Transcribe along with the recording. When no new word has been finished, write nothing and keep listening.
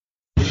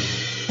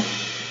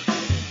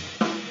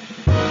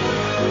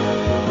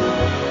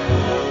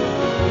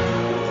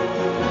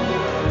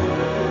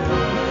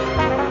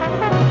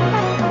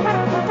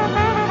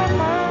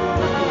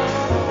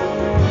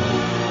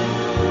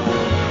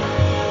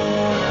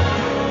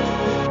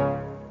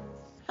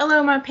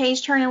Hello, my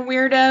page-turning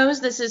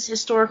weirdos. This is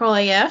Historical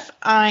AF.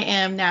 I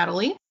am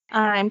Natalie.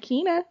 I'm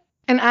Keena.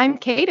 And I'm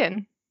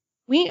Kaden.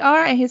 We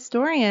are a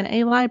historian,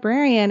 a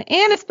librarian,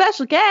 and a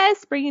special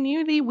guest bringing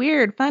you the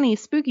weird, funny,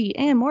 spooky,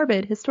 and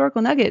morbid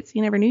historical nuggets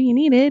you never knew you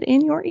needed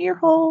in your ear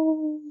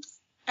holes.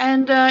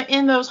 And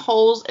in those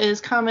holes is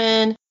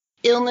coming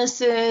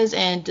illnesses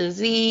and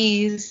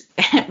disease,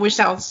 which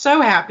sounds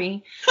so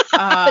happy.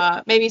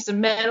 Maybe some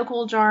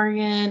medical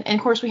jargon. And,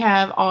 of course, we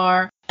have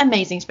our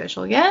amazing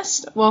special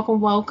guest. Welcome,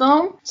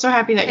 welcome. So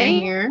happy that you're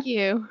here. Thank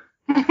you.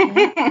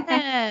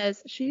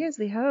 Yes, she is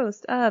the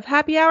host of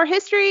Happy Hour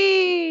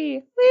History.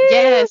 Woo!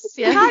 Yes.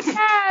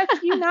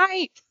 Podcast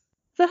Unite.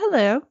 So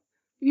hello.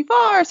 Before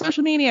our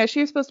social media,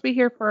 she was supposed to be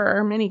here for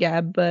our mini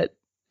gab, but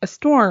a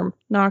storm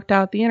knocked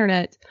out the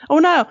internet. Oh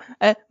no,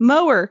 a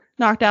mower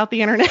knocked out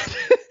the internet.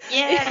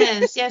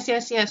 Yes.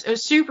 It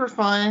was super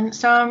fun.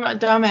 Some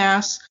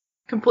dumbass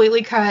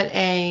completely cut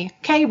a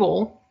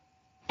cable.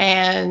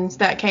 And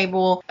that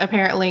cable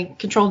apparently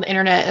controlled the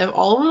internet of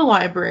all of the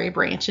library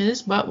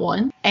branches but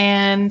one,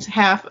 and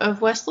half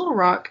of West Little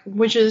Rock,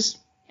 which is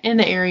in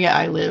the area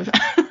I live.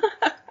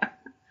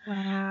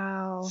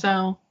 Wow.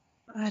 So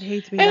I'd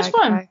hate to be it was that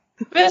fun. guy.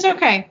 But it's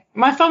okay.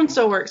 My phone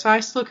still works, so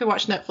I still can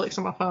watch Netflix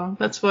on my phone.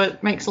 That's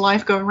what makes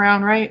life go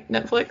around, right?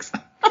 Netflix.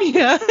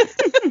 Yeah.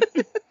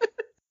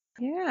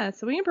 Yeah,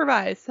 so we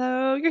improvise.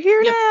 So you're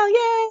here now.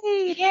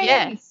 Yay!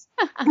 Yes.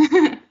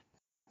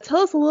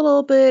 Tell us a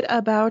little bit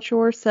about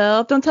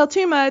yourself. Don't tell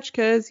too much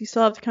because you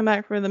still have to come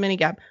back for the mini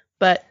gap.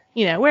 But,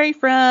 you know, where are you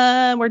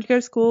from? Where'd you go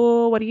to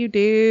school? What do you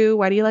do?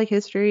 Why do you like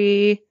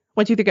history?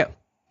 Why'd you go?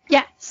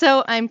 Yeah.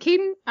 So I'm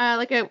Keaton.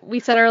 We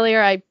said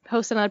earlier, I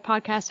host another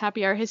podcast,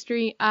 Happy Hour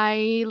History.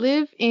 I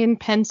live in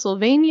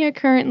Pennsylvania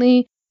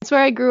currently. That's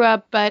where I grew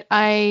up, but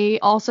I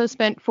also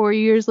spent 4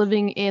 years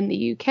living in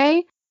the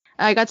UK.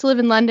 I got to live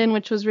in London,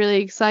 which was really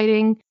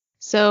exciting.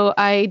 So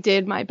I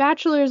did my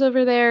bachelor's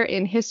over there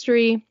in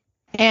history.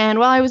 And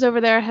while I was over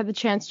there, I had the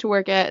chance to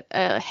work at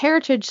a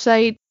heritage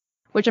site,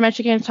 which I'm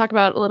actually going to talk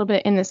about a little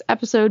bit in this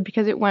episode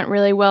because it went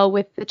really well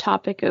with the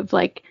topic of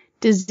like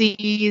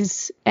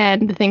disease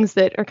and the things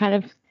that are kind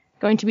of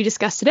going to be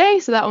discussed today.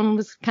 So that one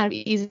was kind of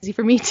easy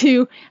for me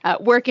to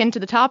work into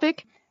the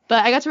topic.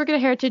 But I got to work at a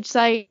heritage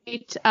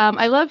site.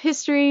 I love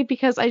history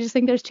because I just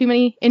think there's too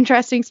many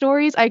interesting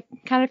stories. I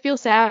kind of feel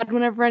sad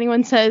whenever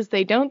anyone says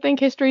they don't think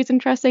history is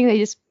interesting. They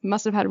just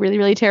must have had really,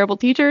 really terrible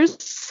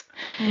teachers.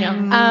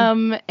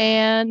 Yeah.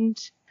 And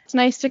it's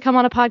nice to come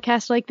on a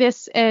podcast like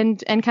this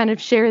and kind of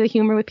share the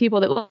humor with people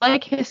that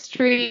like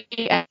history.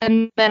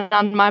 And then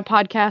on my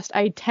podcast,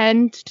 I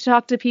tend to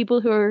talk to people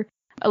who are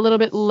a little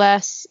bit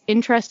less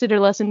interested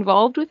or less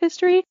involved with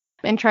history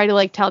and try to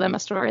like tell them a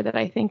story that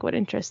I think would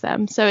interest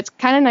them. So it's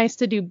kind of nice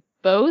to do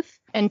both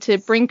and to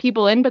bring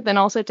people in, but then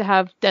also to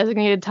have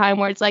designated time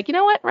where it's like, you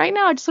know what, right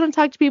now I just want to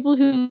talk to people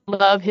who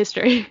love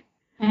history.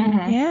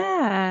 Mm-hmm.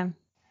 Yeah.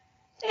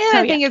 And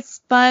I think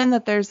it's fun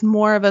that there's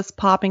more of us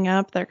popping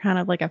up. They're kind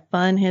of like a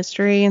fun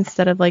history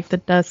instead of like the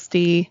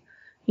dusty,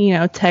 you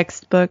know,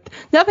 textbook.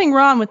 Nothing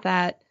wrong with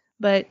that,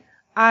 but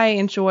I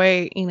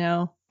enjoy, you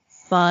know,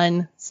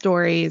 fun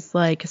stories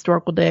like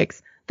historical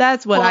dicks.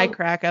 That's what I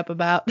crack up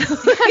about.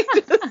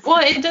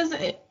 Well,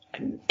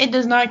 it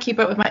does not keep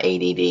up with my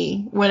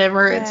ADD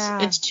whenever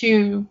it's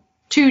too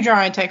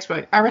dry a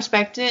textbook. I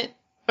respect it,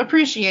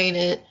 appreciate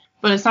it,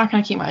 but it's not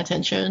going to keep my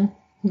attention.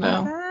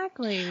 No.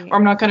 Exactly. Or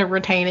I'm not going to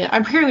retain it. I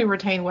barely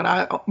retain what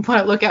I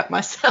look at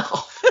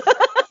myself.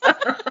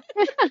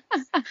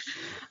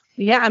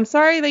 Yeah, I'm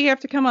sorry that you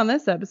have to come on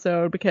this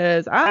episode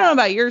because I don't know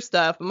about your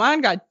stuff, but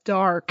mine got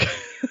dark.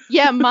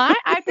 Yeah, I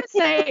have to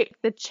say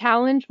the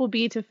challenge will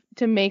be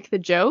to make the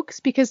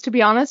jokes because to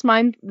be honest,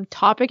 the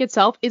topic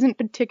itself isn't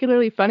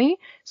particularly funny.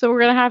 So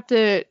we're gonna have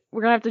to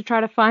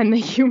try to find the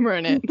humor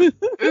in it.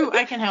 Ooh,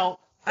 I can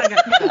help. I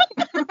got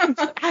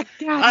that.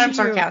 I'm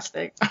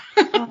sarcastic.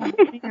 Oh,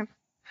 man.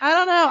 I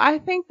don't know. I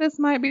think this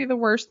might be the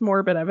worst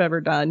morbid I've ever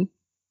done.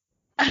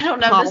 I don't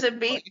know.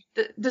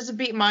 Does it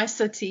beat my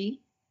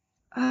sati?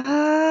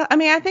 I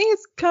mean, I think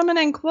it's coming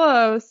in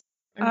close.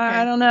 Okay.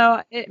 I don't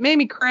know. It made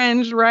me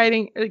cringe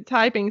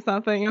typing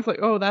something. It's like,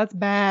 oh, that's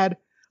bad.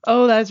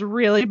 Oh, that's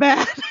really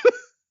bad.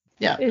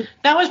 Yeah.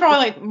 That was probably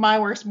like my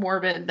worst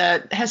morbid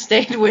that has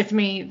stayed with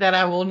me that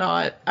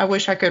I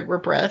wish I could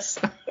repress.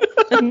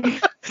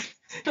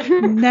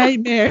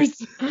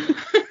 Nightmares.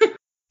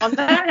 On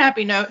that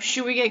happy note,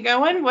 should we get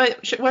going?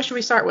 What should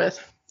we start with?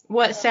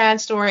 What sad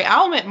story?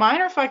 I'll admit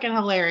mine are fucking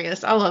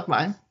hilarious. I love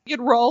mine. You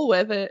could roll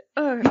with it.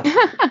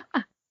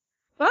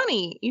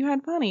 Funny. You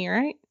had funny,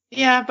 right?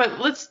 Yeah, but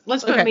let's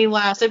put me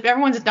last. If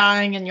everyone's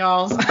dying and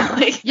y'all's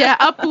like, yeah,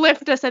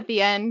 uplift us at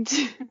the end.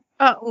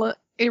 Look,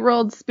 it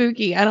rolled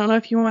spooky. I don't know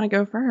if you want to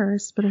go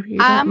first, but if you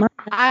don't mind.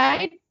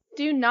 I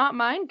do not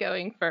mind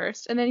going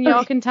first, and then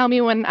y'all can tell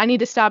me when I need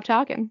to stop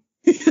talking.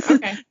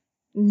 Okay.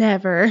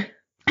 Never.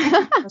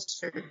 That's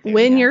true.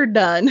 When you're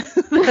done.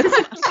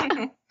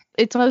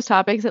 It's one of those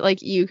topics that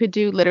like you could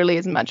do literally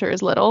as much or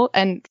as little,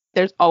 and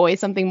there's always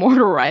something more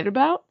to write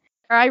about.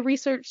 I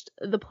researched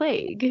the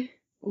plague,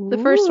 the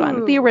first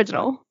one, the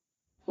original.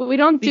 We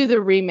don't do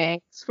the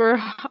remakes.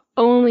 We're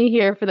only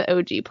here for the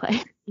OG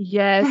Plague.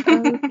 Yes,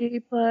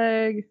 OG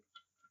Plague.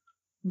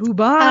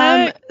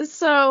 Bubonic.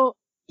 So,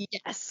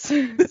 yes.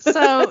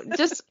 So,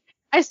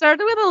 I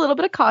started with a little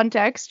bit of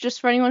context,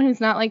 just for anyone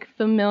who's not, like,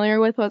 familiar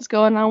with what's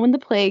going on when the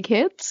plague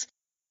hits.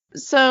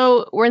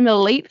 So, we're in the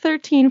late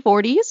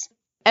 1340s.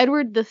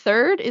 Edward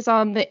III is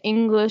on the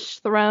English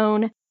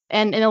throne,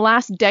 and in the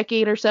last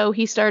decade or so,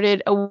 he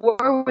started a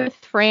war with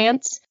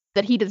France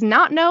that he does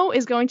not know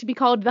is going to be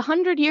called the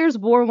 100 Years'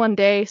 War one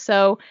day.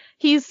 So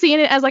he's seeing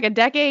it as like a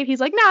decade. He's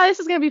like, nah, this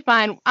is going to be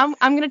fine. I'm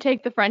going to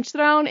take the French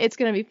throne. It's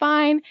going to be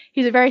fine.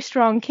 He's a very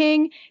strong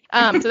king.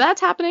 So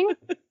that's happening.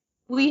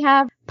 We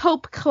have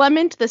Pope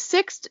Clement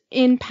VI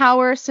in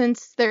power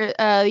since the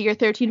year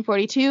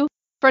 1342.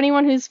 For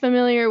anyone who's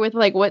familiar with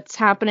like what's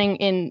happening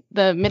in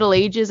the Middle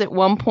Ages, at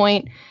one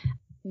point,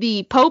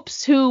 the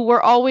popes who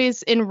were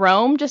always in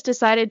Rome just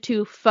decided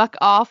to fuck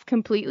off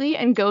completely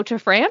and go to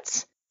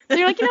France. So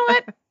you're like, you know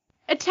what?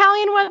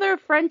 Italian weather,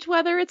 French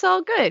weather, it's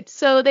all good.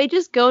 So they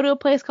just go to a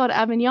place called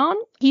Avignon.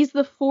 He's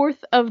the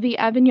fourth of the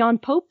Avignon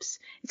popes.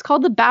 It's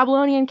called the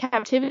Babylonian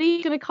captivity.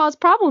 It's going to cause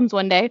problems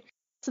one day.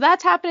 So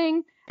that's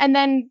happening. And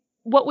then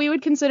what we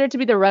would consider to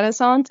be the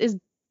Renaissance is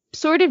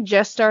sort of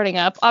just starting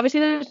up. Obviously,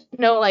 there's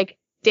no like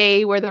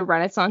day where the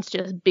Renaissance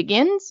just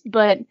begins,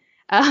 but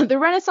the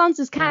Renaissance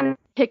is kind of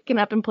picking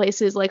up in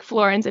places like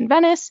Florence and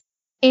Venice.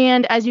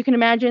 And as you can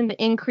imagine,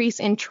 the increase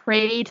in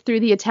trade through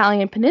the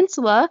Italian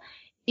peninsula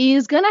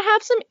is going to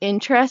have some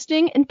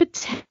interesting and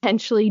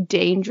potentially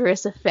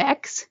dangerous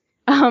effects.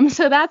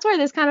 So that's where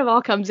this kind of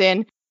all comes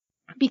in,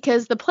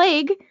 because the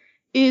plague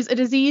is a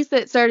disease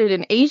that started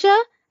in Asia,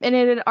 and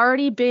it had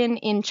already been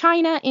in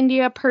China,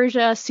 India,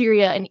 Persia,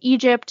 Syria, and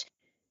Egypt.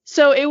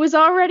 So it was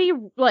already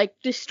like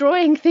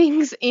destroying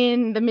things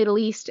in the Middle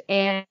East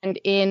and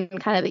in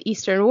kind of the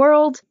Eastern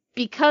world.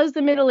 Because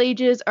the Middle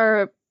Ages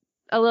are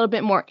a little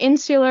bit more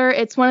insular,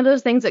 it's one of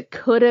those things that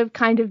could have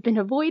kind of been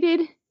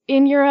avoided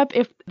in Europe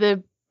if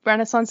the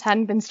Renaissance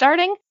hadn't been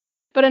starting.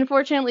 But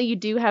unfortunately, you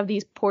do have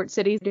these port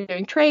cities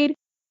doing trade.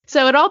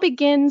 So it all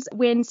begins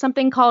when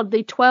something called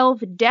the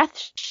 12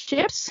 Death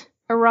Ships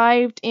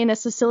arrived in a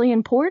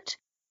Sicilian port.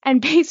 And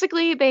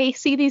basically, they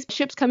see these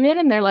ships come in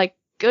and they're like,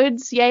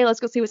 goods, yay, let's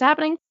go see what's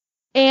happening.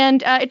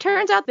 And it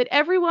turns out that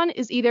everyone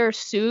is either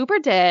super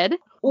dead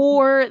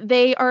or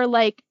they are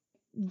like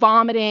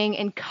vomiting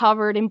and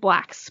covered in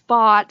black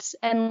spots,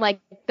 and like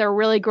they're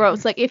really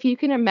gross. Like if you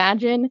can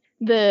imagine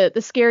the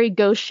scary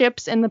ghost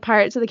ships in the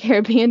Pirates of the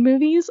Caribbean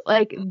movies,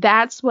 like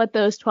that's what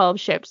those 12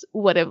 ships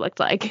would have looked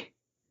like.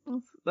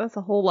 That's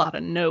a whole lot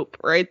of nope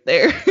right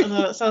there. Oh,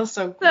 that sounds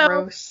so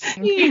gross.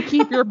 You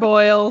keep your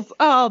boils.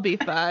 I'll be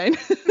fine.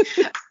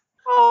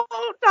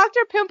 Oh,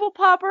 Dr. Pimple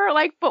Popper,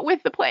 like, but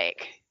with the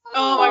plague.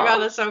 Oh my god,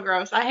 that's so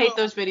gross. I hate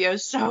those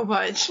videos so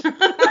much. The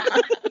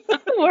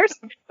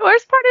worst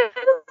part is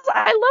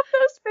I love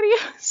those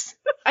videos.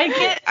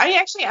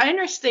 I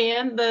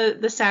understand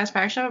the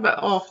satisfaction of it, but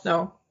oh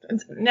no.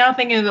 Now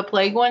thinking of the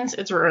plague ones,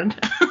 it's ruined.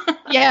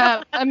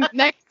 Yeah,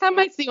 next time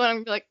I see one, I'm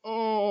gonna be like,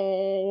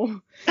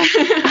 oh.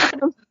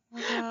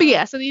 But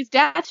yeah, so these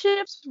death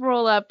ships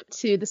roll up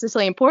to the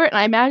Sicilian port, and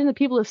I imagine the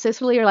people of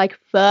Sicily are like,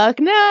 fuck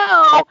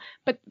no!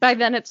 But by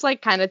then it's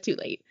like kind of too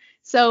late.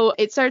 So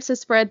it starts to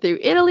spread through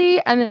Italy,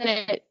 and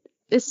then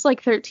this is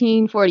like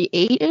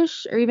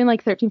 1348-ish, or even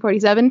like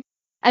 1347.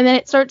 And then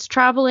it starts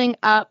traveling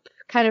up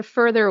kind of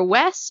further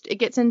west. It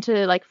gets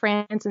into like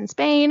France and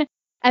Spain.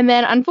 And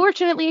then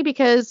unfortunately,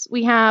 because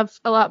we have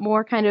a lot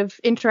more kind of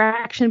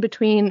interaction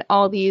between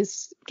all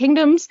these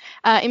kingdoms,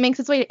 it makes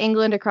its way to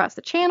England across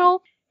the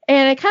Channel.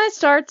 And it kind of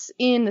starts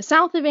in the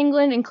south of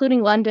England,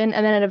 including London,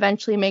 and then it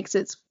eventually makes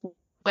its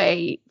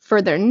way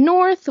further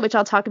north, which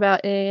I'll talk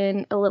about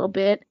in a little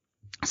bit.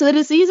 So the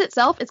disease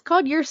itself, it's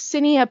called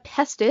Yersinia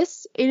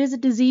pestis. It is a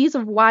disease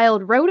of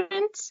wild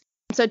rodents.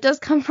 So it does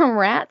come from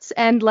rats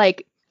and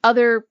like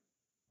other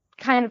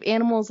kind of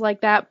animals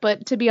like that.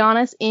 But to be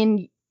honest,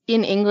 in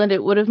England,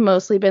 it would have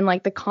mostly been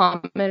like the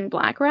common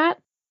black rat.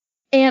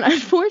 And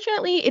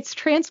unfortunately, it's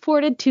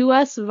transported to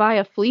us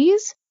via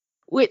fleas,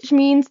 which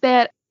means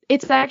that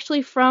it's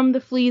actually from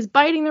the fleas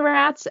biting the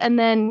rats and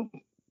then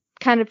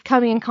kind of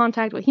coming in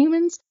contact with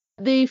humans.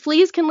 The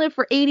fleas can live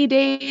for 80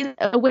 days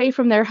away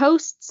from their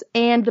hosts,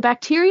 and the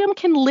bacterium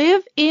can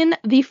live in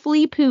the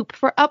flea poop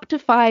for up to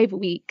 5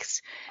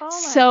 weeks.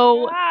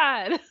 Oh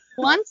my God.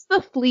 Once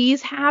the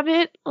fleas have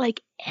it,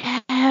 like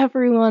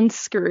everyone's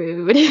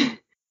screwed.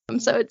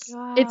 So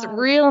it's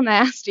real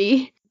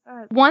nasty.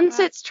 Once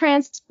it's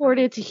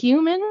transported to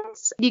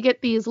humans, you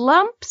get these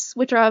lumps,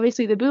 which are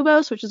obviously the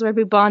buboes, which is where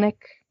bubonic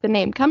the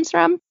name comes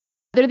from.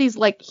 They're these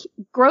like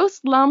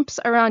gross lumps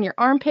around your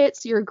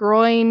armpits, your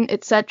groin,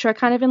 etc.,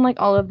 kind of in like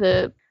all of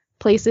the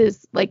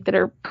places like that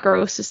are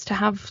grossest to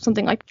have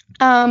something like.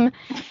 And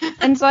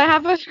so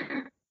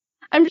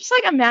I'm just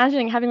like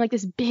imagining having like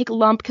this big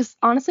lump, because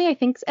honestly, I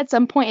think at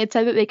some point it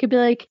said that they could be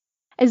like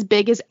as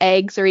big as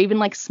eggs or even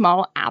like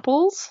small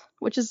apples,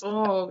 which is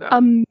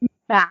a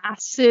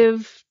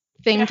massive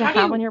thing to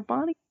have on your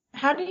body.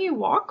 How do you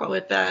walk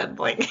with that?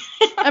 Like,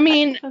 I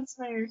mean, that's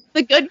weird.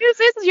 The good news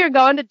is you're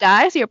going to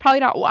die, so you're probably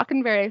not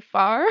walking very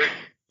far.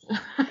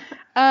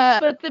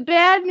 But the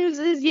bad news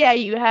is, yeah,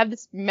 you have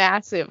this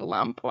massive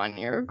lump on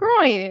your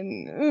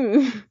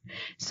groin. Ugh.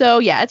 So,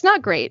 yeah, it's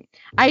not great.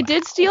 I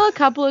did steal a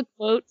couple of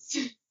quotes.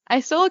 I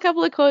stole a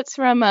couple of quotes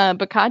from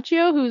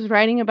Boccaccio, who's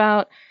writing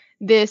about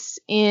this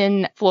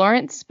in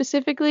Florence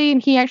specifically,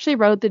 and he actually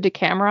wrote the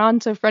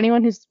Decameron. So for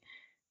anyone who's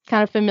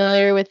kind of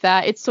familiar with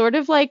that, it's sort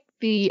of like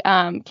the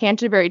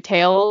Canterbury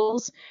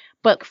Tales,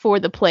 but for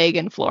the plague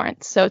in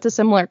Florence. So it's a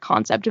similar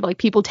concept of like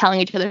people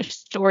telling each other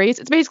stories.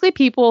 It's basically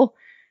people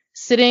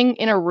sitting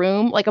in a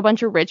room, like a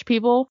bunch of rich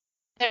people.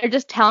 They're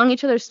just telling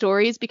each other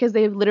stories because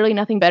they have literally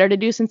nothing better to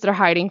do since they're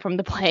hiding from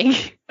the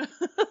plague.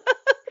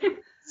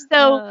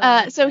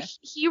 So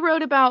he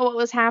wrote about what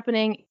was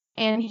happening,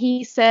 and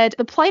he said,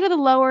 the plight of the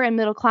lower and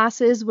middle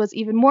classes was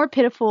even more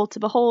pitiful to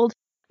behold.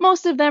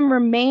 Most of them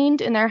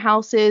remained in their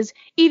houses,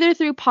 either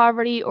through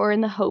poverty or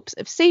in the hopes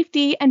of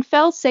safety, and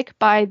fell sick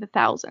by the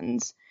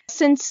thousands.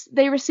 Since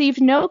they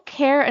received no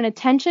care and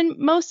attention,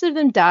 most of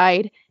them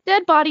died.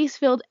 Dead bodies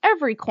filled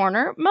every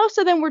corner. Most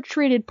of them were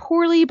treated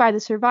poorly by the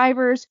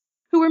survivors,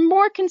 who were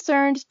more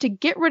concerned to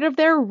get rid of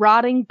their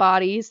rotting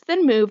bodies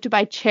than moved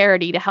by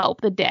charity to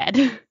help the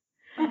dead.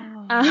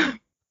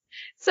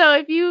 So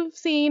if you've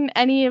seen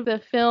any of the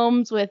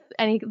films with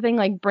anything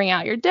like Bring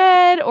Out Your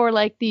Dead, or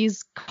like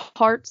these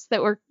carts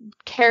that were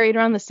carried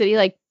around the city,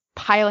 like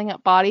piling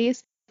up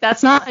bodies,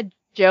 that's not a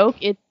joke.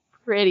 It's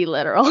pretty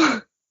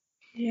literal.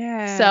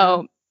 Yeah.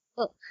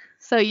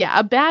 So yeah,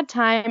 a bad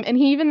time. And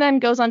he even then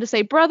goes on to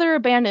say brother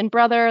abandoned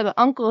brother, the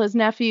uncle his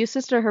nephew,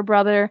 sister her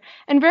brother,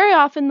 and very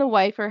often the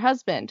wife her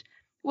husband.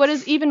 What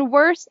is even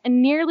worse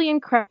and nearly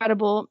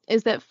incredible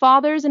is that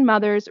fathers and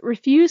mothers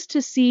refuse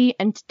to see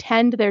and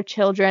tend their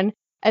children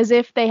as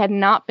if they had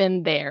not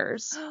been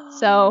theirs.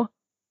 So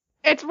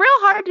it's real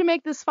hard to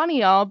make this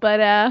funny, y'all, but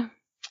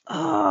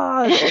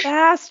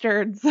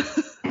bastards. And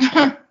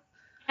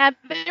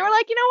they were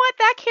like, you know what,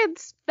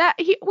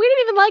 we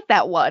didn't even like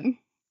that one.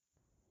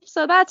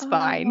 So that's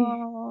fine.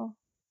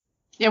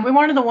 Yeah, we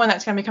wanted the one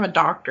that's gonna become a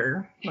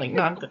doctor. Like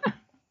not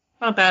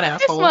that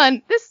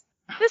asshole.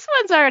 This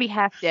one's already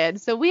half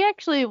dead, so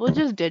we'll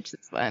just ditch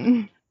this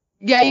one.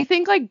 Yeah, you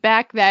think like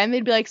back then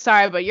they'd be like,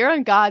 sorry, but you're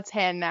in God's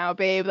hand now,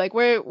 babe. Like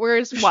we're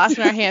just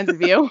washing our hands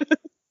of you.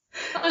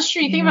 That's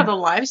true. You think about the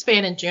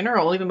lifespan in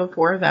general, even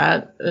before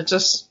that. It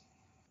just,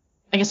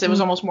 I guess it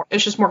was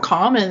it's just more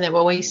common than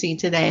what we see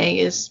today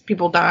is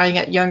people dying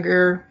at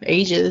younger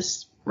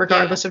ages,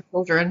 regardless of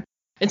children.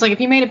 It's like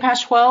if you made it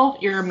past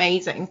 12, you're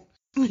amazing.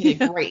 You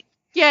did great.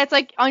 Yeah, it's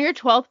like on your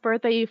 12th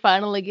birthday, you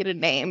finally get a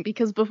name,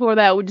 because before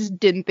that, we just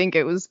didn't think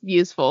it was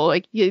useful.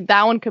 Like,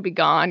 that one could be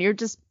gone. You're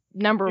just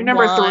number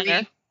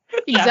 3.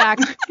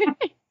 Exactly.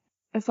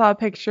 I saw a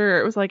picture.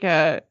 It was like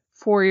a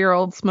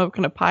 4-year-old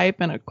smoking a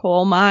pipe in a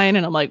coal mine,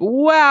 and I'm like,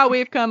 wow,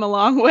 we've come a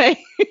long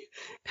way.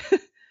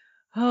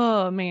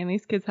 Oh, man,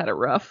 these kids had it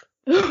rough.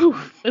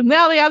 And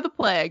now they have the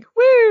plague.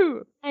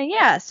 Woo! And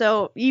yeah,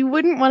 so you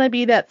wouldn't want to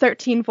be that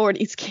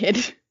 1340s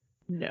kid.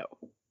 No.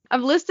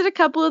 I've listed a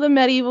couple of the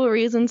medieval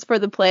reasons for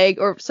the plague,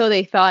 or so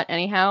they thought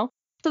anyhow.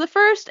 So the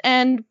first,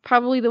 and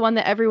probably the one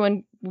that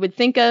everyone would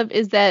think of,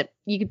 is that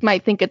you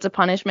might think it's a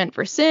punishment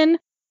for sin.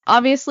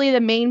 Obviously,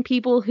 the main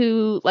people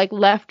who like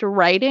left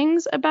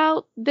writings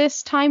about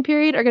this time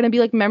period are going to be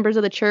like members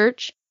of the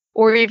church,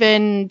 or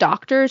even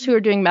doctors who are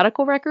doing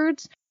medical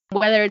records,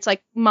 whether it's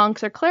like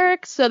monks or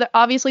clerics. So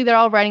obviously they're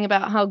all writing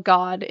about how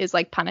God is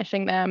like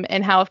punishing them,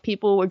 and how if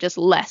people were just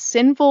less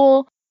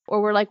sinful, or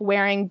were like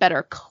wearing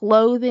better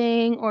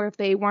clothing, or if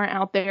they weren't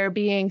out there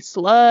being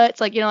sluts,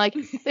 like, you know, like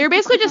they were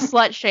basically just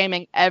slut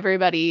shaming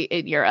everybody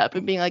in Europe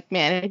and being like,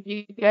 man, if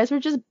you guys were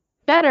just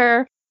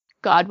better,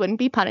 God wouldn't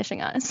be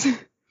punishing us.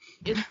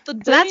 So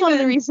that's one of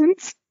the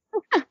reasons.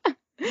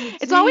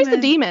 It's always the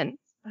demons.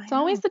 It's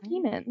always the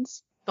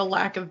demons. The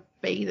lack of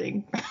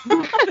bathing.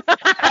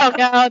 Oh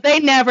no, they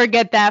never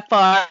get that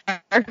far.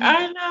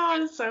 I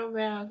know, it's so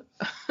bad.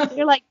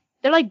 They're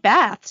like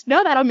baths.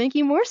 No, that'll make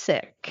you more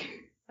sick.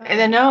 And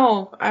I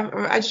know,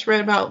 I just read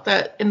about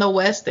that in the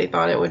West, they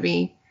thought it would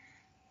be,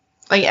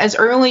 like, as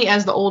early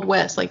as the Old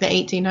West, like the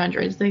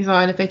 1800s, they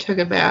thought if they took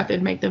a bath,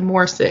 it'd make them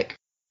more sick.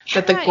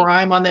 That the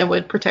grime on them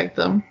would protect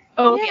them.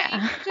 Oh,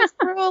 yeah. Just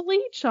throw a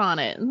leech on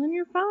it, and then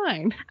you're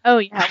fine. Oh,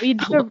 yeah.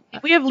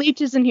 We have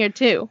leeches in here,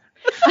 too.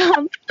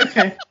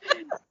 Okay.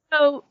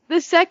 So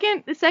the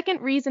second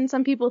reason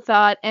some people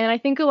thought, and I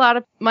think a lot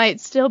of might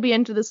still be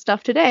into this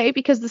stuff today,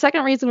 because the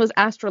second reason was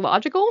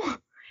astrological.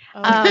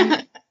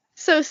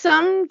 So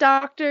some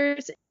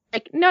doctors,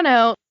 like,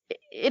 no,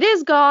 it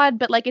is God,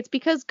 but, like, it's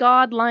because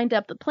God lined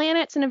up the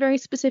planets in a very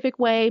specific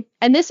way.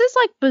 And this is,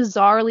 like,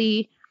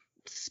 bizarrely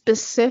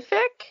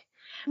specific.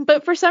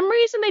 But for some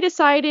reason, they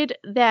decided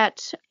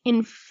that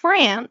in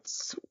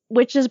France,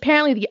 which is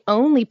apparently the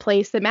only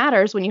place that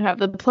matters when you have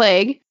the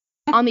plague,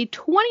 on the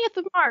 20th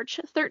of March,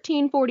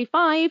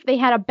 1345, they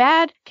had a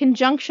bad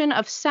conjunction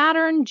of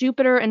Saturn,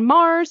 Jupiter, and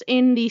Mars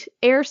in the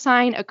air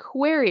sign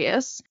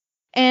Aquarius.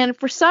 And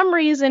for some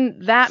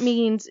reason, that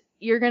means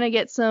you're going to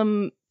get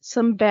some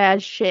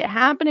bad shit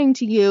happening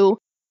to you.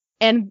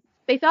 And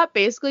they thought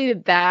basically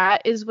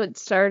that is what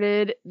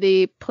started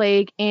the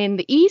plague in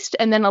the East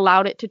and then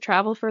allowed it to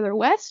travel further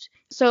west.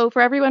 So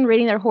for everyone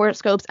reading their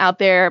horoscopes out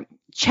there,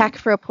 check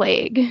for a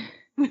plague.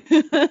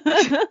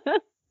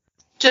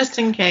 Just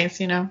in case,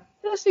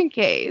 Just in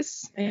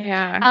case.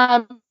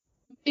 Yeah.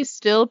 It's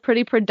still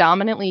pretty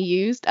predominantly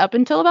used up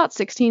until about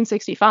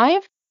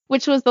 1665,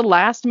 which was the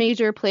last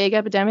major plague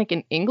epidemic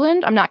in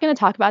England. I'm not going to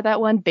talk about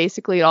that one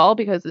basically at all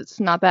because it's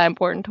not that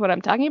important to what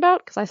I'm talking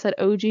about because I said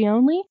OG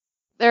only.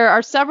 There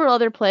are several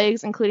other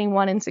plagues, including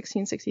one in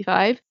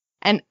 1665.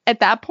 And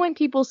at that point,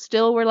 people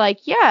still were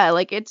like, yeah,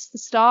 like it's the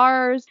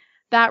stars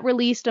that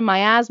released a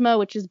miasma,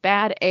 which is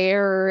bad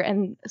air,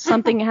 and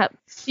something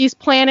these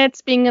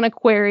planets being in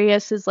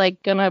Aquarius is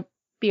like gonna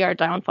be our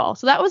downfall.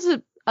 So that was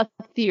a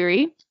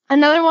theory.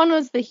 Another one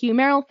was the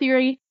humoral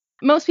theory.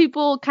 Most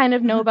people kind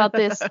of know about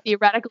this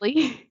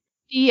theoretically.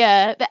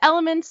 The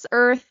elements,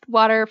 earth,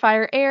 water,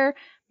 fire, air,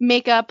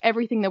 make up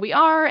everything that we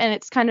are, and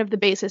it's kind of the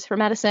basis for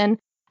medicine.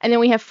 And then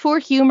we have 4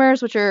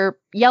 humors, which are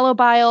yellow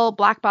bile,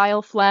 black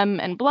bile, phlegm,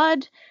 and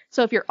blood.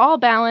 So if you're all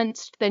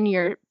balanced, then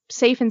you're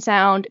safe and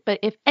sound. But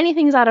if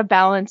anything's out of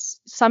balance,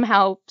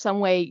 somehow, some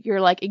way,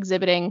 you're like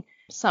exhibiting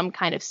some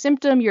kind of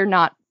symptom, you're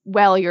not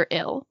well, you're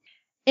ill.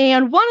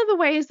 And one of the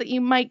ways that you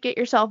might get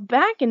yourself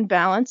back in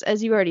balance,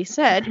 as you already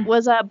said,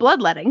 was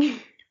bloodletting.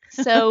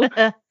 So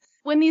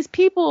when these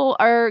people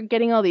are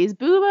getting all these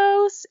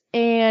buboes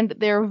and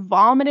they're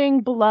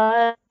vomiting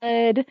blood,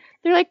 they're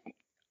like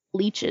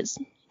leeches.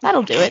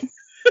 That'll do it.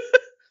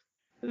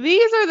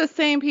 These are the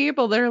same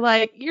people. They're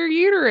like, your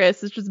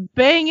uterus is just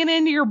banging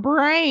into your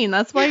brain.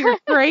 That's why you're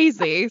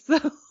crazy. So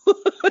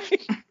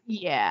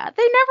yeah,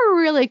 they never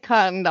really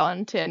cottoned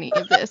on to any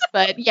of this.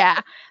 But yeah,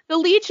 the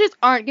leeches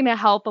aren't going to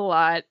help a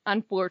lot,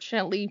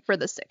 unfortunately, for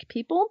the sick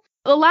people.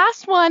 The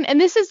last one,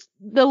 and this is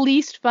the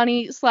least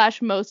funny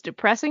 / most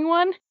depressing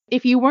one.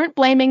 If you weren't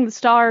blaming the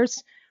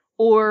stars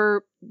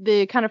or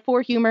the kind of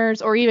 4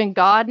 humors or even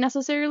God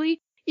necessarily,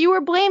 you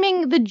were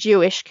blaming the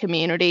Jewish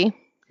community.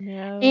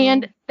 No.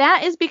 And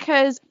that is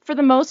because, for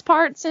the most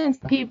part, since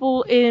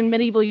people in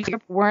medieval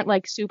Europe weren't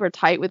like super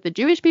tight with the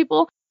Jewish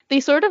people, they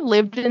sort of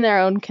lived in their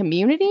own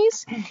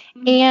communities.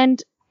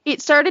 And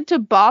it started to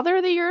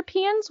bother the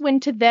Europeans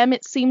when to them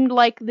it seemed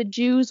like the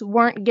Jews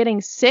weren't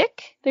getting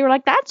sick. They were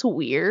like, that's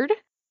weird.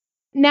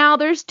 Now,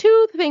 there's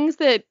 2 things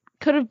that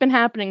could have been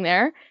happening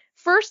there.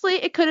 Firstly,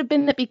 it could have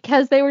been that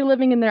because they were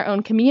living in their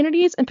own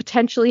communities and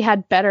potentially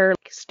had better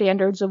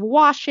standards of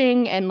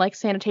washing and like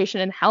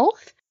sanitation and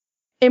health,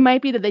 it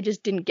might be that they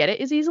just didn't get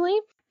it as easily.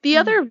 The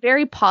other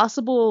very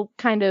possible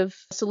kind of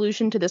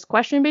solution to this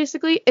question,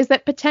 basically, is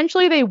that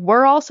potentially they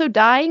were also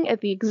dying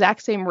at the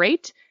exact same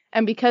rate.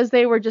 And because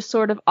they were just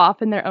sort of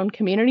off in their own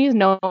communities,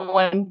 no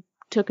one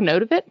took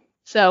note of it.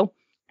 So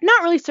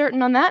not really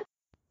certain on that.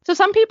 So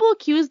some people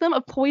accuse them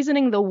of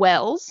poisoning the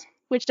wells,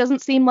 which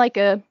doesn't seem like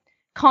a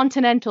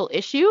continental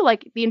issue.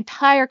 Like the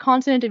entire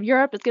continent of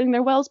Europe is getting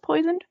their wells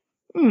poisoned.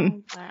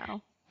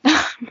 Wow.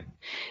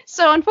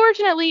 So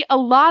unfortunately, a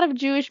lot of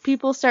Jewish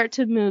people start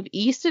to move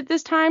east at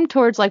this time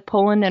towards like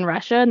Poland and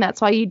Russia. And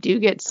that's why you do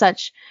get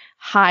such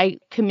high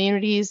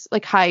communities,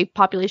 like high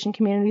population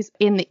communities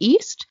in the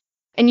east.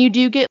 And you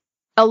do get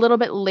a little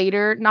bit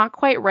later, not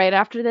quite right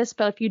after this,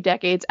 but a few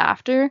decades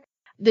after,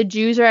 the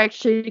Jews are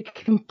actually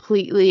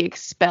completely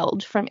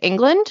expelled from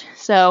England.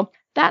 So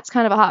that's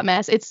kind of a hot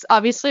mess. It's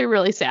obviously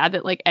really sad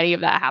that like any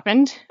of that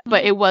happened,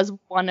 but it was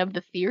one of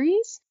the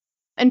theories.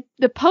 And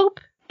the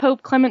Pope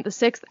Clement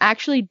VI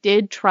actually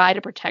did try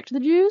to protect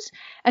the Jews,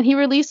 and he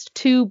released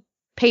 2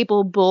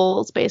 papal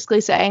bulls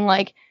basically saying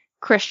like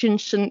Christians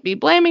shouldn't be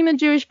blaming the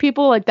Jewish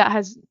people. Like that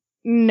has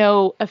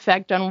no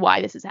effect on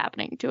why this is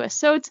happening to us.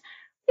 So it's,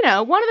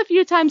 one of the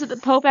few times that the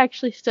Pope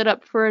actually stood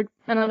up for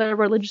another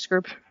religious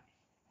group.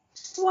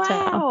 Wow.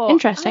 So,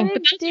 interesting.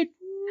 I did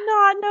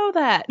not know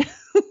that.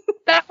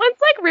 That one's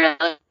like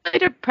really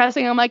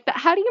depressing. I'm like,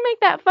 how do you make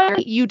that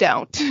funny? You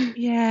don't.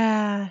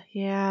 Yeah,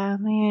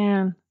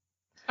 man.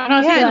 I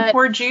don't know, the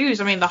poor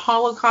Jews. I mean, the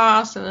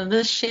Holocaust and then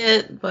this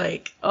shit,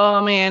 like.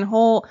 Oh, man.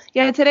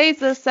 Today's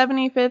the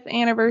 75th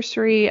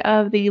anniversary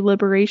of the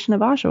liberation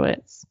of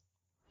Auschwitz.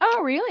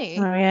 Oh, really?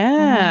 Oh,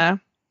 yeah.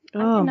 I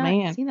did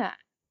not see that.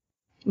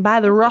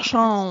 By the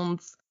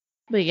Russians.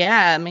 But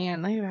yeah,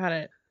 man, they had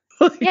it.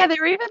 Yeah, they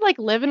were even like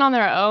living on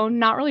their own,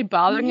 not really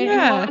bothering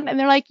anyone. And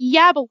they're like,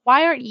 yeah, but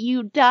why aren't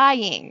you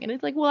dying? And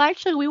it's like, well,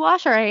 actually, we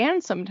wash our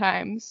hands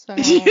sometimes. So.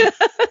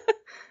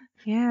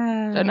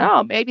 Yeah. I don't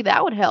know. Maybe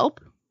that would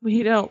help.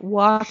 We don't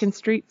walk in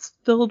streets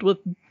filled with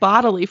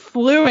bodily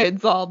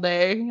fluids all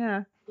day.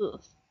 Yeah. Or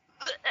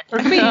it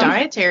could be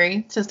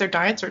dietary, since their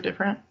diets are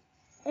different.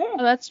 Oh,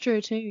 that's true,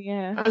 too,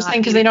 yeah. I was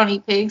thinking because they don't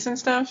eat pigs and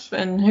stuff,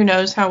 and who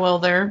knows how well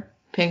their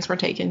pigs were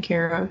taken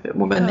care of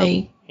when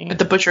at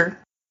the butcher.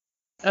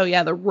 Oh,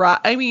 yeah,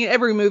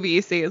 every movie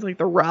you see is like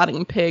the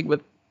rotting pig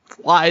with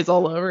flies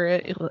all over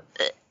it.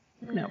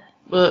 No.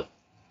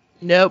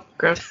 Nope.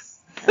 Gross.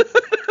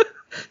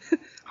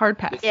 Hard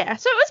pass. Yeah,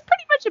 so it was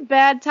pretty much a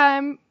bad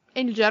time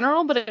in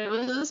general, but it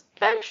was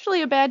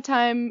especially a bad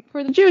time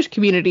for the Jewish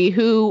community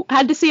who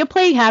had to see a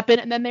plague happen,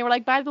 and then they were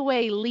like, by the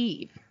way,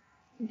 leave.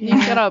 You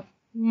gotta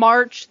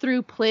march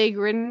through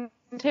plague-ridden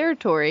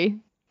territory.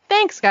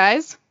 Thanks,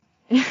 guys.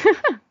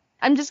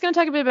 I'm just gonna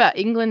talk a bit about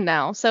England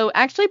now. So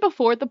actually,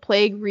 before the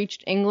plague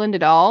reached England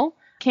at all,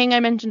 King I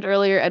mentioned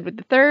earlier,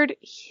 Edward III,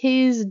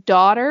 his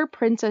daughter,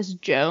 Princess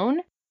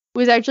Joan,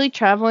 was actually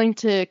traveling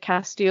to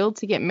Castile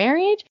to get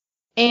married.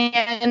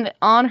 And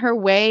on her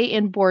way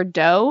in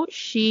Bordeaux,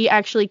 she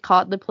actually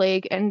caught the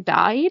plague and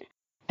died.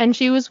 And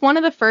she was one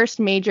of the first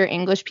major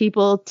English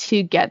people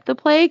to get the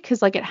plague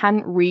because, like, it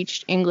hadn't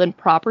reached England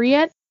proper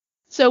yet.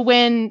 So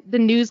when the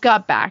news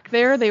got back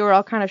there, they were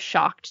all kind of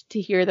shocked to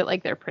hear that,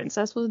 like, their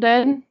princess was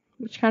dead,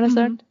 which kind of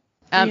sucked.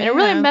 And it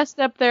really messed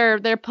up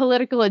their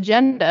political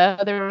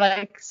agenda. They were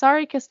like,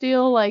 sorry,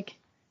 Castile, like,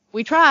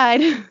 we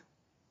tried.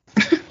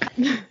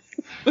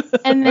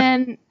 And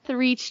then it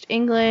reached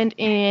England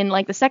in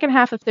like the second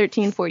half of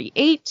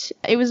 1348.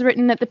 It was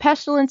written that the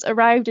pestilence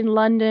arrived in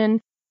London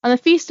on the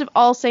Feast of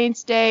All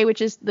Saints' Day,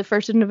 which is the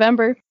 1st of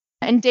November,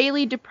 and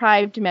daily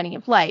deprived many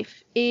of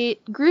life.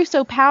 It grew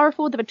so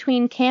powerful that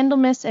between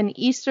Candlemas and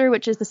Easter,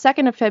 which is the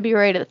 2nd of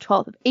February to the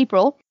 12th of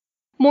April,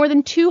 more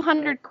than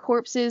 200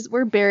 corpses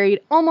were buried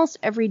almost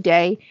every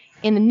day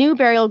in the new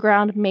burial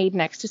ground made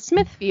next to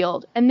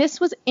Smithfield, and this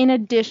was in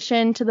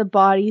addition to the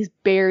bodies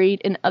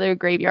buried in other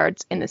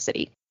graveyards in the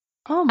city.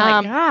 Oh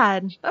my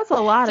God, that's a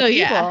lot of people.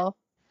 Yeah,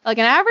 like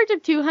an average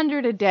of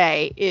 200 a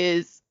day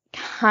is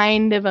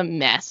kind of a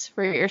mess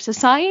for your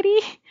society.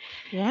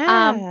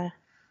 Yeah.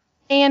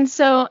 And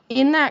so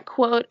in that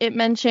quote, it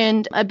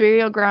mentioned a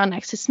burial ground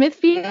next to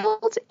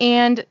Smithfield,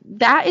 and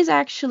that is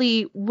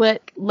actually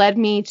what led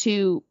me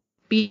to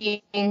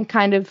being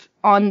kind of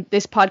on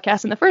this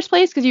podcast in the first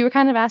place, because you were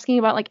kind of asking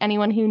about like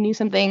anyone who knew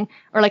something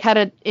or like had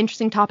an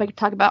interesting topic to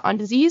talk about on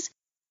disease.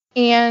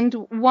 And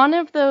one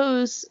of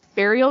those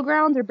burial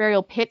grounds or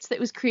burial pits that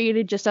was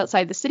created just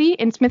outside the city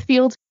in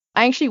Smithfield,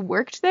 I actually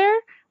worked there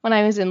when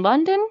I was in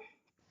London.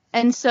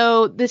 And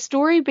so the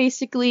story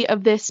basically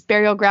of this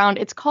burial ground,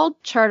 it's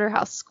called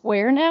Charterhouse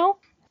Square now.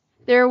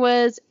 There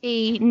was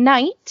a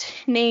knight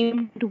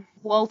named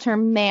Walter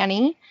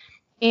Manny,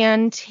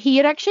 and he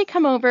had actually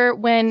come over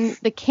when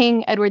the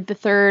King Edward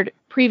III,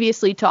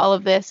 previously to all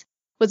of this,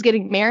 was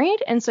getting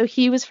married. And so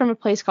he was from a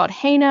place called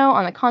Hainault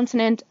on the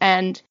continent,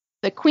 and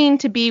the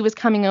queen-to-be was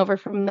coming over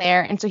from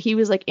there. And so he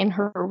was like in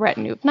her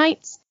retinue of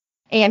knights.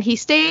 And he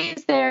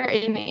stays there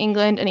in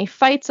England, and he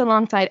fights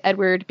alongside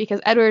Edward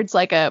because Edward's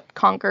like a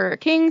conqueror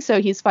king,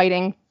 so he's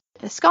fighting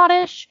the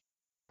Scottish.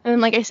 And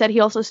then, like I said, he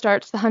also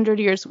starts the 100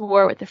 Years'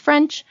 War with the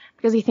French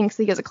because he thinks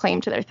he has a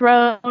claim to their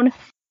throne.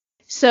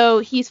 So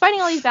he's fighting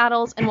all these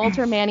battles, and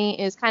Walter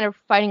Manny is kind of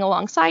fighting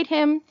alongside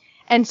him.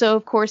 And so,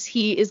 of course,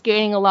 he is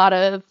gaining a lot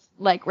of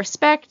like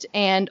respect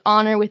and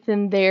honor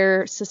within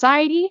their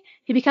society.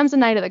 He becomes a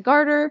Knight of the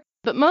Garter,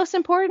 but most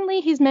importantly,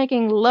 he's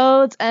making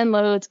loads and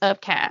loads of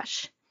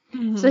cash.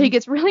 Mm-hmm. So he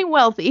gets really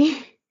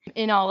wealthy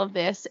in all of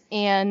this.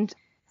 And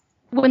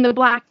when the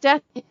Black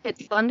Death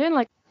hits London,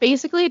 like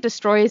basically it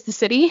destroys the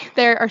city.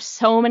 There are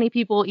so many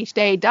people each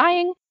day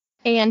dying.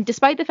 And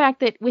despite the fact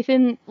that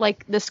within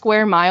like the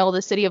square mile,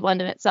 the city of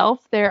London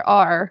itself, there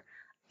are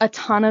a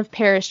ton of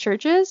parish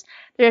churches,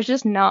 there's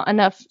just not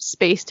enough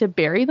space to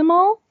bury them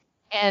all.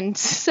 And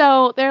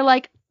so they're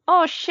like,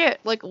 oh shit,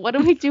 like what do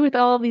we do with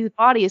all of these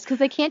bodies? Because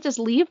they can't just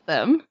leave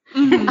them.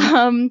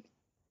 Mm-hmm.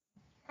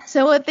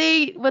 So what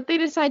they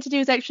decide to do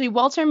is actually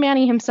Walter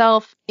Manny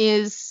himself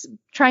is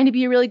trying to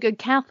be a really good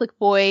Catholic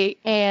boy,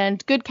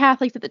 and good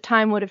Catholics at the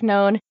time would have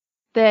known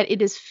that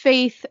it is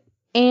faith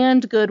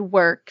and good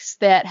works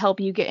that help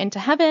you get into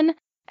heaven.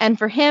 And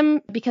for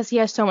him, because he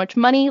has so much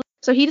money,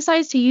 so he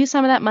decides to use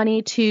some of that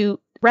money to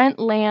rent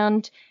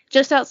land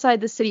just outside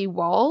the city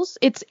walls.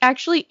 It's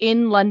actually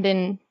in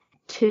London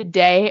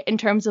today in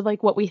terms of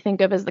like what we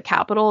think of as the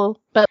capital,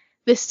 but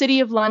the city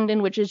of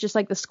London, which is just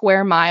like the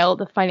square mile,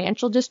 the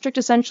financial district,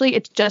 essentially,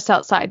 it's just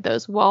outside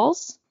those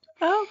walls.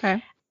 Oh,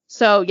 okay.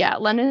 So yeah,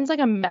 London's like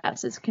a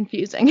mess. It's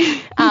confusing.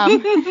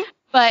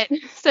 But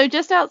so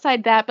just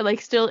outside that, but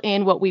like still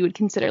in what we would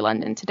consider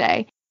London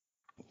today,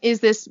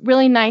 is this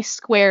really nice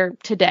square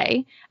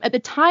today. At the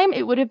time,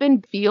 it would have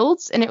been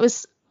fields, and it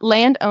was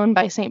land owned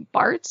by St.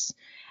 Bart's.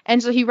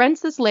 And so he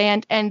rents this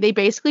land, and they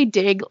basically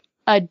dig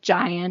a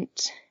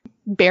giant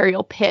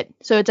burial pit.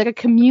 So it's like a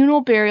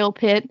communal burial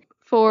pit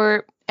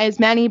for as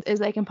many as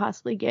they can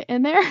possibly get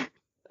in there.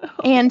 Oh.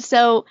 And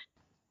so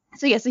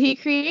he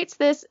creates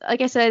this,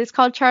 like I said, it's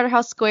called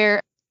Charterhouse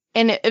Square.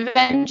 And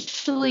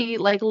eventually,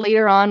 like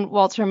later on,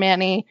 Walter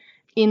Manny,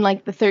 in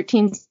like the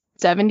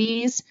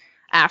 1370s,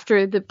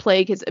 after the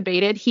plague has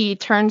abated, he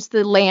turns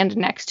the land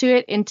next to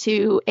it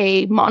into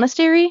a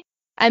monastery.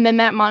 And then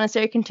that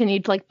monastery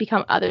continued to like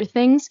become other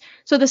things.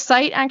 So the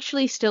site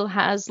actually still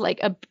has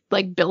like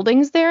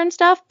buildings there and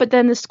stuff, but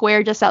then the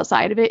square just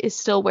outside of it is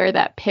still where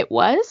that pit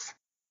was.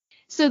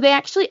 So they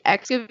actually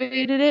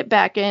excavated it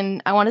back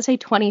in, I want to say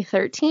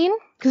 2013,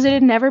 because it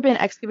had never been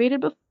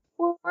excavated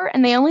before.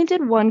 And they only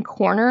did one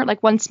corner,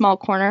 like one small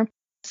corner.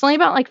 It's only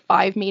about like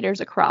 5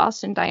 meters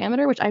across in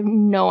diameter, which I have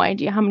no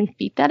idea how many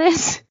feet that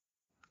is.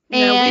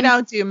 No, we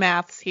don't do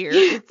maths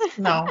here.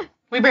 No,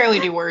 we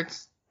barely do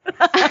words.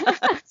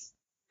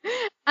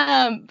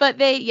 But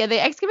they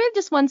excavated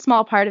just one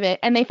small part of it,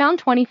 and they found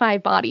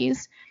 25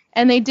 bodies,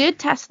 and they did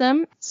test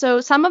them. So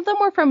some of them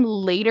were from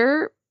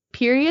later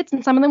periods,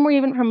 and some of them were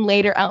even from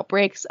later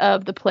outbreaks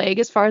of the plague,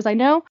 as far as I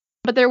know.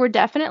 But there were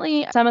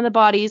definitely some of the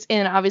bodies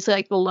in obviously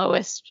like the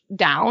lowest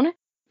down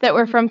that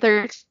were from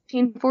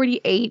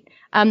 1348.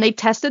 They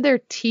tested their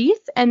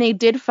teeth, and they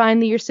did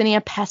find the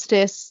Yersinia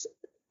pestis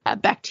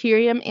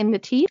bacterium in the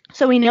teeth.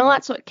 So we know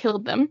that's what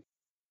killed them.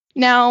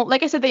 Now,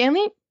 like I said, they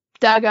only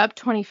dug up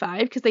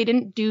 25 because they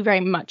didn't do very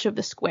much of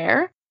the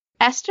square.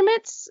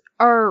 Estimates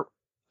are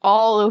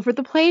all over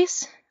the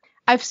place.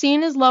 I've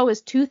seen as low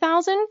as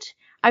 2,000.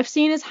 I've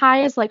seen as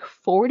high as like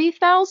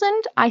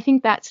 40,000. I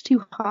think that's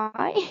too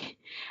high.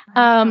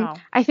 Wow.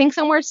 I think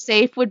somewhere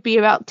safe would be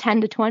about 10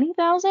 to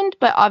 20,000.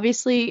 But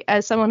obviously,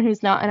 as someone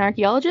who's not an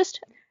archaeologist,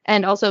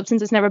 and also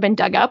since it's never been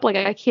dug up, like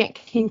I can't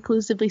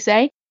conclusively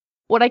say.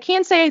 What I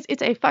can say is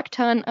it's a fuck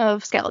ton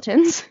of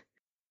skeletons.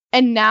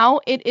 And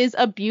now it is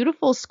a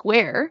beautiful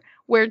square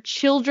where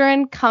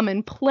children come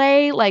and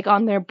play, like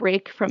on their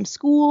break from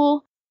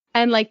school.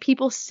 And like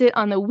people sit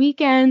on the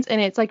weekends, and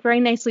it's like very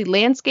nicely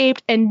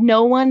landscaped, and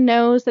no one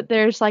knows that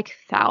there's like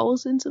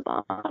thousands of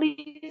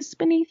bodies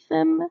beneath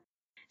them.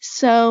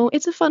 So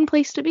it's a fun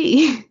place to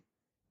be.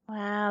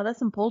 Wow, that's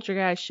some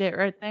poltergeist shit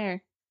right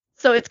there.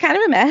 So it's kind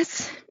of a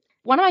mess.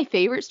 One of my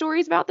favorite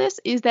stories about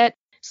this is that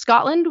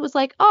Scotland was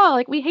like, oh,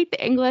 like we hate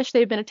the English.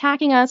 They've been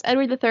attacking us.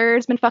 Edward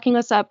III's been fucking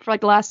us up for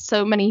like the last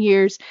so many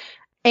years.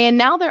 And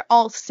now they're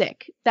all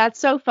sick. That's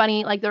so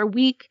funny. Like they're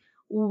weak.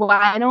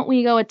 Why don't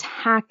we go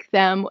attack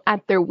them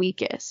at their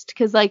weakest?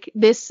 Because like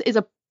this is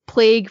a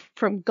plague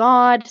from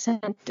God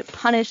sent to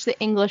punish the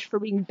English for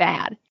being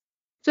bad.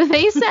 So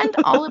they sent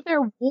all of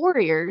their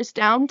warriors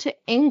down to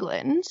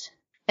England,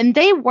 and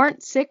they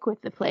weren't sick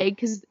with the plague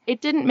because it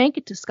didn't make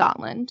it to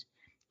Scotland.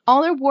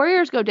 All their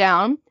warriors go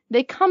down,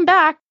 they come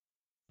back,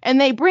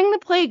 and they bring the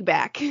plague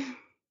back.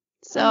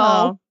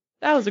 So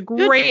that was a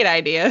great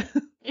idea.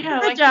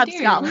 Yeah, good job,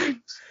 Scotland.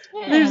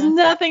 Yeah. There's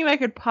nothing that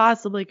could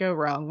possibly go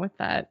wrong with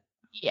that.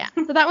 Yeah,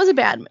 so that was a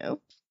bad move.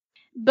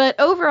 But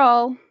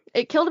overall,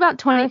 it killed about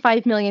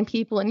 25 million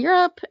people in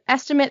Europe.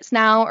 Estimates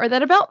now are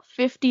that about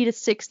 50 to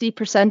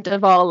 60%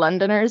 of all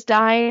Londoners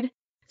died.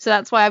 So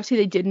that's why obviously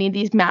they did need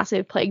these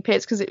massive plague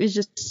pits, because it was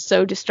just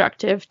so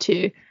destructive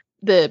to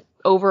the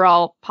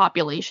overall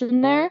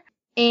population there.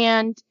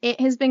 And it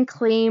has been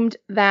claimed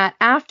that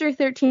after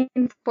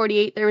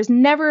 1348, there was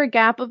never a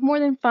gap of more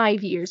than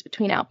 5 years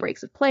between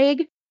outbreaks of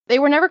plague. They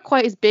were never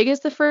quite as big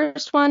as the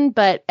first one,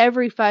 but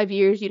every 5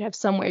 years you'd have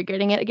somewhere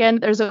getting it again.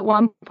 There's at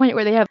one point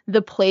where they have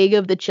the plague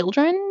of the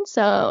children,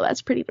 so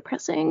that's pretty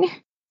depressing.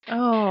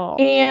 Oh.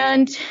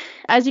 And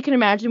as you can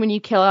imagine, when you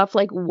kill off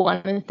like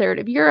 1/3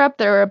 of Europe,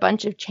 there are a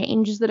bunch of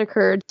changes that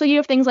occurred. So you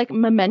have things like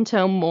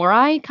memento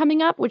mori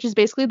coming up, which is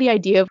basically the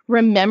idea of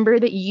remember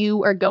that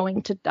you are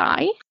going to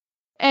die.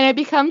 And it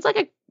becomes like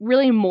a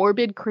really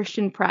morbid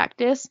Christian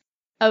practice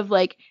of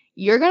like,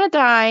 you're going to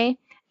die.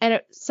 And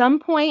at some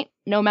point,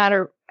 no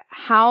matter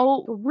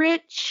how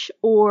rich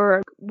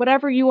or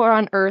whatever you are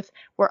on earth,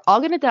 we're all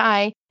going to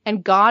die.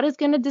 And God is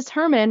going to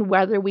determine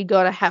whether we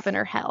go to heaven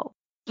or hell.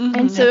 Mm-hmm.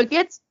 And so it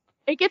gets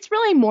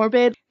really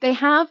morbid. They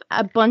have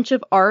a bunch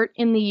of art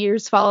in the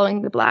years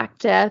following the Black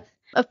Death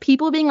of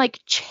people being like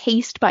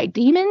chased by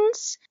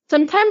demons.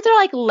 Sometimes they're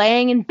like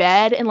laying in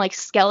bed and like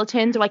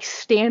skeletons are like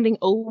standing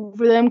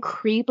over them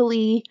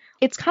creepily.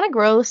 It's kind of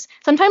gross.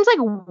 Sometimes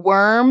like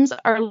worms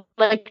are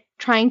like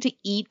trying to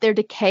eat their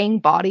decaying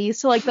bodies.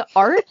 So like the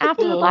art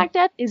after the Black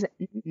Death is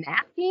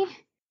nasty.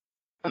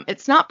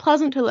 It's not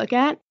pleasant to look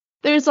at.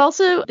 There's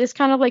also this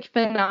kind of like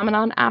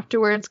phenomenon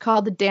afterwards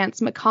called the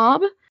dance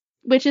macabre,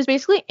 which is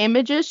basically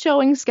images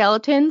showing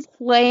skeletons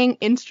playing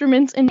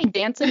instruments and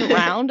dancing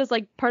around as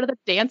like part of the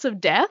dance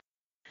of death.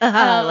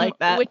 I like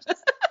that. Which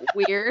is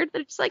weird.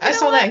 They're just like, I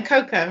saw that in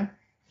Coco.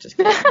 Just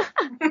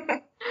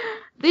kidding.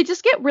 They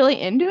just get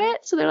really into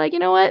it. So they're like, you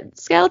know what?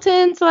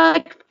 Skeletons,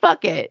 like,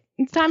 fuck it.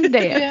 It's time to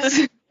dance.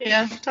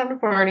 Yeah, time to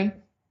party.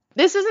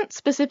 This isn't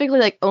specifically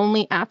like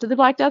only after the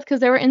Black Death, because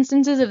there were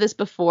instances of this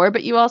before,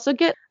 but you also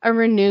get a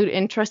renewed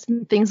interest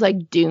in things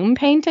like doom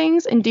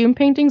paintings. And doom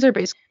paintings are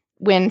basically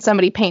when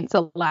somebody paints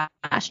a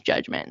last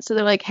judgment. So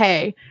they're like,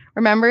 hey,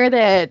 remember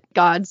that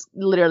God's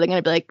literally going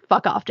to be like,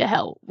 fuck off to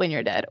hell when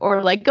you're dead.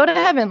 Or like, go to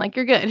heaven, like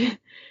you're good.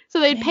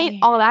 So they'd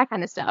paint all that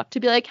kind of stuff to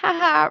be like,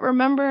 haha,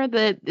 remember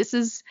that this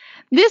is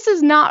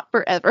not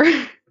forever.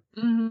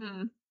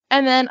 Mm-hmm.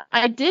 And then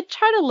I did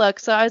try to look.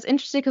 So I was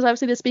interested because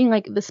obviously this being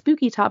like the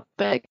spooky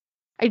topic,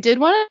 I did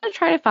want to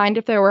try to find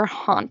if there were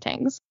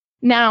hauntings.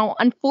 Now,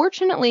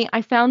 unfortunately,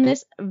 I found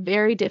this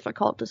very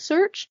difficult to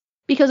search,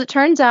 because it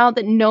turns out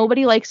that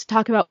nobody likes to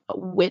talk about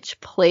which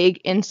plague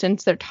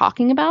instance they're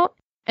talking about.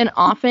 And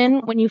often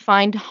when you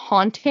find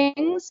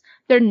hauntings,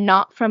 they're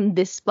not from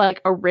this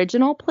like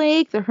original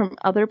plague. They're from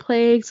other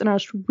plagues. And I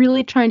was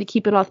really trying to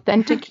keep it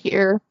authentic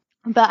here.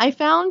 But I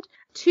found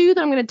two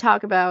that I'm going to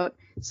talk about.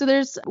 So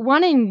there's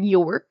one in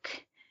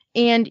York,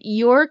 and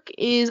York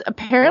is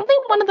apparently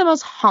one of the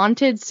most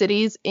haunted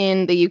cities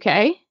in the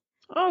UK,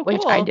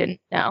 which I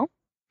didn't know.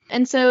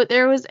 And so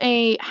there was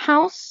a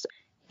house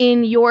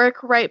in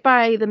York right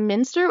by the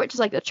Minster, which is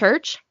like the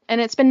church,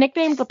 and it's been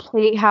nicknamed the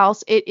Plague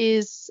House. It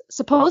is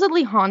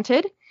supposedly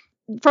haunted.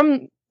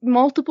 From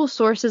multiple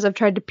sources, I've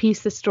tried to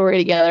piece this story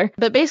together.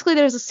 But basically,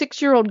 there's a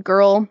 6-year-old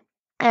girl,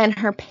 and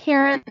her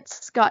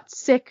parents got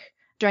sick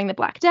during the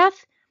Black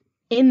Death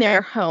in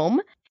their home.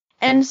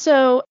 And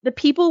so the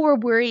people were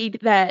worried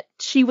that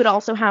she would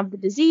also have the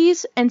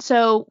disease. And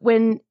so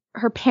when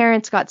her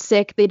parents got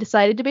sick, they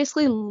decided to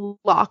basically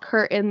lock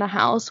her in the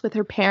house with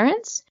her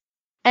parents.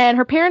 And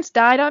her parents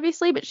died,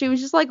 obviously, but she was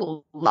just, like,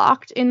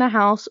 locked in the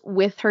house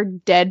with her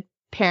dead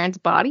parents'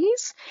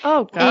 bodies.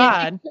 Oh,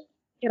 God.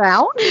 Get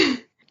out.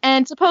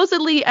 And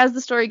supposedly, as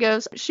the story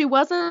goes, she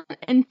wasn't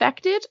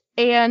infected.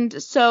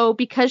 And so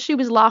because she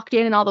was locked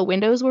in and all the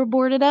windows were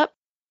boarded up,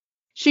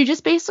 she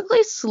just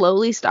basically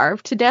slowly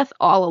starved to death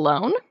all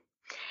alone.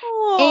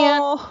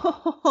 Oh.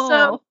 And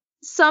so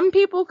some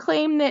people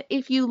claim that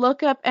if you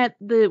look up at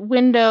the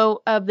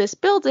window of this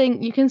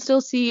building, you can still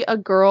see a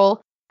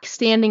girl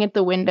standing at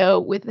the window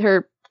with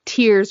her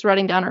tears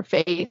running down her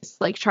face,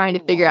 like trying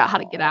to figure out how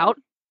to get out.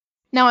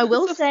 Now, I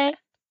will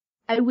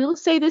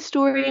say this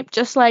story,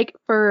 just like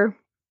for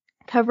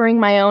covering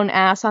my own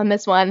ass on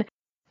this one,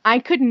 I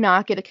could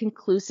not get a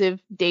conclusive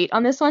date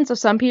on this one. So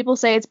some people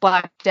say it's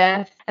Black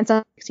Death and some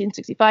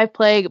 1665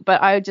 plague,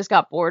 but I just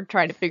got bored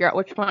trying to figure out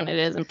which one it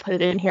is and put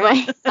it in here.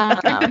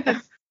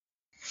 I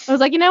was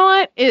like, you know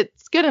what?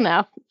 It's good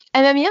enough.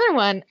 And then the other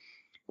one,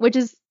 which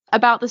is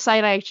about the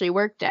site I actually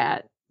worked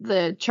at,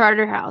 the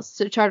Charterhouse,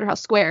 so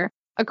Charterhouse Square.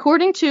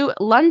 According to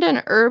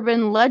London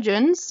Urban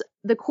Legends,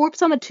 The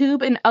Corpse on the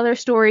Tube and Other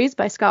Stories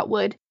by Scott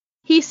Wood,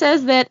 he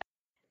says that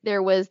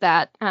there was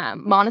that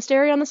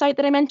monastery on the site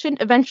that I mentioned.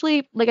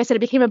 Eventually, like I said, it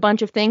became a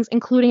bunch of things,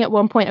 including at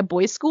one point a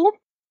boys' school.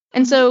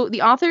 And so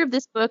the author of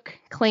this book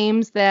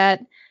claims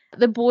that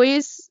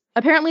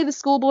apparently the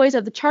schoolboys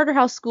of the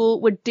Charterhouse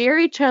School would dare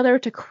each other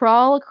to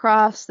crawl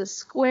across the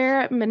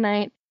square at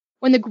midnight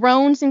when the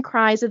groans and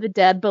cries of the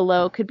dead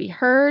below could be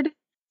heard.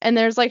 And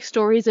there's, like,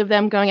 stories of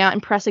them going out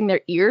and pressing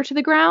their ear to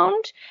the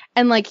ground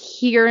and, like,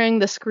 hearing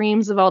the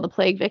screams of all the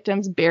plague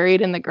victims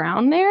buried in the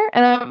ground there.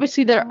 And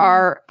obviously there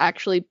are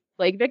actually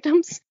plague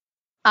victims.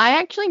 I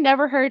actually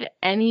never heard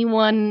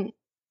anyone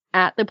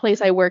at the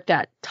place I worked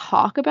at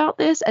talk about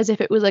this as if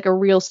it was, like, a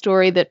real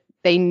story that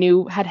they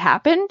knew had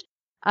happened.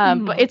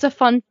 But it's a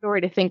fun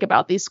story to think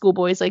about, these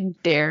schoolboys,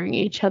 like, daring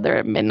each other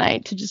at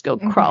midnight to just go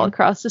crawl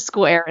across the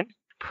square and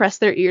press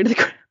their ear to the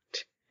ground.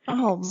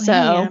 Oh,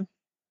 man.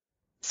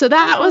 So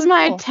that was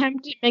my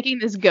attempt at making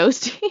this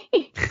ghosty.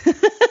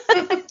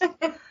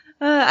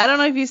 I don't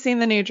know if you've seen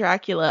the new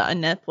Dracula on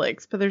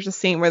Netflix, but there's a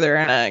scene where they're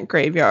in a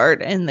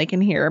graveyard and they can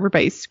hear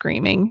everybody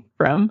screaming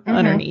from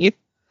underneath.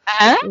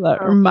 So that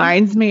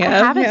reminds me of. I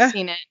haven't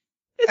seen it.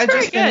 I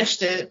just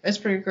finished it. It's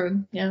pretty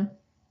good. Yeah.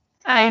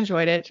 I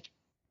enjoyed it.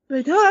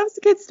 But no, that was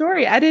a good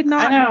story. I did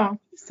not know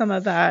some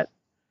of that.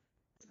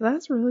 So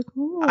that's really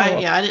cool.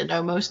 I didn't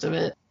know most of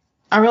it.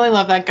 I really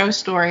love that ghost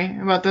story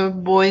about the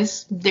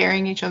boys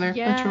daring each other.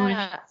 Yeah. That's really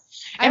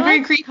and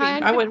very creepy.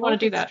 I wouldn't want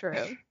to do that.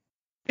 True.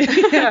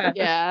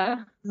 Yeah.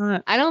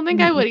 I don't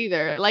think I would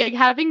either. Like,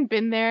 having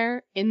been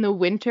there in the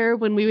winter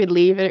when we would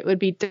leave and it would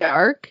be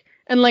dark,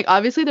 and, like,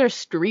 obviously there's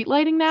street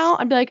lighting now,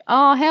 I'd be like,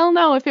 oh, hell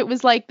no. If it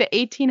was, like, the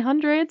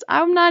 1800s,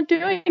 I'm not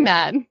doing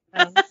that.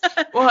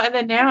 Well, and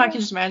then now I can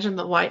just imagine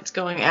the lights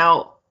going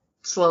out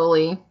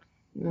slowly.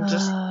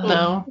 Just,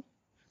 no.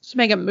 Just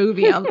make a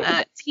movie on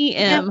that. TM.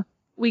 Yeah.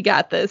 We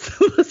got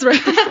this. Let's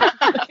write this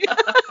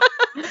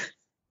down.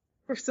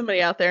 For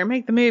somebody out there,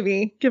 make the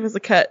movie. Give us a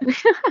cut.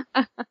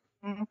 I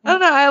don't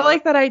know. I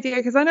like that idea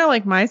because I know,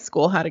 like, my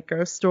school had a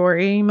ghost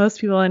story. Most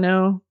people I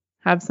know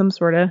have some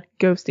sort of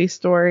ghosty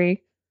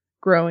story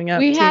growing up.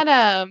 We had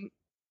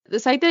the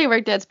site that I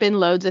worked at's been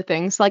loads of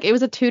things. Like, it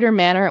was a Tudor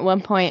manor at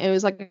one point. It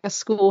was like a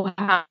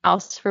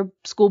schoolhouse for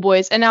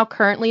schoolboys, and now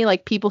currently,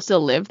 like, people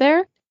still live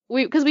there.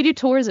 Because we do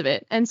tours of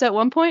it. And so at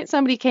one point,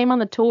 somebody came on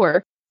the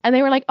tour. And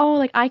they were like, oh,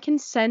 like, I can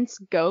sense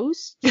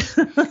ghosts.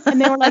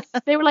 And they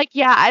were like,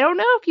 yeah, I don't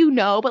know if you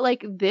know, but,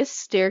 like, this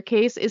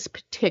staircase is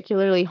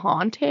particularly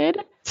haunted.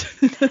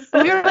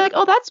 But we were like,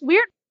 oh, that's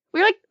weird. We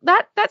were like,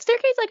 that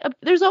staircase, like,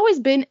 there's always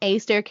been a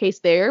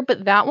staircase there,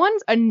 but that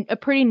one's a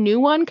pretty new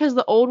one because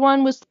the old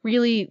one was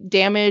really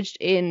damaged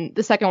in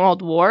the Second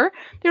World War.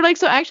 They're like,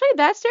 so actually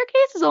that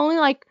staircase is only,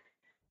 like,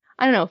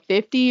 I don't know,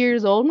 50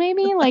 years old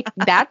maybe? Like,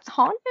 that's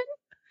haunted?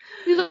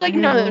 He's like,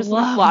 no, there's a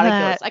lot of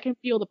ghosts. I can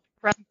feel the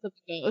presence of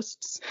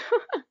ghosts.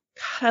 God,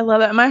 I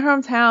love it. In my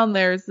hometown,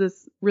 there's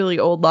this really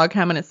old log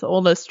cabin. It's the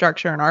oldest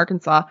structure in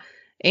Arkansas.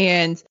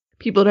 And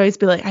people would always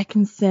be like, I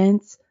can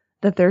sense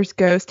that there's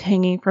ghosts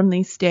hanging from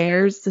these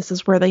stairs. This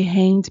is where they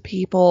hanged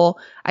people.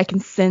 I can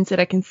sense it.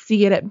 I can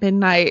see it at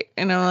midnight.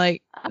 And I'm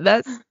like,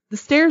 the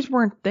stairs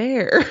weren't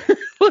there.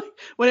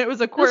 When it was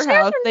a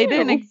courthouse, they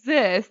didn't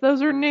exist.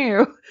 Those are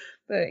new.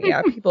 But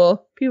yeah,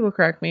 people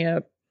crack me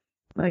up.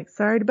 Like,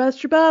 sorry to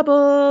bust your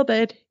bubble,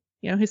 but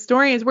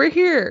historians, we're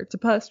here to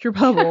bust your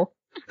bubble.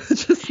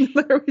 Just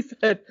there we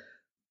said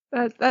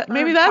that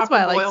maybe that's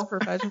why I like this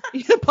profession.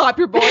 Pop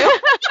your boil.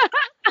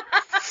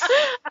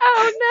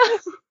 Oh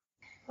no.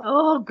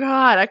 Oh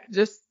God, I could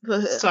just.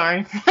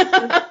 Sorry.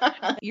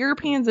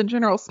 Europeans in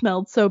general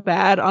smelled so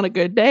bad on a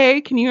good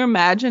day. Can you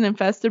imagine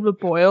infested with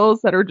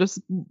boils that are just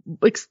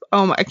like,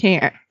 oh my, I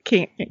can't.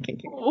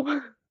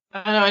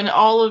 I know, in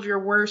all of your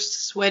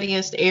worst,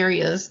 sweatiest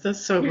areas.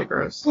 That's so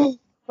gross.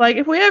 Like,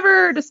 if we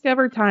ever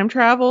discover time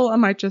travel, I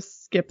might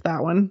just skip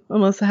that one.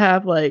 Unless I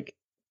have, like,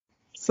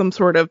 some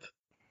sort of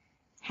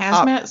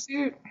hazmat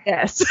suit?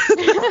 Yes.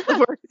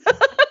 I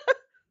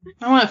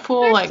want a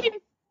full, like,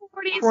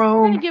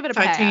 chrome give it a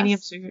titanium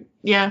pass. suit.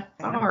 Yeah,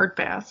 a hard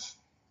pass.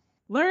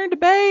 Learn to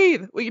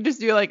bathe. We could just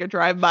do, like, a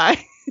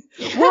drive-by.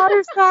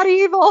 Water's not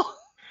evil.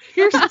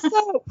 Here's some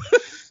soap.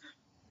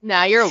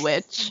 Nah, you're a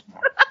witch.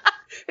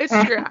 It's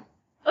true.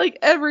 Like,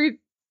 every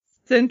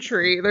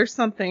century, there's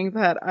something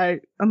that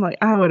I'm like,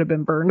 I would have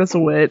been burned as a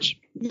witch.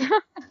 No.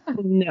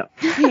 Man,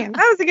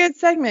 that was a good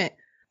segment.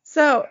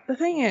 So, the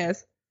thing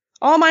is,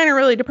 all mine are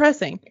really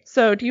depressing.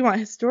 So, do you want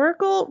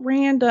historical,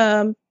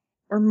 random,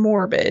 or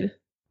morbid?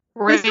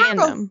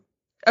 Random.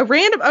 A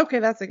random? Okay,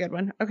 that's a good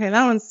one. Okay,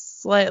 that one's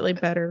slightly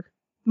better.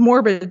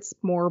 Morbid's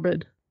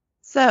morbid.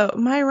 So,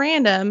 my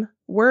random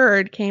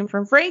word came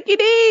from Frankie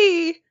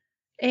D.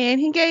 And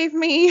he gave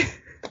me,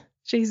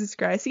 Jesus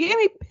Christ, he gave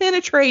me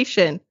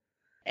penetration.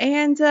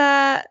 And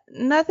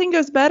nothing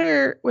goes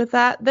better with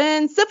that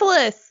than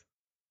syphilis.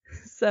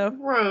 So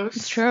gross.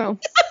 It's true.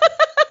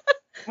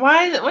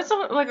 Why? What's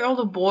all, like all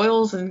the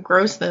boils and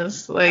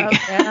grossness? Like,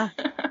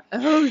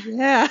 oh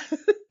yeah.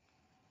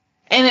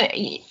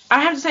 And I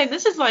have to say,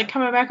 this is like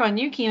coming back on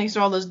you, Keenix, to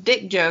all those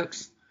dick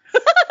jokes.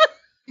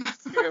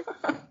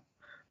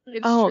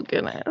 Oh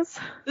goodness.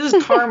 This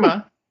is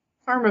karma.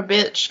 Karma,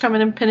 bitch,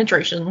 coming in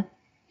penetration.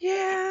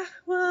 Yeah.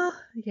 Well,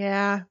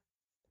 yeah.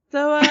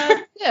 So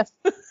yeah.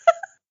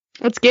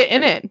 Let's get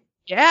in it.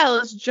 Yeah,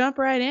 let's jump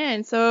right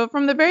in. So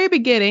from the very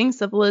beginning,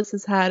 syphilis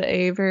has had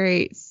a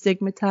very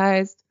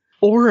stigmatized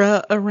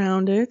aura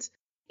around it.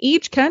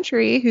 Each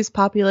country whose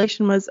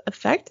population was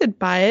affected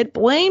by it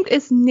blamed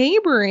its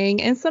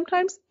neighboring and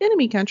sometimes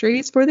enemy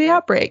countries for the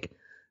outbreak.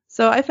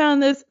 So I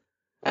found this,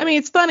 I mean,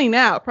 it's funny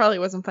now. It probably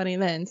wasn't funny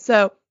then.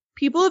 So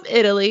people of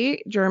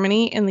Italy,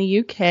 Germany, and the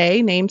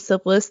UK named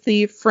syphilis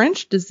the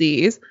French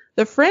disease.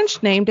 The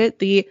French named it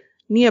the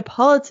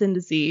Neapolitan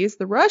disease.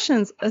 The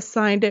Russians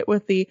assigned it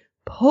with the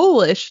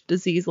Polish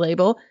disease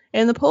label,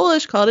 and the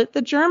Polish called it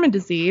the German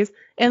disease,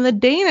 and the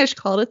Danish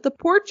called it the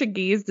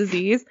Portuguese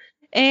disease,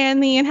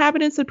 and the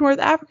inhabitants of North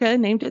Africa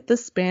named it the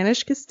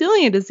Spanish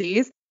Castilian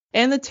disease,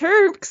 and the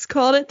Turks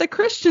called it the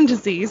Christian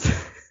disease.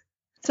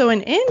 So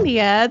in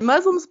India,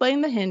 Muslims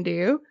blamed the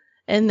Hindu,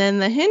 and then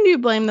the Hindu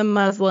blamed the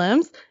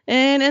Muslims,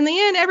 and in the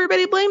end,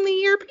 everybody blamed the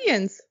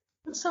Europeans.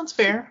 That sounds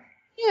fair.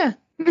 Yeah,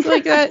 it's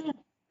like that.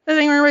 I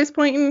think everybody's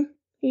pointing,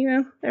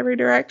 every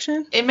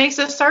direction. It makes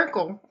a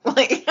circle.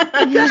 Like, it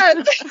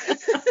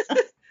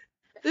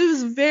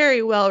was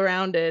very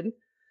well-rounded.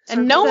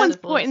 And no one's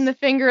pointing the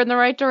finger in the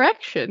right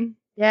direction.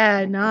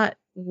 Yeah, not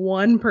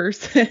one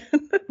person.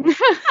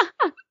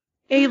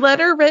 A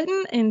letter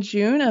written in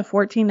June of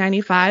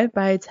 1495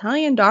 by an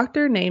Italian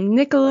doctor named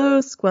Niccolo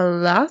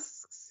Squillaci.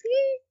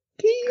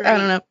 I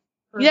don't know.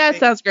 Perfect. Yeah, it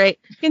sounds great.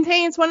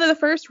 Contains one of the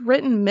first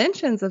written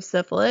mentions of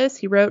syphilis.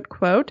 He wrote,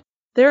 quote,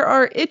 "There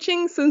are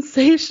itching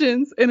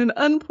sensations and an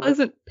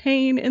unpleasant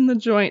pain in the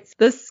joints.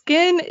 The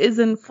skin is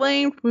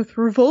inflamed with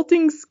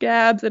revolting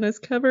scabs and is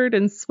covered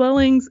in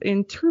swellings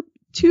and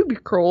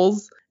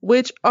tubercles,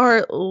 which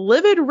are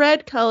livid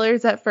red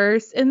colors at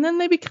first, and then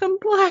they become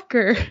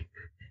blacker.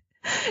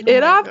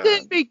 It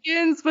often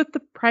begins with the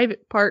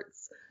private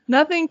parts.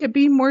 Nothing could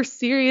be more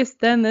serious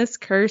than this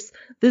curse,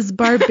 this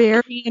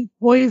barbarian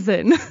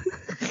poison."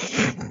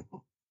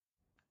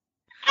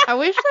 I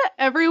wish that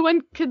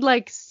everyone could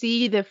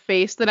see the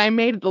face that I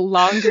made the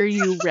longer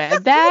you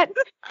read that.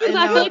 Because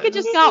I feel like it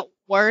just got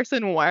worse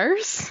and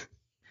worse.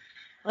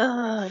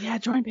 Yeah,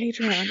 join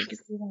Patreon. You can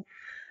see that.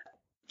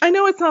 I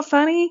know it's not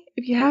funny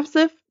if you have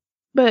Sif,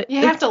 but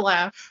you have to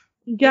laugh.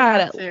 You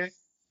gotta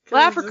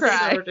laugh or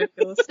cry. So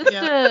ridiculous. Just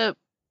a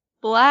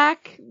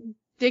black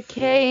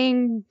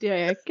decaying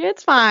dick.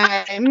 It's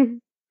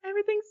fine.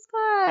 Everything's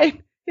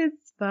fine.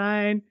 It's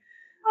fine.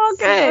 All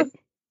good. So,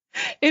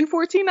 in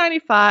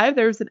 1495,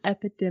 there was an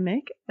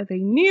epidemic of a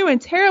new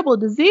and terrible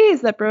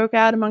disease that broke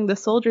out among the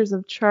soldiers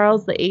of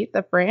Charles VIII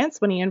of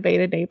France when he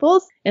invaded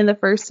Naples in the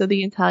first of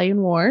the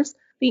Italian Wars.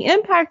 The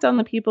impact on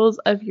the peoples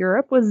of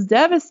Europe was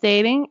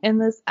devastating, and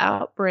this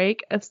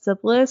outbreak of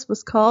syphilis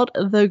was called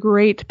the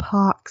Great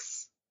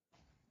Pox.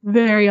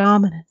 Very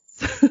ominous.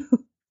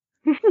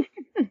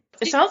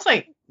 It sounds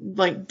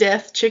like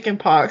death chicken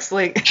pox.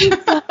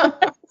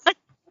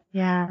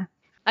 Yeah.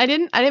 I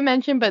didn't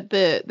mention, but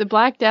the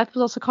Black Death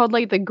was also called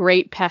the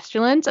Great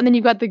Pestilence, and then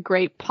you've got the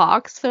Great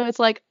Pox. So it's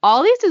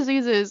all these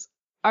diseases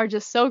are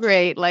just so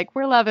great.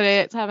 We're loving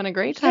it. It's having a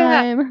great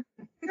time.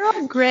 Yeah. They're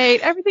all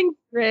great. Everything's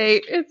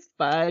great. It's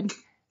fun.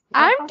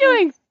 I'm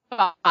doing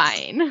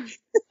fine.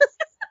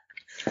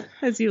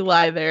 as you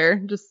lie there,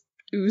 just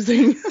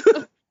oozing.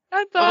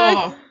 Bye.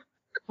 Oh,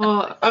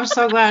 well, I'm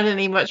so glad I didn't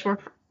eat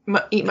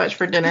much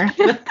for dinner.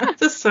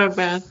 This is so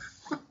bad.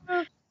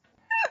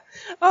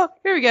 Oh,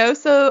 here we go.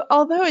 So,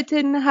 although it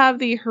didn't have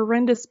the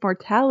horrendous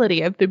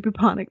mortality of the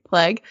bubonic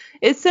plague,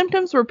 its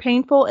symptoms were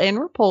painful and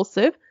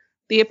repulsive.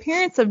 The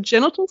appearance of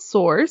genital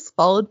sores,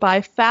 followed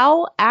by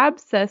foul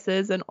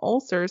abscesses and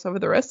ulcers over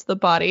the rest of the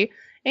body,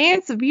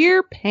 and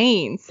severe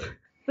pains.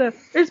 So,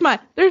 there's my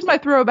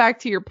throwback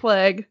to your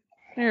plague.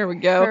 There we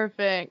go.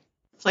 Perfect.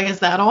 It's like, is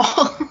that all?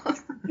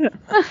 and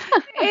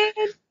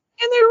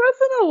there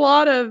wasn't a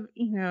lot of,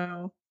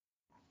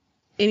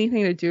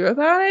 anything to do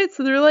about it.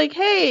 So they're like,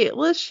 hey,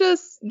 let's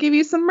just give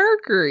you some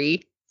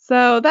mercury.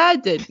 So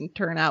that didn't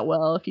turn out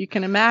well, if you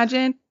can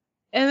imagine.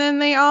 And then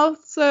they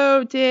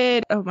also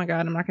did, oh my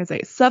God, I'm not going to say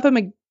it,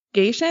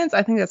 suffogations.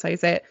 I think that's how you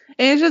say it.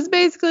 And it's just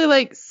basically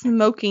like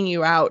smoking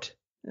you out.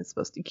 It's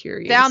supposed to cure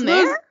you. Down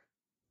there?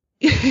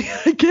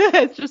 I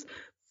guess.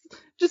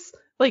 Just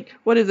like,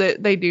 what is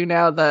it they do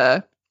now?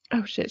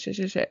 Oh, shit.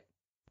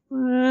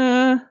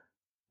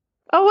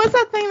 What's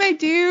that thing they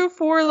do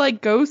for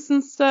like ghosts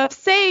and stuff?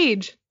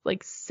 Sage.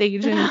 Like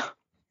sage in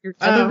your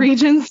other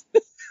regions.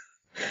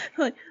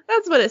 Like,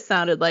 that's what it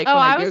sounded like when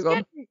I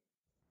Googled.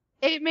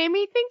 It made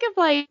me think of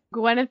like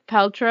Gwyneth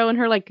Paltrow and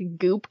her like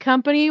goop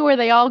company where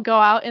they all go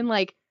out and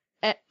like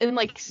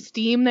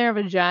steam their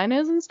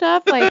vaginas and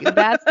stuff. Like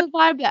that's the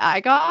vibe that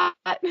I got.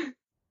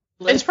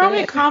 It's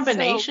probably a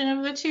combination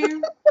of the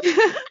two.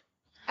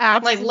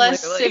 Absolutely. Like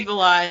less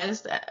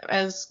civilized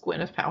as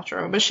Gwyneth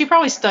Paltrow, but she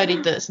probably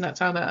studied this, and that's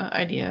how the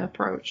idea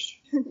approached.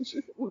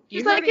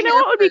 She's like,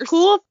 what would be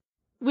cool if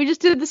we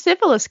just did the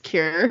syphilis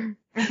cure?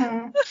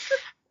 Mm-hmm.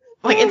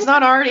 Like, it's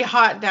not already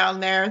hot down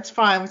there. It's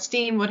fine.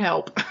 Steam would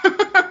help.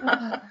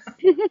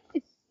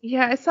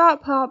 Yeah, I saw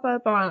it pop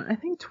up on, I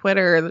think,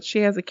 Twitter that she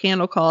has a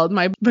candle called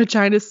My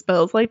Vagina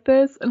Smells Like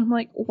This. And I'm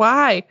like,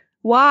 why?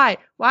 Why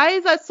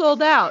is that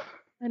sold out?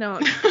 I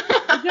don't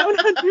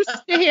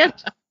understand.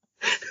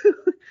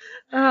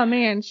 Oh,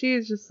 man, she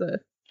is just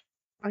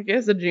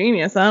a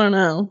genius. I don't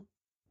know.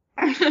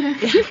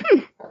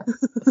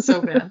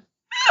 So bad.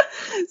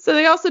 So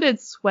they also did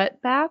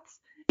sweat baths.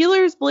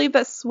 Healers believed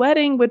that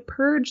sweating would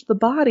purge the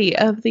body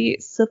of the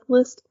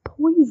syphilis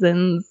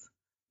poisons.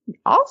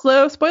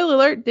 Also, spoiler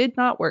alert, did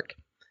not work.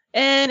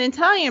 An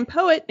Italian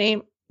poet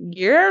named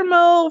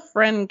Guillermo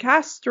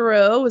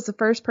Francastro was the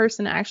first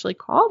person to actually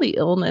call the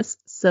illness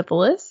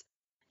syphilis.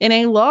 In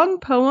a long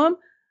poem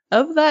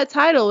of that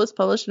title was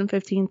published in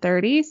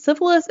 1530.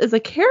 Syphilis is a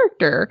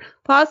character,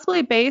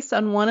 possibly based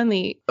on one of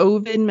the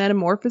Ovid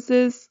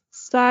Metamorphoses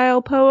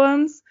style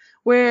poems,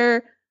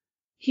 where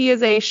he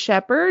is a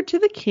shepherd to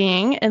the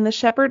king, and the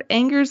shepherd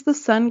angers the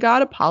sun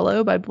god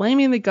Apollo by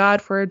blaming the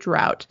god for a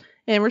drought.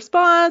 In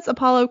response,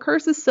 Apollo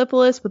curses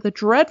syphilis with a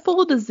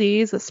dreadful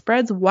disease that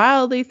spreads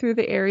wildly through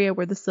the area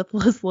where the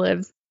syphilis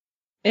lives.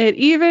 It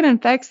even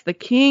infects the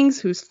kings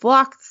whose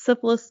flock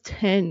syphilis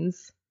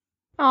tends.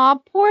 Aw,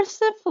 poor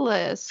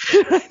syphilis.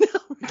 I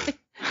know, right?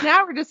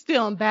 Now we're just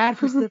feeling bad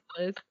for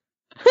syphilis.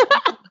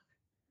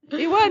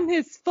 It wasn't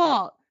his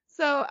fault.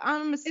 So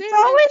I'm assuming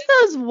it's always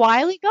those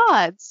wily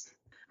gods.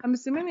 I'm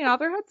assuming the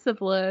author had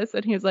syphilis,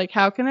 and he was like,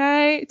 how can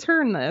I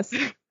turn this?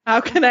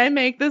 How can I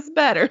make this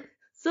better?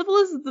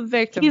 Syphilis is the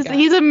victim.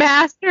 He's a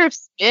master of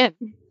spin.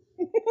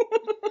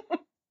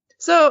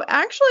 So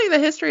actually, the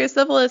history of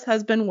syphilis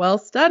has been well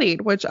studied,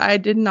 which I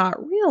did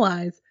not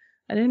realize.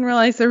 I didn't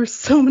realize there were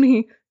so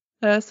many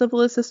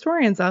syphilis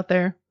historians out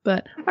there.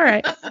 But all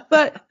right.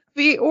 But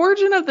the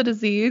origin of the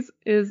disease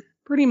is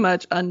pretty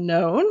much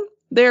unknown.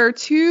 There are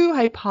two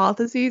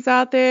hypotheses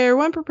out there.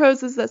 One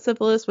proposes that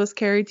syphilis was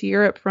carried to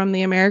Europe from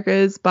the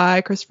Americas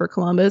by Christopher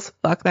Columbus.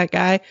 Fuck that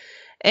guy.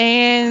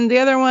 And the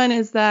other one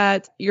is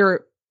that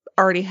Europe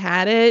already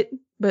had it,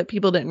 but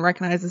people didn't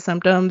recognize the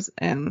symptoms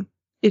and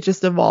it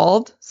just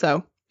evolved.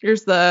 So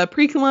here's the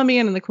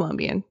pre-Columbian and the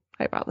Columbian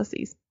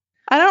hypotheses.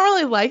 I don't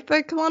really like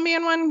the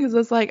Columbian one because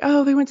it's like,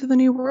 oh, they went to the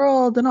New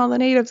World and all the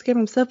natives gave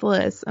them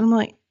syphilis. And I'm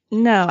like,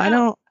 no,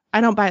 I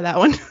don't buy that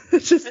one.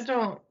 It's just, I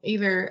don't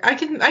either. I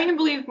can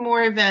believe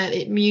more that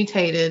it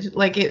mutated,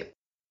 like it,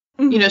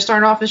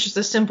 started off as just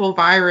a simple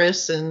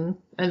virus and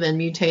then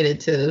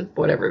mutated to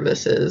whatever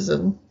this is,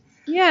 and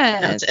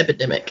now it's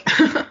epidemic.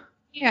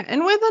 Yeah,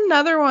 and with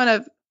another one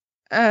of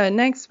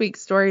next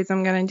week's stories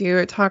I'm gonna do,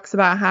 it talks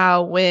about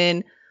how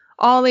when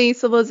all these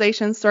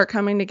civilizations start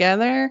coming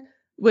together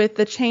with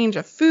the change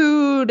of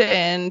food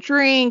and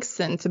drinks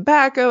and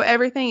tobacco,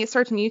 everything, it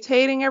starts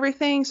mutating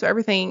everything. So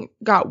everything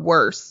got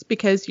worse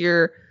because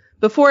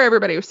before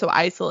everybody was so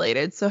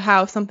isolated. So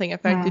how something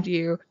affected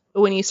you,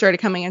 but when you started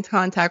coming into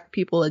contact with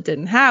people that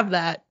didn't have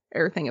that,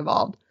 everything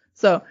evolved.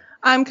 So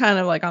I'm kind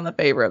of like on the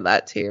favor of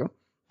that too.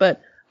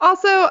 But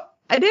also,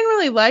 I didn't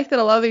really like that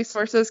a lot of these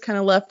sources kind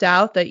of left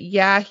out that,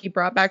 he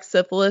brought back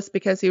syphilis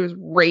because he was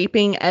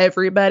raping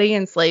everybody,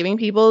 enslaving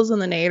peoples and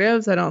the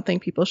natives. I don't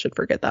think people should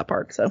forget that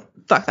part. So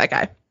fuck that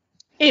guy.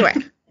 Anyway.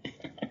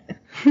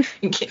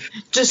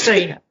 Just so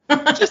you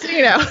know. Just so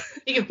you know.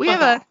 we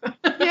have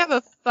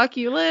a fuck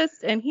you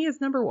list, and he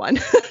is number 1.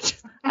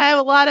 I have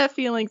a lot of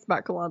feelings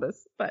about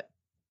Columbus, but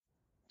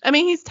I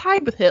mean, he's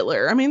tied with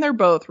Hitler. I mean, they're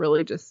both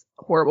really just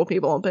horrible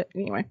people, but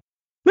anyway.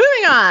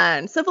 Moving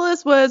on.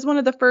 Syphilis was one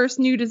of the first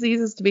new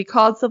diseases to be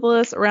called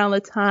syphilis around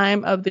the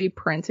time of the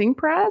printing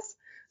press.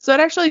 So it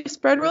actually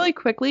spread really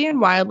quickly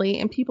and widely,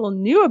 and people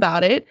knew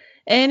about it,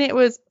 and it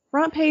was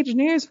front page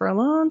news for a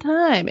long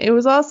time. It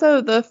was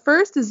also the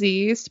first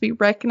disease to be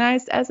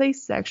recognized as a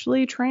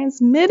sexually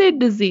transmitted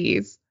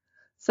disease.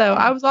 So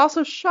I was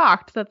also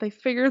shocked that they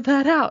figured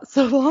that out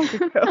so long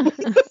ago.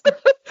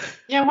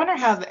 Yeah, I wonder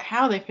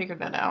how they figured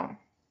that out.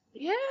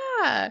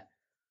 Yeah.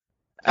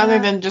 Other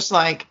than just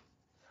like,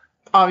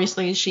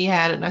 obviously she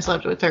had it and I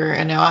slept with her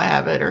and now I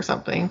have it or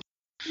something.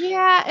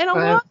 Yeah, and a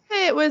lot of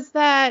it was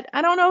that,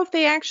 I don't know if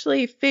they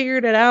actually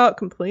figured it out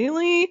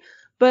completely,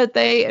 but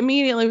they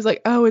immediately was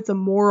like, oh, it's a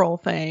moral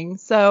thing.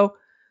 So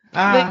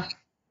the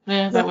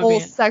whole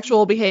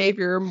sexual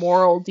behavior,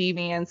 moral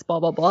deviance, blah,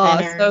 blah, blah.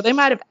 Sinners. So they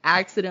might have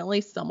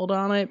accidentally stumbled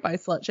on it by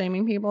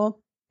slut-shaming people.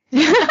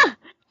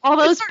 All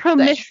those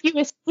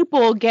promiscuous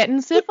people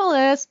getting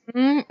syphilis.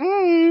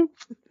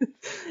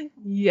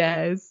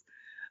 Yes.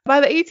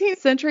 By the 18th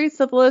century,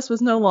 syphilis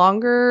was no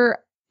longer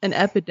an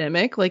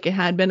epidemic like it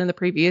had been in the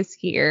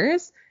previous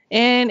years,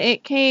 and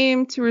it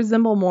came to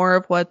resemble more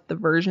of what the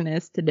version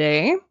is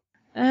today.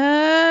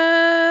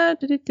 Okay,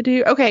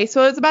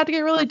 so it's about to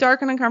get really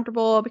dark and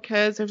uncomfortable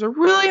because there's a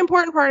really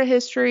important part of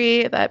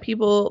history that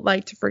people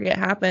like to forget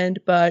happened,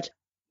 but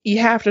you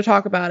have to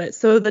talk about it.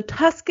 So the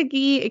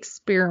Tuskegee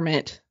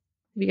experiment.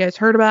 Have you guys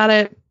heard about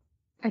it?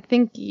 I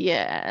think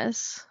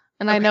yes.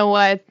 And okay. I know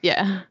what,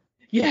 yeah.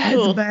 Yeah,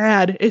 it's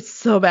bad. It's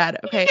so bad.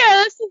 Okay.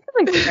 Yeah, this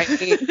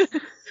is great.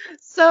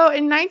 So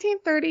in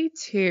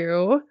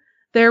 1932,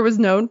 there was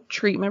no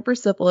treatment for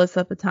syphilis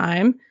at the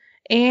time.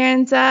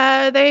 And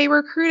they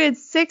recruited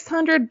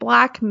 600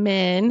 black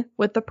men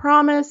with the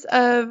promise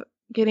of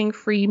getting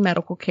free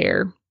medical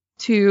care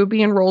to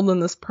be enrolled in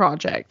this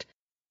project.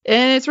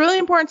 And it's really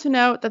important to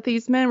note that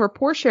these men were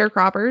poor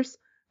sharecroppers.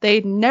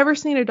 They'd never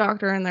seen a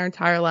doctor in their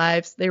entire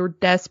lives. They were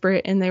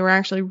desperate, and they were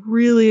actually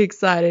really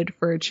excited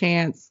for a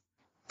chance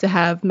to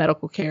have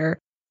medical care,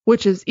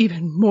 which is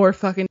even more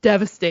fucking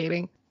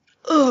devastating.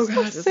 Oh,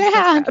 God, so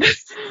sad.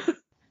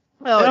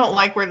 Well, I don't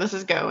like where this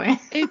is going.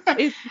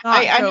 It's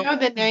not. I know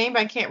the name,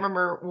 but I can't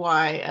remember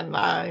why, and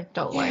I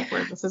don't like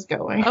where this is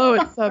going. Oh,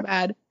 it's so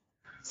bad.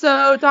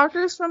 So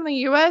doctors from the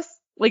U.S.,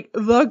 like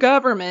the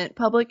government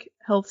public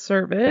health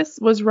service,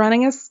 was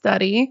running a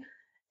study,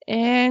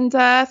 and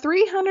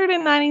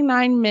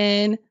 399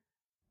 men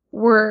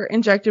were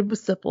injected with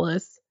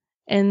syphilis,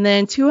 and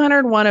then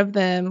 201 of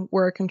them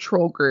were a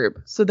control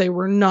group, so they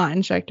were not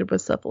injected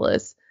with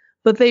syphilis,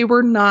 but they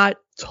were not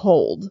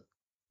told.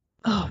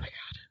 Oh my God.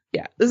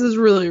 Yeah, this is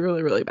really,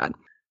 really, really bad.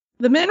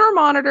 The men were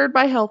monitored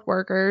by health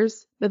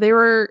workers, but they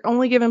were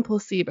only given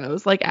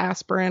placebos like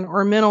aspirin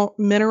or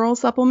mineral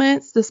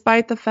supplements,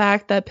 despite the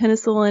fact that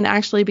penicillin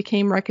actually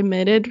became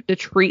recommended to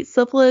treat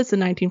syphilis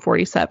in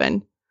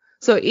 1947.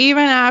 So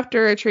even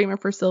after a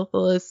treatment for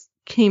syphilis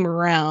came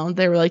around,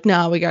 they were like,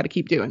 no, we got to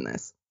keep doing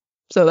this.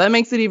 So that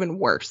makes it even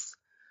worse.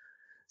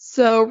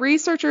 So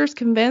researchers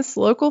convinced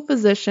local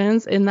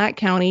physicians in that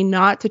county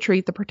not to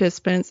treat the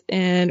participants,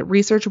 and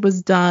research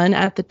was done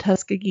at the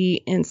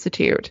Tuskegee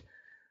Institute.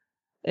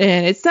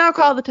 And it's now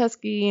called the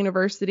Tuskegee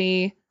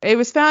University. It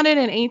was founded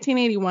in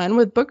 1881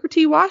 with Booker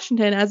T.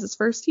 Washington as its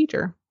first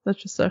teacher.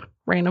 That's just a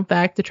random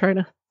fact to try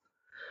to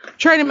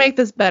make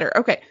this better.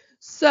 Okay,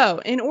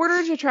 so in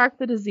order to track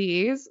the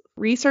disease,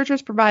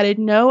 researchers provided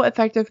no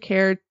effective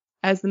care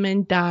as the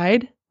men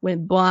died,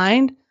 went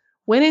blind,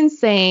 went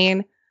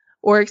insane,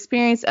 or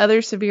experienced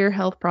other severe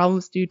health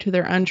problems due to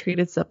their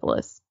untreated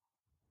syphilis.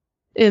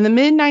 In the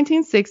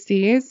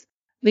mid-1960s,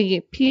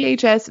 the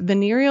PHS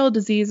venereal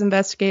disease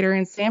investigator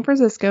in San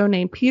Francisco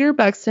named Peter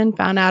Buxton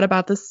found out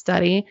about this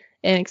study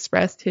and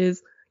expressed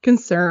his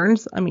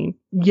concerns, to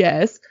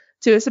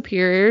his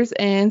superiors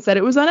and said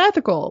it was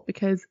unethical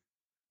because,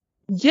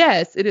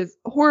 yes, it is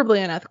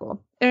horribly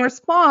unethical. In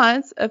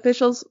response,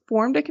 officials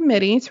formed a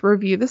committee to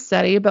review the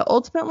study, but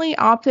ultimately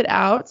opted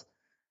out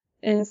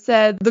and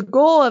said the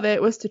goal of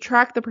it was to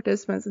track the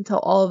participants until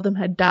all of them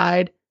had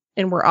died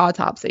and were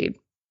autopsied.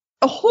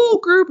 A whole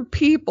group of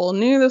people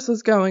knew this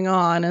was going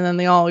on, and then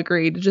they all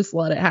agreed to just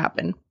let it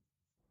happen.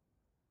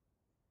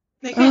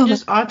 They can't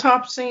just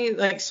autopsy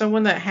like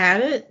someone that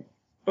had it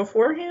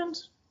beforehand?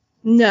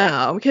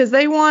 No, because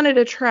they wanted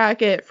to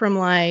track it from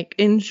like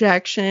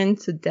injection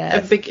to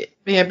death.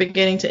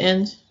 Beginning to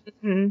end.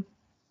 Mm-hmm.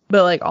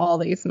 But like all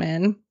these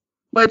men,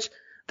 which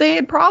they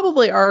had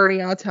probably already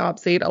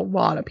autopsied a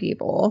lot of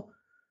people.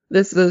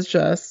 This is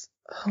just,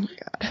 oh my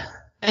God.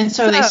 And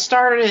so they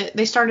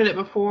started it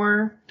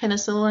before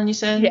penicillin, you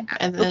said? Yeah.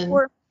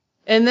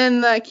 And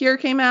then the cure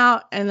came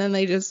out, and then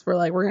they just were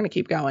like, we're going to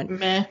keep going.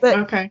 Meh. But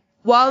okay.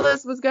 While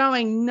this was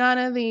going, none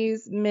of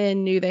these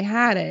men knew they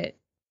had it.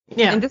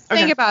 Yeah. And just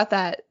think about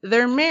that.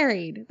 They're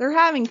married. They're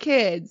having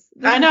kids.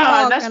 I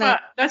know.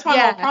 That's why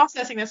I'm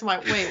processing this. I'm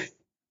like, wait.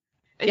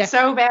 It's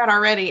so bad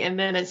already, and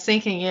then it's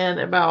sinking in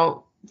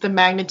about the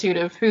magnitude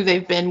of who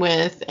they've been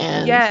with,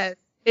 and yes,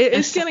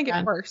 it's gonna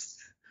get worse.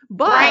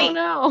 But oh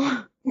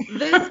no.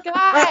 This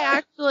guy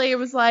actually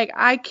was like,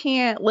 I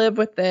can't live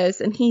with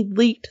this, and he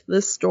leaked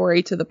this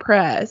story to the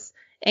press.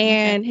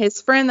 And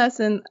his friend that's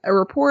a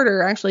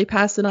reporter actually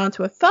passed it on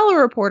to a fellow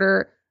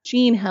reporter,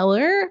 Jean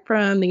Heller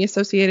from the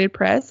Associated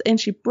Press, and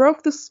she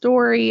broke the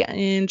story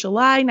in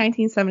July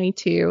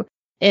 1972,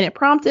 and it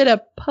prompted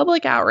a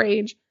public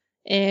outrage,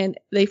 and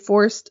they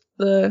forced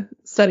the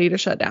study to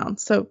shut down.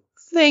 So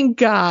thank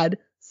God.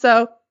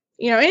 So,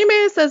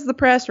 anybody that says the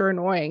press are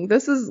annoying,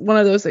 this is one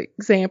of those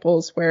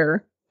examples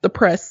where the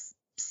press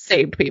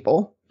saved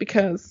people,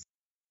 because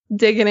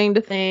digging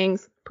into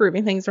things,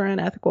 proving things are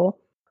unethical.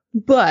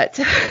 But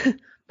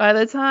by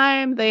the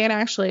time they had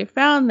actually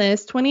found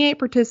this, 28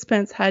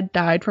 participants had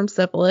died from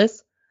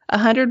syphilis,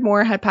 100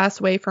 more had passed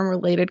away from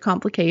related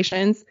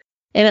complications,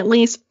 and at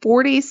least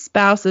 40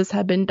 spouses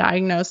had been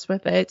diagnosed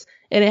with it,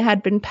 and it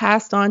had been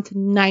passed on to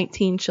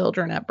 19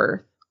 children at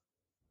birth.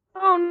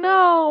 Oh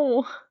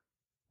no.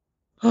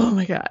 Oh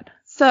my God.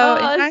 So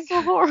it's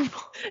so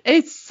horrible.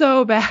 It's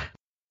so bad.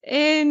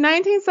 In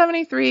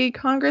 1973,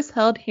 Congress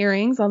held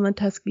hearings on the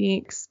Tuskegee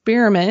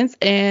experiments,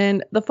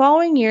 and the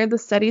following year, the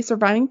study's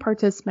surviving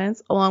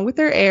participants, along with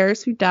their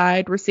heirs who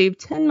died, received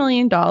 $10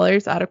 million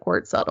out of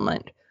court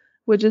settlement,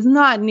 which is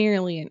not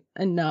nearly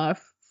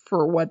enough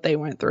for what they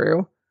went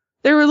through.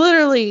 They were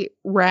literally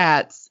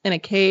rats in a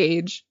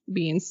cage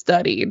being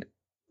studied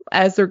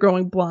as they're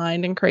going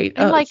blind and crazy.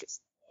 And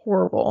it's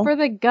horrible. For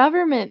the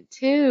government,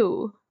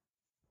 too.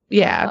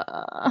 Yeah.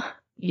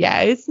 Yeah,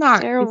 it's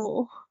not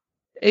terrible.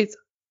 It's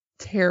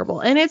terrible.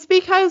 And it's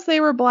because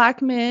they were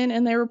black men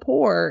and they were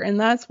poor. And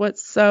that's what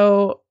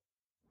so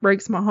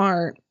breaks my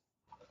heart.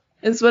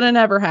 This would have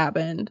never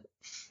happened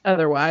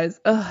otherwise.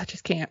 I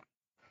just can't.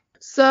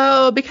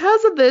 So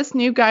because of this,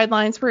 new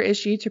guidelines were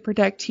issued to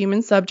protect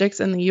human subjects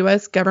in the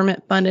U.S.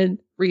 government-funded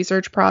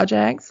research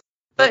projects.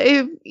 But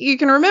if you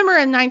can remember,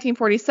 in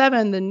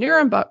 1947, the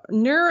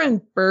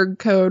Nuremberg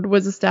Code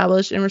was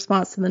established in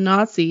response to the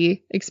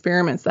Nazi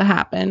experiments that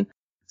happened.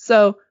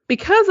 So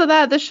because of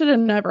that, this should have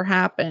never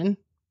happened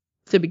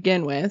to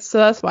begin with. So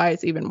that's why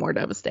it's even more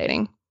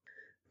devastating.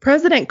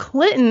 President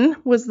Clinton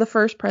was the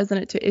first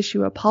president to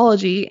issue an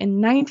apology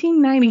in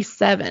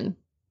 1997.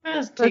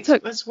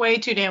 That's way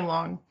too damn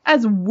long.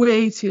 That's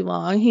way too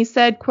long. He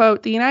said,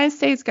 quote, "The United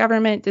States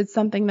government did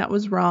something that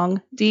was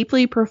wrong,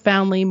 deeply,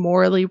 profoundly,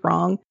 morally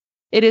wrong.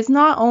 It is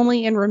not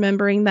only in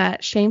remembering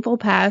that shameful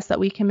past that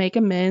we can make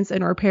amends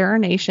and repair our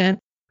nation,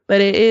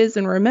 but it is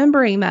in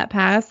remembering that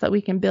past that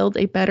we can build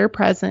a better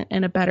present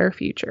and a better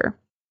future."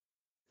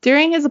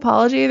 During his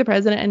apology, the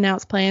president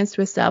announced plans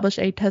to establish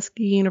a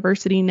Tuskegee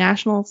University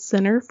National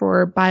Center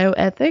for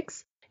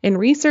Bioethics in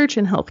Research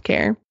and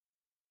Healthcare.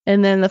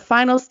 And then the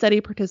final study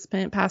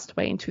participant passed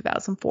away in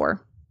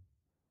 2004.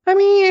 I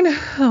mean,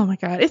 oh my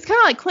God. It's kind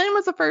of like Clinton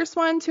was the first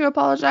one to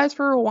apologize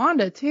for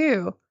Rwanda,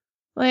 too.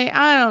 Like,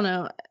 I don't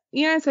know. The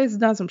United States has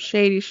done some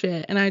shady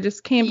shit, and I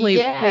just can't believe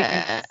it's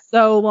taken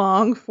so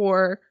long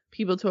for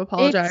people to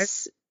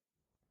apologize.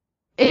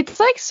 It's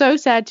like so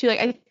sad, too. Like,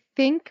 I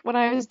think when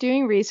I was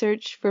doing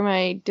research for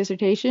my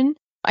dissertation,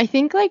 I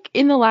think like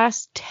in the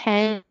last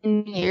 10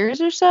 years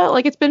or so,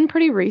 like it's been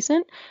pretty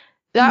recent,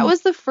 that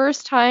was the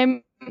first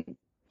time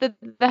that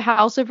the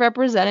House of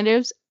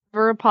Representatives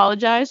ever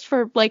apologized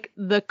for like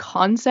the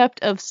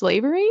concept of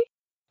slavery,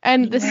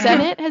 and the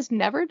Senate has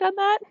never done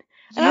that.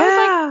 And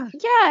I was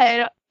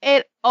like,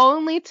 it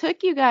only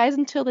took you guys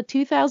until the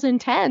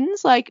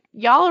 2010s. Like,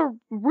 y'all are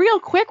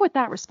real quick with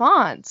that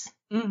response.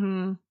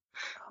 Mm-hmm.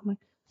 Oh my.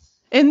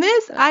 And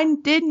this, I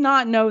did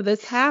not know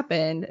this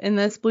happened, and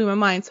this blew my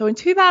mind. So in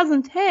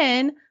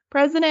 2010,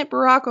 President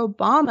Barack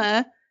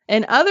Obama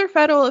and other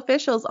federal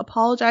officials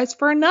apologized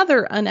for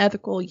another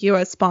unethical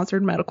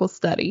U.S.-sponsored medical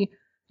study.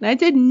 And I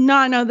did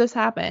not know this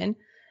happened.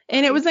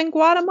 And it was in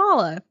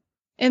Guatemala.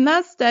 In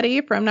that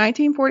study from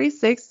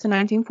 1946 to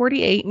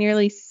 1948,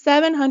 nearly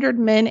 700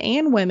 men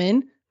and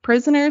women,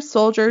 prisoners,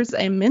 soldiers,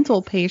 and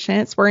mental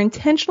patients were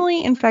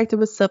intentionally infected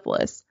with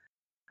syphilis.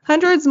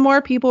 Hundreds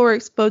more people were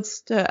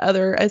exposed to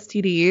other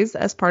STDs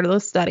as part of the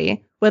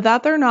study,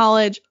 without their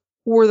knowledge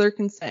or their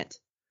consent.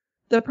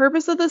 The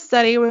purpose of the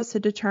study was to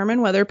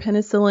determine whether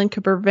penicillin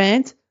could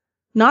prevent,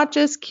 not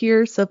just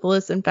cure,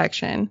 syphilis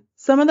infection.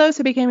 Some of those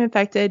who became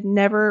infected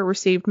never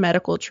received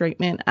medical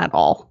treatment at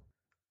all.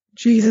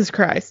 Jesus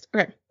Christ.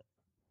 Okay.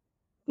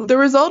 The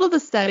result of the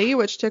study,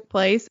 which took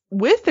place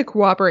with the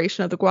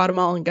cooperation of the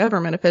Guatemalan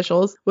government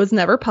officials, was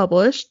never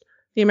published.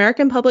 The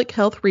American public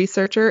health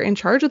researcher in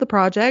charge of the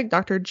project,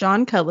 Dr.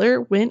 John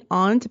Cutler, went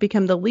on to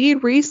become the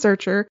lead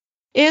researcher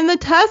in the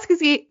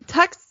Tuskegee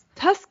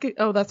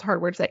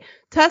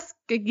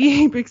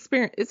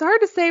experiment. It's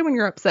hard to say when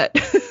you're upset.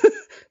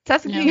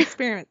 Tuskegee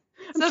experiment.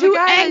 I'm too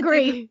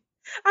angry.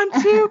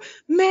 I'm too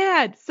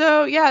mad.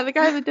 So yeah, the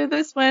guy that did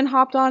this one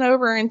hopped on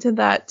over into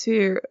that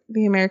to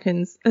the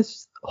Americans.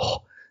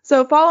 So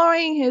So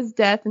following his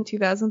death in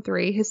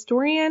 2003,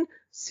 historian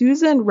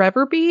Susan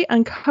Reverby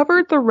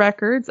uncovered the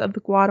records of the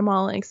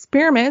Guatemalan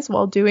experiments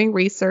while doing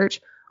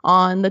research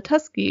on the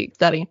Tuskegee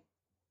study.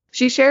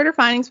 She shared her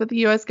findings with the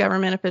U.S.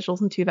 government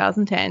officials in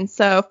 2010.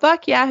 So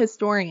fuck yeah,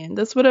 historian.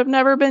 This would have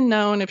never been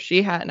known if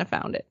she hadn't have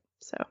found it.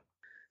 So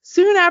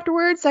soon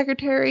afterwards,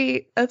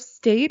 Secretary of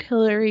State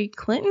Hillary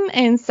Clinton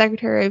and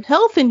Secretary of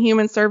Health and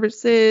Human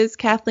Services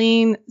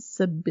Kathleen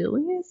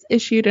Sebelius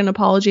issued an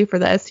apology for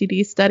the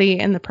STD study,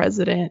 and the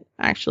president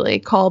actually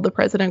called the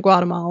president of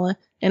Guatemala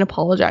and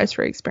apologized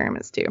for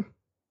experiments too.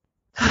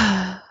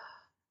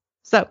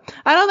 So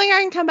I don't think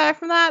I can come back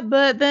from that,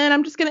 but then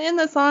I'm just going to end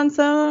this on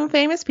some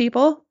famous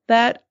people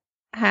that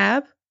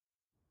have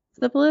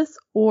syphilis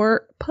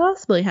or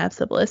possibly have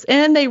syphilis.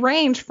 And they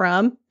range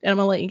from, and I'm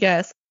going to let you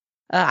guess,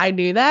 I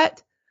knew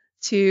that,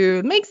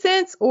 to make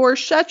sense or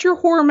shut your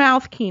whore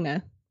mouth,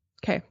 Keena.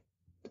 Okay.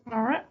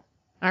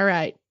 All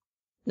right.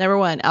 Number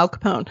 1, Al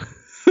Capone.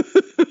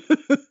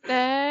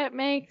 That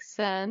makes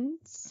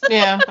sense.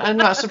 Yeah, I'm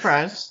not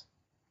surprised.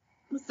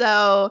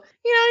 So,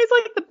 he's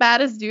like the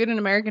baddest dude in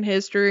American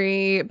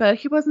history, but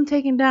he wasn't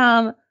taken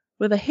down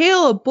with a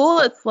hail of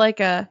bullets like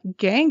a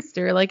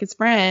gangster like his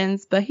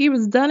friends, but he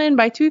was done in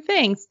by 2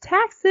 things,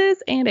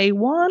 taxes and a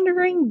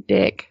wandering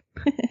dick.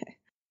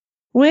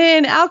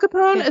 When Al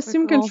Capone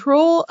assumed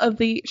control of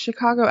the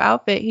Chicago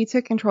outfit, he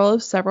took control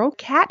of several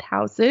cat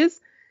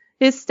houses.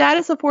 His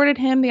status afforded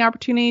him the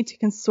opportunity to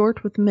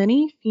consort with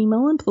many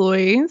female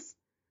employees.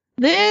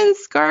 Then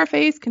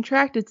Scarface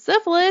contracted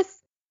syphilis,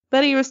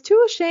 but he was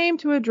too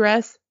ashamed to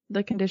address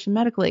the condition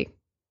medically.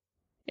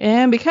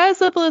 And because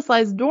syphilis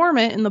lies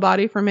dormant in the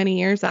body for many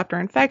years after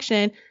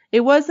infection, it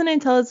wasn't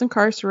until his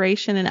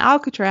incarceration in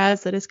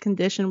Alcatraz that his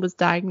condition was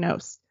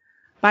diagnosed.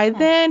 By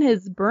then,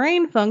 his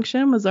brain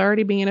function was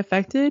already being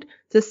affected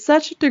to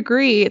such a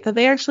degree that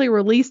they actually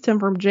released him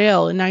from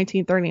jail in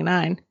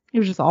 1939. He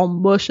was just all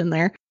mush in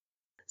there.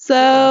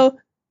 So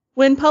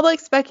when public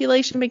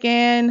speculation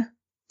began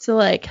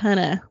to kind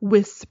of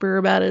whisper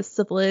about his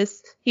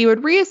syphilis, he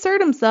would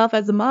reassert himself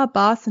as a mob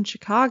boss in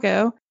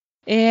Chicago,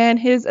 and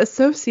his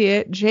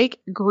associate, Jake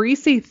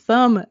Greasy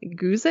Thumb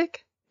Guzik,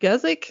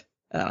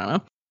 I don't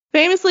know,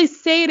 famously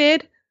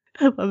stated,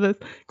 I love this,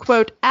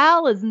 quote,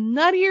 Al is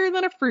nuttier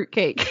than a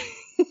fruitcake.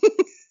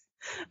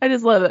 I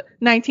just love it.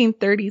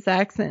 1930s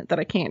accent that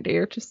I can't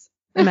do. Just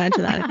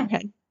imagine that in your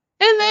head.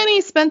 And then he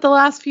spent the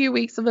last few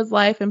weeks of his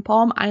life in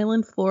Palm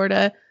Island,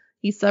 Florida.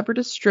 He suffered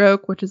a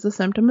stroke, which is a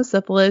symptom of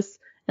syphilis,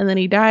 and then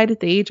he died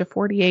at the age of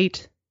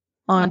 48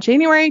 on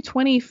January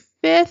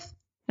 25th,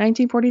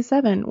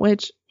 1947,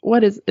 which,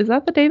 is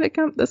that the day that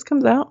this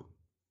comes out?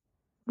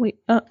 Wait,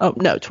 no,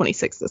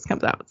 26th this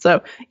comes out.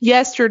 So,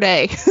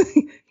 yesterday.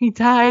 He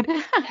died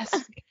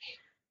yesterday.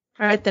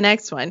 All right, the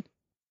next one.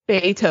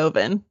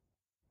 Beethoven.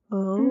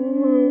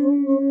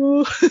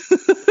 Oh.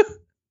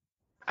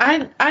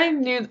 I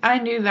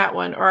knew that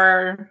one,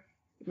 or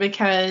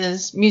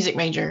because music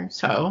major,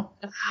 so.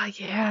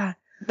 Yeah.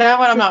 That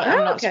one I'm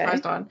not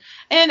surprised on.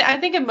 And I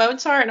think of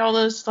Mozart and all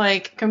those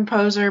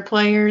composer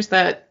players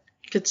that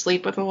could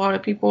sleep with a lot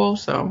of people,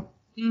 so.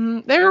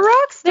 They were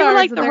rock stars. They were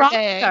like the rock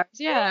day. stars,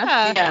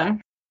 yeah.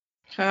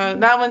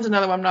 That one's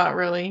another one I'm not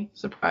really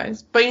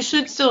surprised. But you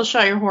should still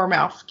shut your whore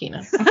mouth,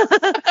 Keena.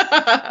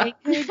 I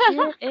could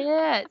get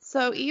it.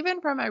 So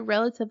even from a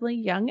relatively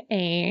young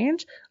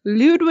age,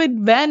 Ludwig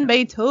van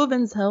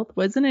Beethoven's health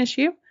was an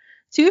issue.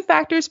 2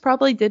 factors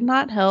probably did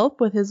not help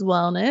with his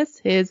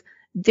wellness: his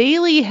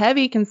daily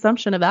heavy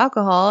consumption of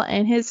alcohol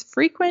and his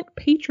frequent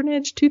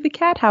patronage to the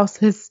cat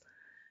houses.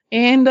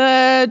 And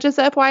just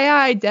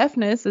FYI,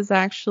 deafness is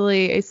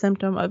actually a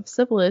symptom of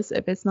syphilis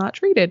if it's not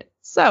treated.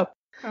 So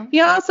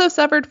he also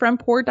suffered from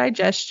poor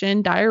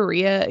digestion,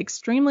 diarrhea,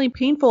 extremely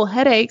painful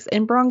headaches,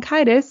 and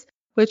bronchitis,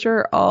 which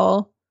are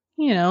all,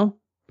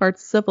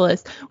 parts of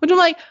syphilis. Which I'm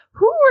like,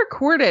 who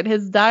recorded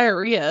his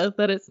diarrhea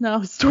that it's now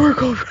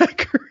historical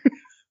record?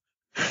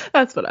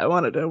 That's what I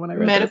wanted to when I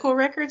read medical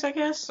records, I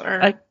guess,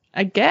 or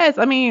I guess.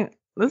 I mean,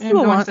 this is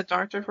the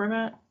doctor for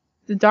that.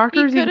 The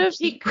doctors.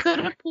 He could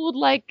have pulled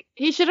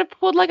he should have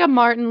pulled a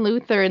Martin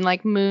Luther and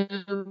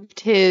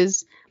moved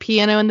his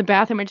piano in the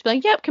bathroom and just be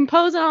like, yep,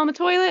 compose it on the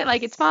toilet,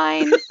 it's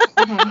fine.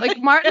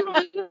 Martin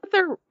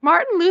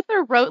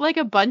Luther wrote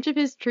a bunch of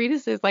his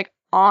treatises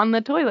on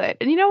the toilet.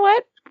 And you know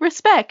what?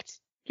 Respect.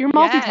 You're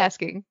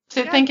multitasking.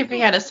 To think if he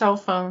had a cell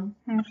phone.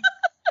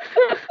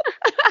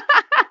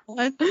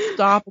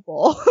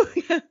 Unstoppable.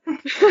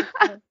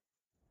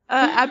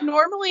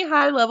 Abnormally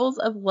high levels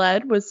of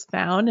lead was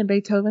found in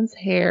Beethoven's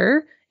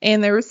hair,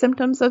 and there were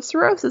symptoms of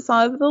cirrhosis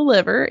of the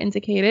liver,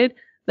 indicated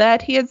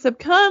that he had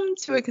succumbed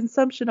to a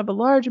consumption of a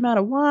large amount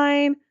of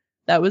wine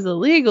that was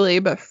illegally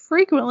but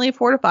frequently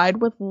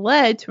fortified with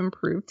lead to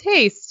improve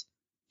taste.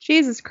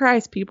 Jesus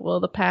Christ, people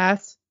of the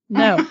past.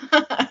 No.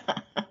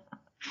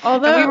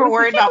 Although we were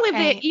worried about pain.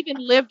 They even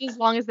lived as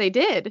long as they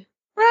did.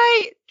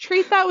 Right.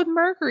 Treat that with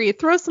mercury.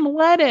 Throw some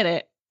lead in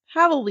it.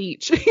 Have a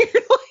leech. You're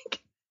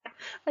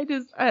I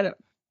don't.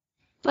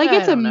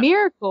 It's a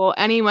miracle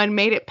anyone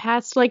made it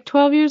past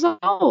 12 years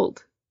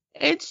old.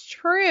 It's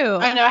true.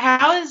 I know.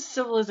 How is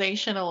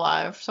civilization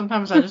alive?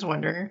 Sometimes I just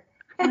wonder.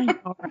 I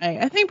know, right?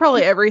 I think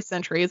probably every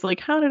century is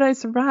like, how did I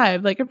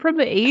survive? Like, I'm from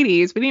the 80s.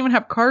 We didn't even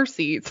have car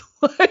seats.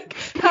 Like,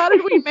 how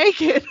did we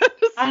make it?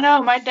 I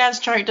know. My dad's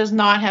truck does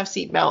not have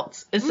seat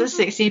belts. It's a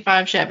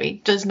 65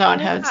 Chevy. Does not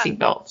have seat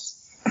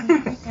belts.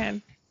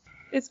 Man,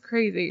 it's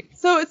crazy.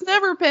 So it's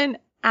never been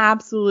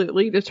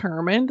absolutely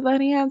determined that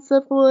he had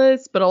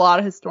syphilis, but a lot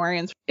of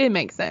historians, it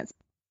makes sense.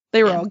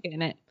 They were all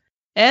getting it.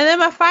 And then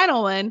my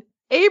final one,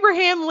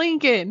 Abraham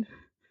Lincoln.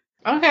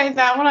 Okay,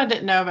 that one I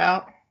didn't know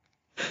about.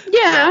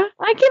 Yeah,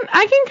 I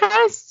can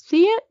kind of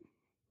see it.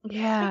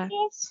 Yeah.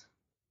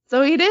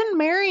 So he didn't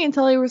marry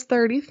until he was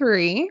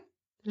 33.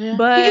 Yeah.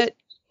 But,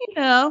 you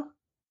know,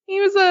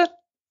 he was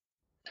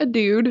a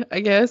dude,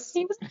 I guess.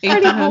 He was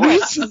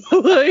pretty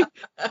boy. Like,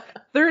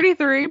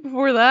 33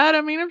 before that.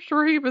 I mean, I'm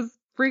sure he was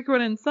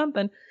frequenting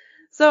something.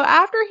 So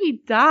after he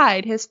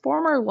died, his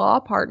former law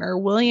partner,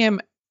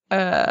 William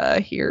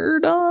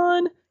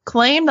Heerdon,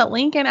 claimed that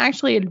Lincoln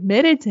actually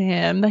admitted to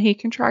him that he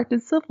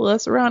contracted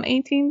syphilis around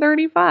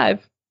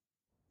 1835.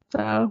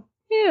 So,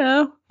 you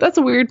know, that's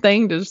a weird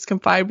thing to just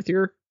confide with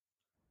your,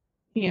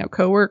 you know,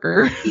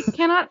 coworker. You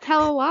cannot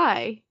tell a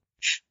lie.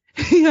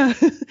 Yeah.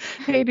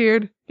 Hey,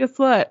 dude, guess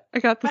what? I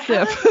got the But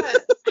syph.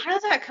 how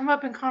does that come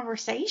up in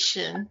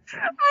conversation?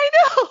 I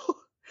know.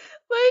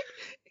 Like,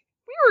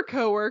 we were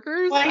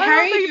coworkers. Like, I how are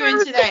don't you think doing there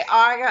was- today? Oh,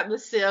 I got the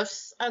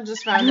syphs. I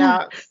just found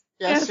out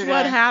Guess yesterday.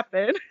 what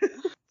happened?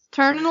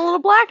 Turning a little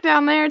black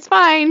down there. It's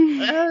fine.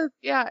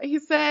 Yeah, he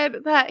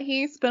said that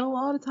he spent a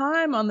lot of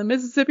time on the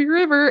Mississippi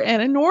River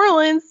and in New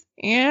Orleans,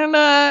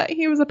 and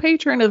he was a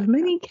patron of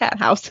many cat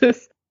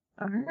houses.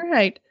 All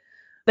right.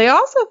 They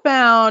also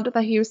found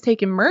that he was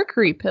taking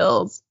mercury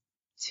pills,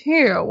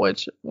 too,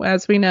 which,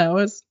 as we know,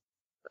 is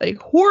a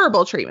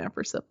horrible treatment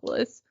for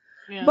syphilis.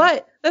 Yeah.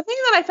 But the thing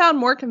that I found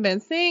more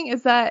convincing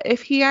is that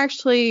if he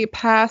actually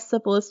passed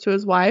syphilis to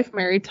his wife,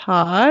 Mary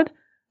Todd,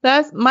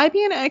 that might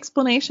be an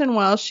explanation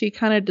why she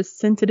kind of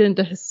descended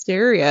into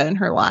hysteria in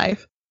her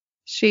life.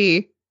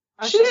 I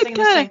was just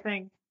thinking the same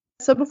thing.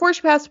 So before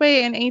she passed away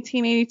in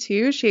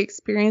 1882, she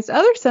experienced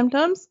other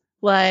symptoms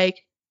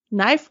like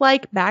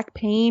knife-like back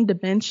pain,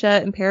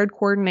 dementia, impaired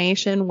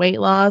coordination, weight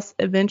loss,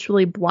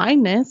 eventually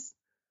blindness.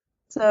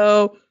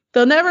 So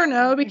they'll never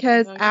know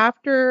because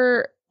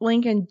after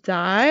Lincoln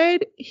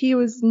died, he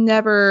was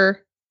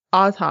never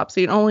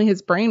autopsied. Only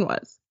his brain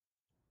was.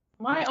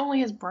 Why only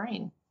his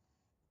brain?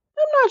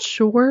 I'm not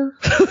sure.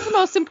 That's the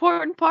most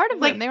important part of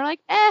Like- him. They were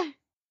like, eh.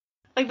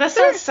 Like, that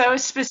sounds so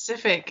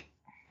specific.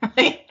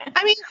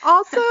 I mean,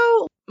 also,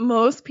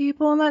 most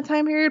people in that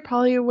time period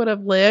probably would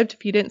have lived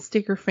if you didn't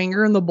stick your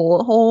finger in the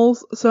bullet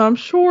holes. So I'm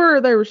sure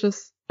there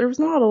was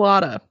not a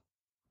lot of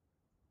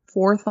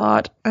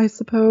forethought, I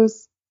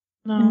suppose,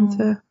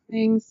 into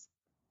things.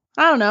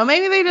 I don't know.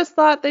 Maybe they just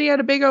thought that he had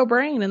a big old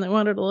brain and they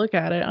wanted to look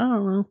at it. I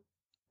don't know.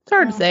 It's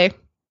hard to say.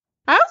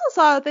 I also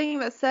saw a thing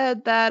that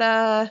said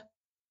that,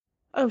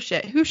 oh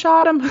shit, who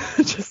shot him?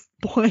 Just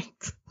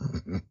blanked.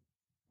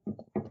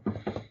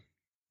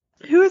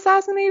 Who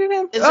assassinated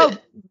him? Is it?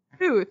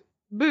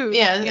 Booth.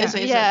 Yeah, Yeah. is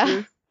it Yeah.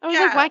 Booth? I was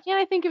Yeah. like, why can't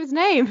I think of his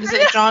name? Is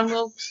it John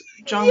Wilkes?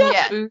 John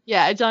Wilkes Booth?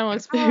 Yeah, John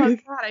Wilkes Oh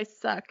Booth. god, I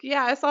suck.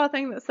 Yeah, I saw a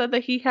thing that said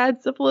that he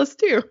had syphilis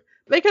too.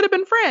 They could have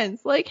been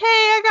friends. Like, hey,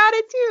 I got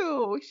it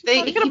too.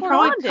 He could've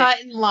probably bonded.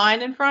 cut in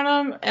line in front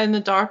of him in the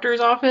doctor's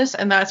office,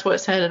 and that's what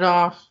set it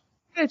off.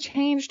 could have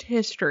changed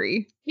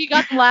history. He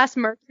got the last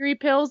mercury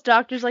pills.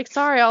 Doctor's like,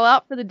 sorry, I'll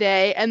out for the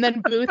day. And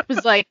then Booth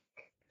was like,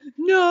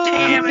 No.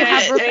 Damn it.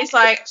 have And he's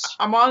like,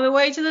 I'm on the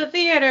way to the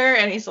theater.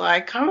 And he's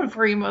like, coming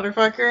for you,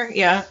 motherfucker.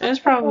 Yeah, it's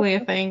probably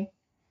a thing.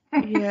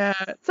 Yeah.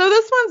 So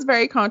this one's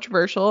very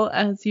controversial,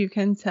 as you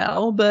can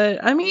tell.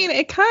 But, I mean,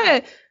 it kind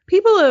of,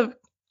 people have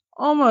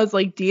almost,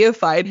 like,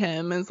 deified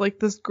him as, like,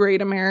 this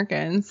great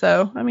American.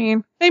 So, I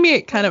mean, maybe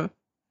it kind of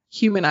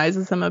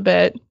humanizes him a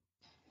bit.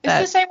 It's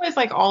the same with,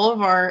 like, all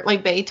of our,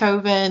 like,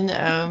 Beethoven,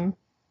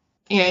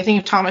 you know, I think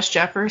of Thomas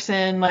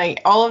Jefferson,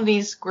 like, all of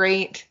these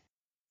great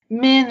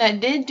men that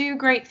did do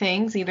great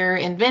things, either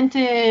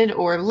invented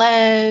or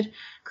led,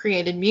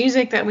 created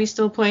music that we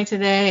still play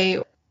today,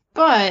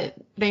 but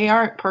they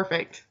aren't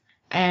perfect,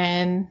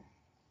 and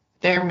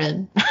they're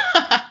men.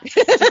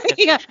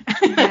 Yeah.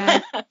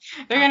 They're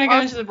gonna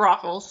go into the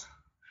brothels.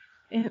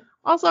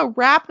 Also,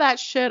 wrap that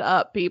shit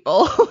up,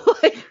 people.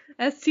 Like,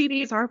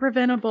 STDs are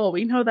preventable.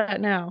 We know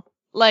that now.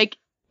 like,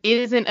 it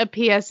isn't a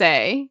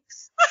PSA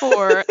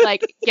for,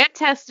 like, get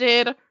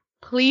tested.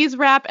 Please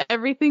wrap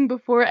everything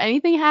before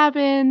anything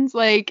happens.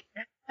 Like,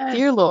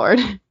 dear Lord.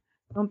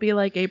 Don't be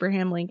like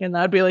Abraham Lincoln.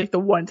 That'd be like the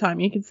one time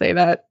you could say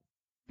that.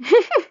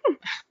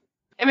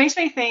 It makes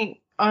me think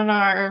on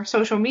our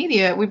social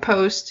media, we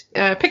post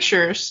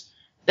pictures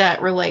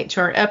that relate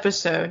to our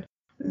episode.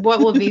 What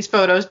will these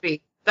photos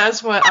be?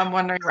 That's what I'm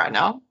wondering right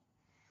now.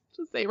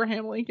 Just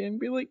Abraham Lincoln.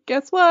 Be like,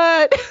 guess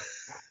what?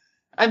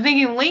 I'm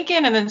thinking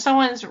Lincoln and then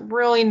someone's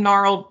really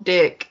gnarled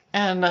dick,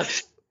 and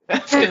that's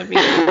going to be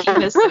the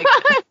penis thing.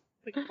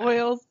 Like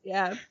oils.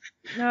 Yeah.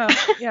 No.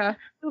 Yeah.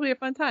 It'll be a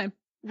fun time.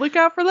 Look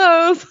out for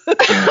those.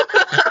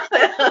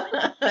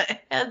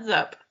 Heads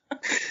up.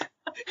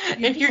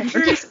 If you're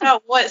curious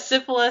about what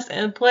syphilis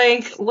and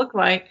plague look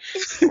like,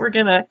 we're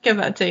gonna give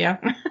that to you.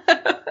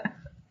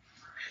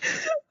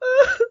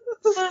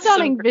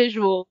 Stunning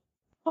visual.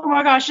 Oh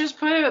my gosh, just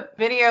put a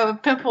video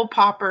of Pimple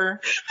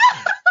Popper.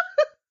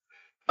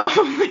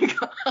 Oh my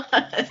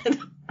god.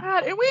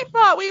 God, and we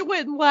thought we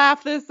wouldn't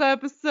laugh this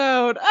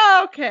episode.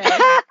 Okay.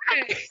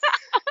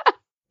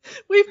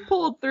 We've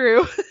pulled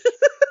through.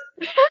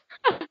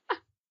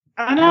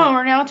 I know,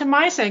 we're now to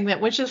my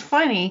segment, which is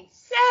funny.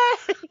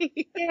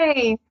 Yay!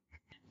 Yay.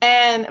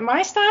 And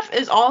my stuff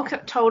is all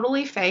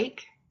totally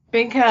fake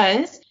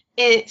because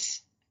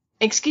it's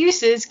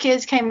excuses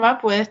kids came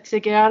up with to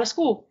get out of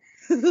school.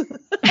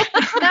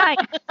 Nice.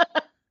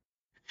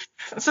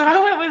 So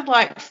I went with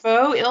like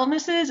faux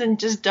illnesses and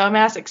just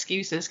dumbass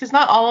excuses because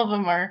not all of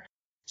them are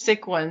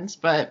sick ones,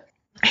 but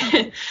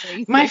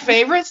my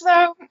favorites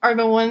though are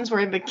the ones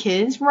where the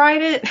kids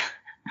write it.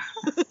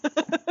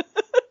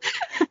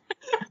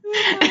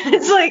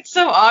 It's like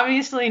so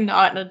obviously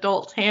not an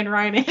adult's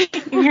handwriting.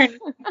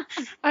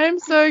 I am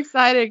so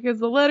excited because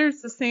the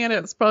letters to Santa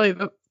is probably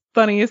the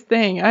funniest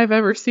thing I've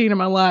ever seen in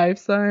my life,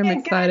 so I'm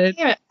excited.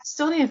 God damn it. I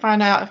still need to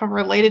find out if I'm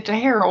related to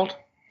Harold.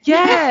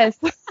 Yes.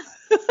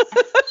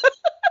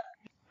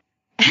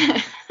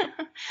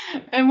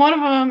 And one of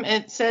them,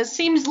 it says,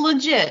 seems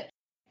legit.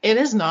 It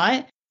is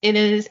not. It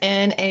is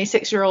in a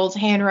 6-year-old's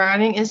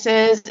handwriting. It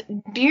says,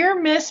 Dear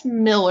Miss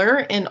Miller,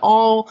 in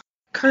all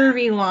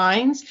curvy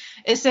lines.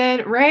 It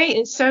said, Ray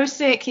is so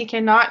sick he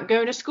cannot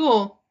go to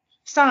school.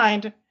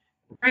 Signed,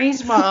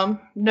 Ray's mom,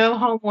 no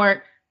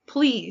homework,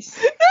 please.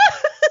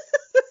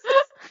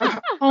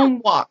 Or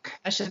home walk,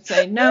 I should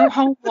say. No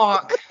home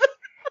walk,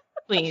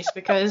 please,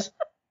 because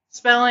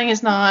spelling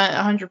is not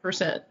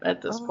 100%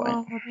 at this point.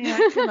 Oh,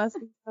 man, she must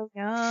be so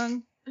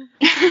young.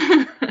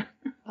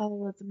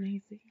 Oh, that's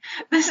amazing.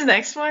 This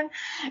next one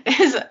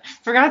is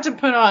forgot to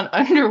put on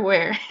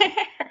underwear.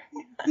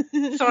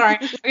 Sorry.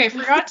 Okay,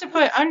 forgot to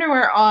put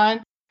underwear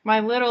on my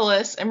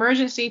littlest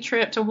emergency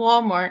trip to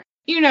Walmart.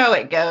 You know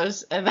it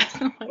goes. And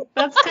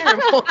that's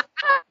terrible.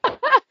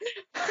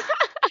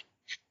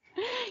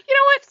 You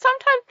know what?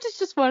 Sometimes it's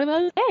just one of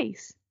those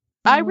days.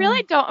 I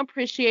really don't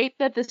appreciate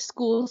that the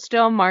school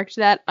still marked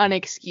that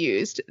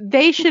unexcused.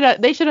 They should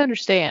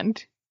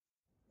understand.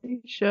 They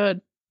should.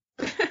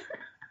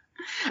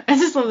 I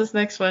just love this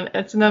next one.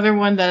 It's another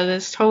one that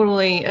is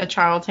totally a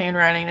child's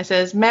handwriting. It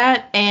says,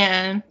 Matt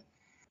and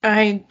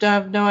I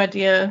have no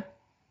idea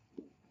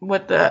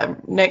what the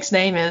next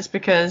name is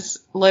because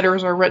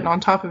letters are written on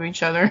top of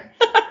each other.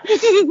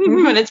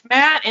 But it's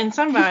Matt and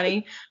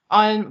somebody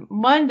on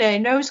Monday,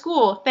 no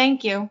school.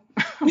 Thank you.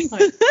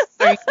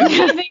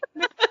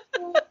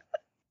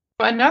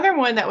 Another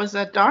one that was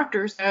a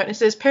doctor's note. It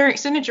says parent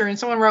signature and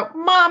someone wrote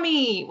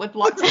mommy with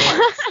lots of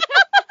hearts.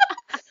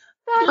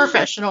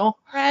 Professional.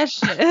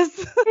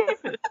 Precious.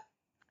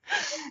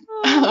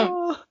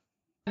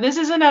 This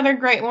is another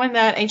great one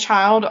that a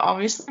child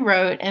obviously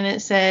wrote, and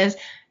it says,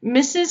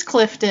 Mrs.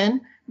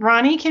 Clifton,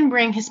 Ronnie can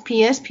bring his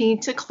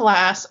PSP to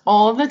class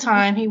all the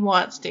time he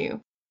wants to.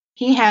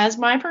 He has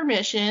my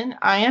permission.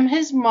 I am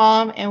his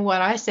mom, and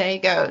what I say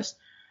goes.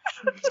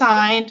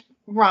 Signed,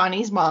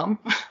 Ronnie's mom.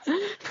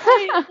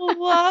 I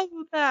love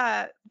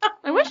that.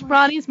 I wish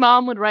Ronnie's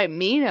mom would write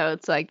me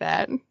notes like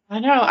that. I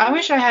know. I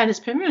wish I had his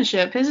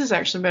penmanship. His is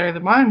actually better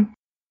than mine.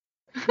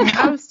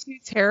 I was too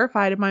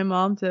terrified of my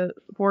mom to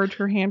forge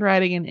her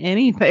handwriting in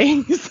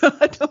anything. So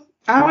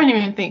I wouldn't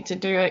even think to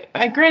do it.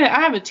 Granted,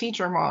 I have a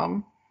teacher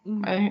mom.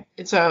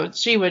 So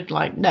she would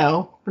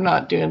no, we're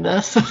not doing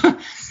this.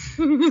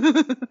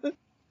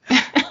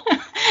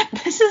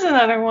 This is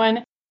another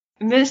one.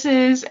 This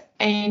is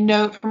a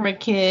note from a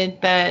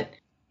kid that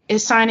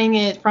is signing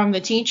it from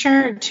the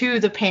teacher to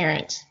the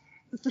parent.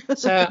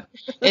 So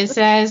it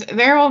says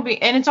there will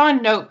be, and it's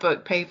on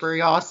notebook paper,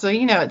 y'all. So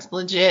it's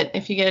legit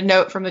if you get a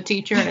note from the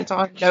teacher and it's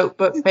on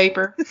notebook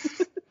paper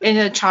in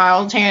a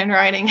child's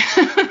handwriting.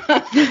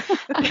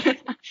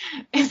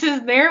 It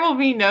says there will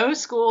be no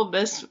school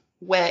this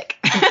week.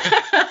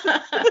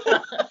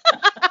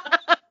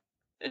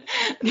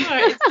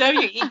 It's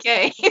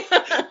W-E-K.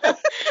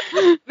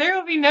 There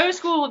will be no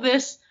school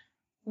this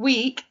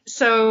week,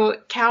 so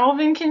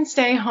Calvin can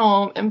stay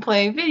home and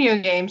play video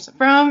games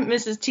from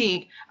Mrs.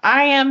 Teague.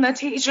 I am the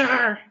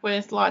teacher,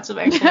 with lots of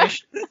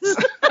exclamations.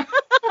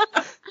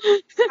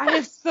 I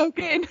have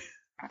spoken.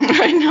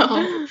 I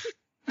know.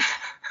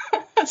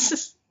 It's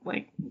just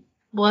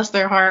bless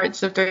their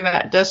hearts if they're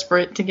that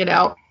desperate to get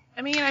out.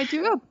 I mean, I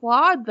do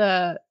applaud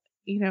the,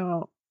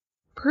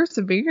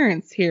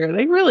 perseverance here.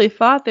 They really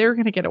thought they were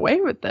going to get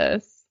away with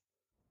this.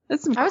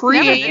 That's some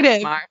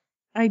creative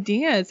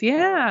ideas.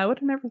 Yeah, I would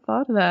have never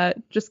thought of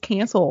that. Just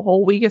cancel a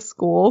whole week of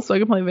school so I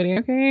can play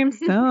video games?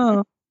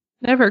 No.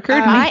 Never occurred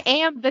to me. I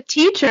am the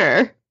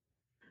teacher.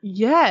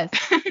 Yes.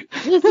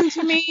 Listen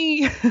to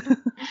me.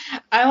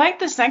 I like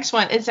this next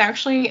one. It's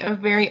actually a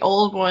very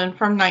old one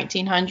from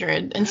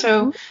 1900. And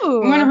so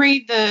I'm going to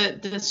read the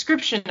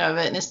description of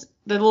it. And it's,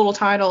 the little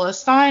title is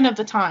Sign of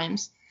the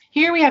Times.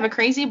 Here we have a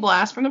crazy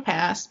blast from the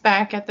past.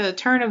 Back at the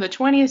turn of the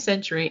 20th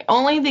century,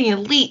 only the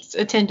elites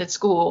attended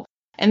school,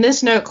 and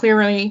this note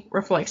clearly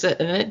reflects it,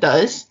 and it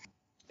does.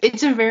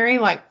 It's a very,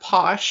 like,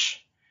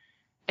 posh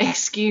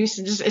excuse.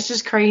 It's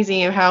just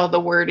crazy how the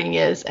wording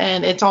is,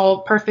 and it's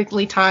all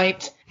perfectly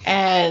typed,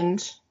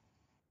 and...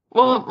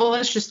 Well,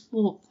 let's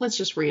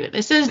just read it.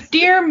 It says,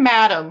 "Dear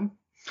Madam,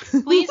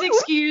 please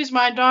excuse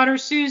my daughter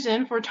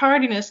Susan for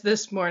tardiness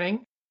this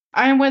morning.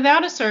 I am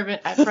without a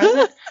servant at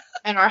present,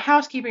 and our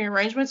housekeeping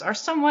arrangements are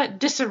somewhat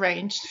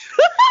disarranged.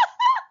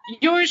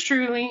 Yours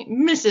truly,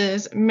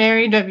 Mrs.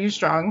 Mary W.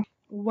 Strong."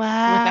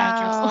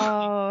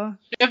 Wow.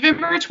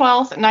 November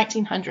 12th,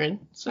 1900.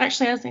 So it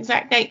actually has the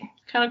exact date.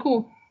 Kind of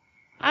cool.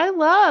 I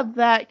love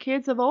that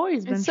kids have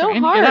always been It's so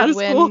trying to get out of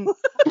hard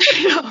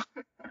school.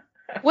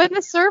 when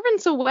the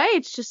servant's away,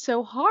 it's just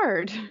so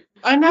hard.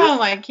 I know,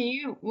 like, can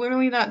you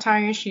literally not tie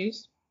your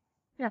shoes?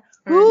 Yeah.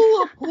 Who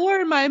will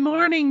pour my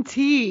morning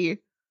tea?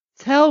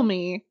 Tell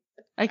me.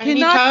 I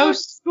cannot go to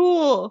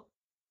school.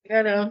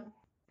 I know.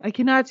 I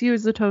cannot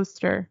use a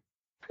toaster.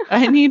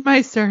 I need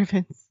my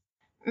servants.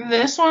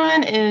 This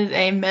one is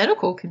a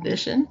medical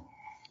condition.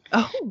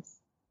 Oh.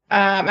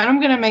 And I'm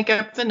going to make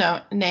up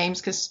the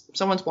names because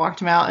someone's walked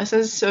them out. It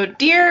says, "So,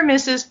 dear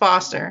Mrs.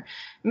 Foster,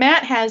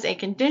 Matt has a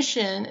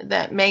condition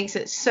that makes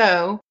it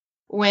so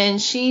when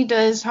she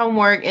does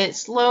homework, it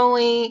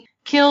slowly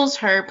kills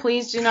her.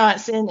 Please do not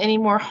send any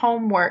more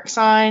homework."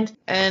 Signed.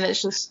 And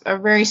it's just a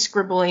very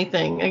scribbly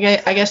thing.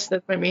 I guess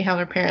that's maybe how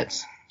their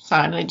parents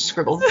signed. They just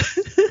scribbled.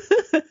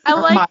 I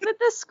like that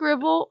the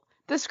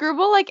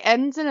scribble like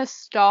ends in a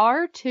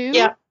star too.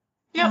 Yeah.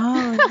 Yep.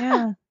 Oh,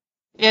 yeah.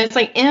 Yeah, it's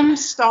like M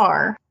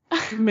star.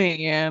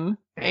 Man.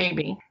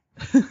 Maybe.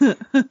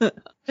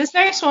 This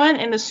next one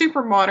in the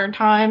super modern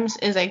times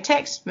is a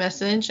text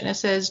message, and it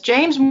says,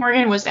 "James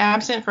Morgan was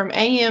absent from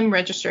AM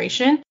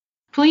registration.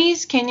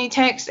 Please can you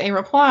text a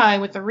reply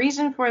with the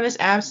reason for this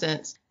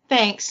absence?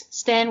 Thanks,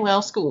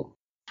 Stanwell School."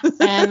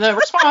 And the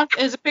response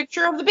is a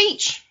picture of the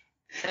beach.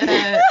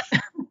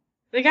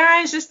 The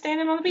guy is just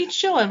standing on the beach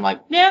chilling. I'm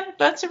like, yeah,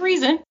 that's a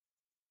reason.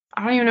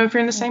 I don't even know if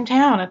you're in the same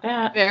town at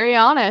that. Very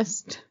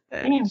honest.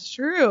 It's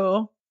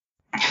true.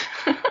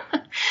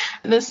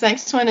 This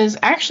next one is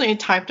actually a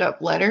typed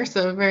up letter,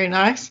 so very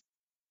nice.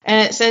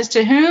 And it says,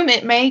 "To whom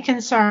it may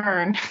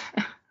concern."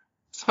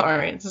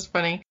 Sorry, it's just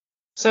funny.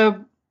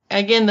 So,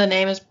 again, the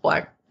name is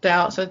blacked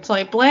out. So it's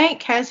like,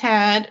 "Blank has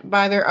had,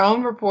 by their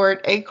own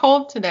report, a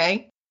cold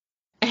today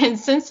and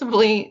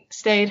sensibly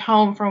stayed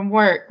home from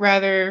work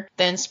rather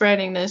than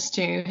spreading this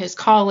to his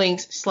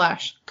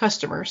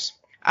colleagues/customers.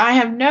 I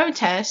have no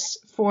tests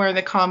for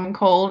the common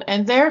cold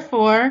and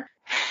therefore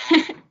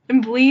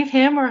believe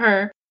him or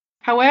her.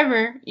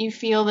 However, you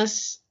feel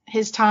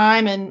his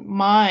time and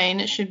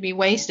mine should be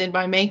wasted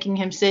by making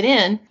him sit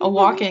in a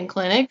walk-in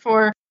clinic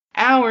for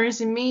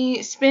hours and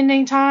me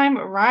spending time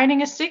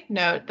writing a sick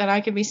note that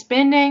I could be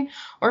spending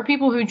or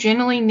people who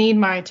genuinely need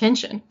my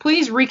attention.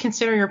 Please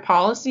reconsider your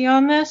policy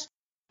on this.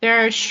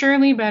 There are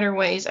surely better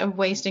ways of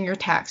wasting your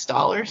tax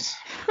dollars."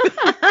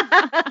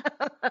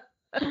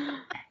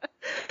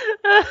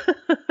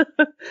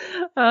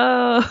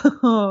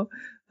 Oh,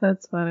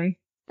 that's funny.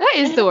 That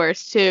is the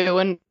worst too.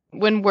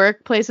 When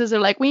workplaces are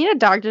like, "We need a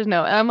doctor's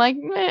note," and I'm like,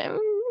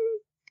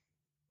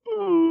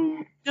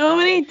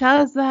 Nobody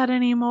does that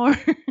anymore.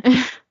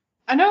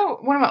 I know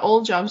one of my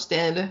old jobs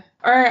did.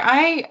 Or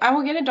I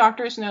will get a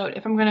doctor's note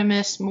if I'm going to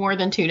miss more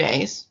than 2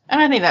 days.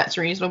 And I think that's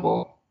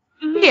reasonable.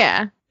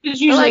 Yeah. It's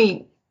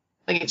usually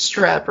like it's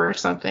strep or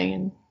something,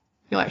 and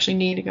you'll actually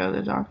need to go to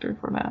the doctor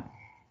for that.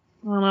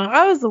 I don't know.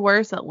 I was the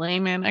worst at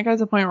layman. I got to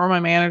the point where my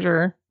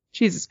manager,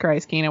 Jesus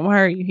Christ, Keenan, why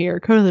are you here?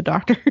 Go to the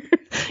doctor.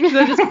 Because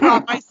I just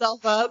prop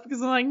myself up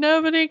because I'm like,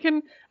 nobody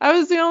can. I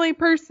was the only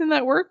person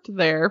that worked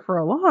there for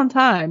a long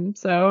time.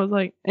 So I was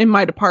like, in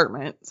my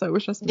department. So it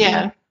was just,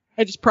 yeah.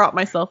 I just prop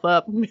myself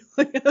up and be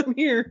like, I'm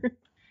here.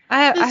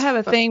 I have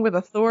a thing with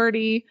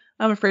authority.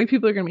 I'm afraid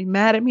people are going to be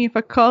mad at me if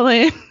I call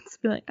in.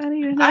 Just be like, I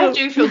need to know. I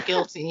do feel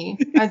guilty.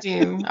 I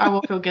do. I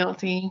will feel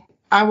guilty.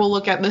 I will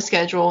look at the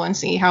schedule and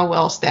see how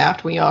well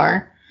staffed we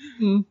are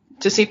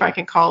to see if I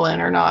can call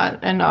in or not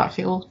and not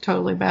feel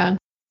totally bad.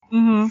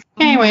 Mm-hmm.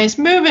 Anyways,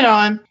 moving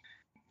on.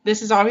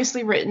 This is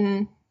obviously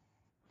written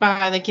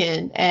by the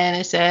kid, and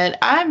it said,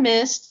 "I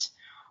missed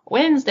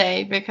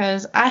Wednesday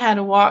because I had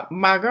to walk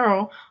my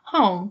girl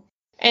home,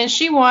 and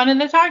she wanted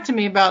to talk to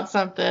me about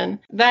something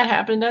that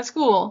happened at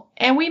school,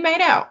 and we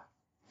made out."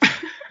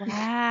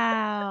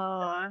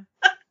 Wow.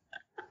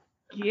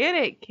 Get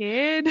it,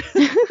 kid.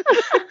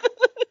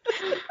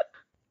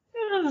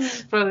 This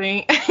is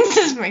funny. It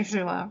just makes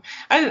me laugh.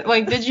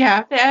 Did you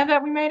have to add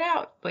that we made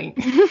out? Like,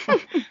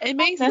 it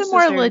makes it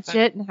more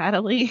legit,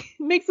 Natalie. It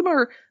makes it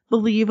more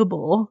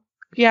believable.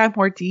 Yeah,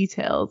 more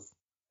details,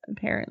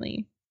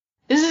 apparently.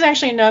 This is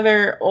actually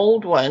another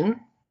old one. I'm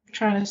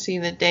trying to see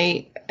the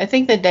date. I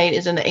think the date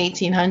is in the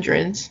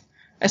 1800s.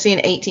 I see in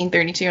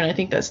 1832, and I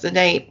think that's the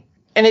date.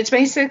 And it's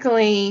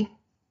basically,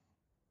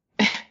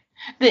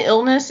 the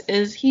illness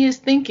is he is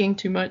thinking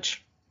too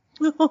much.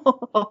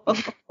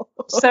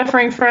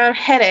 suffering from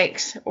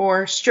headaches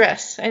or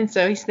stress, and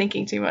so he's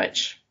thinking too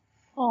much.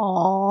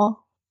 Aww.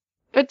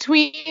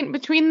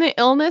 Between the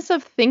illness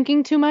of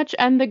thinking too much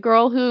and the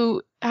girl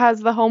who has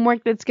the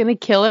homework that's gonna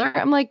kill her,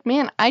 I'm like,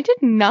 man, I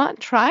did not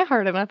try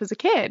hard enough as a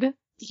kid.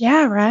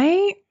 Yeah,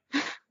 right?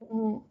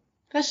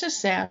 That's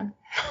just sad.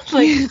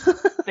 Like,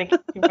 thinking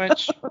too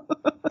much.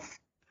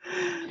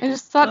 I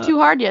just thought too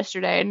hard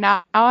yesterday, and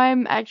now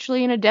I'm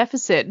actually in a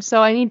deficit,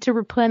 so I need to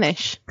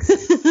replenish.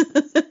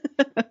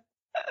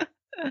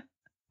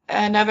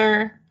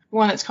 Another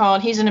one that's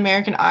called He's an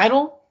American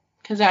Idol,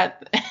 because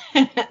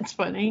that's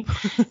funny.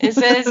 It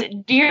says,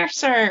 Dear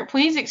Sir,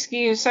 please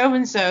excuse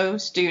so-and-so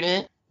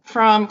student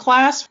from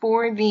class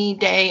for the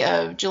day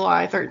of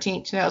July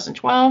 13th,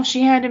 2012.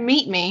 She had to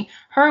meet me.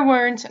 Her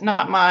words,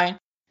 not mine.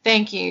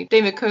 Thank you.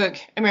 David Cook,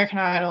 American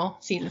Idol,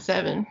 season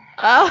 7.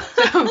 Oh.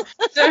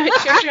 So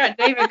she got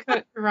David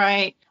Cook to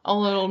write a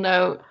little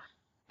note.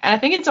 And I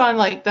think it's on,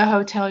 like, the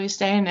hotel you're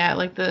staying at,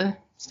 like, the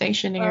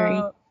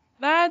stationery.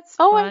 That's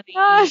Oh funny. my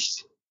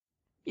gosh.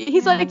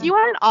 He's like, do you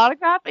want an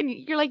autograph? And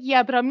you're like,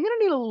 yeah, but I'm going to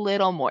need a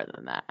little more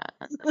than that.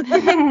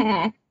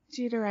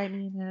 Do you to write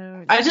me a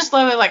note? I just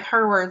love it, like,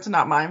 her words,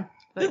 not mine.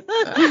 But,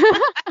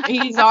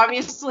 he's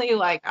obviously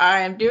like,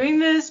 I am doing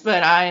this,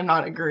 but I am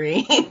not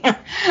agreeing.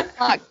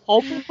 Not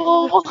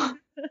culpable.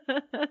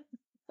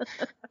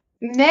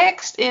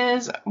 Next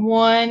is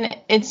one,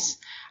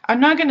 I'm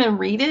not going to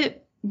read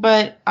it,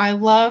 but I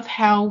love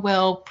how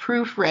well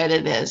proofread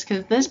it is,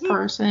 because this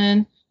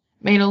person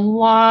made a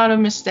lot of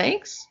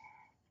mistakes.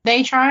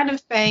 They tried to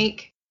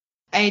fake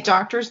a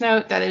doctor's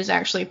note that is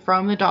actually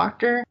from the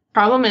doctor.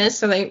 Problem is,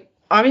 so they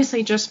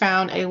obviously just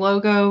found a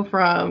logo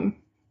from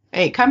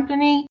a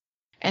company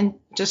and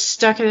just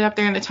stuck it up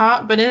there in the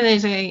top, but it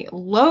is a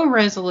low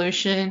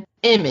resolution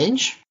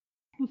image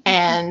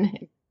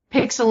and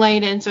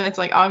pixelated, so it's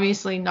like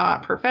obviously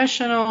not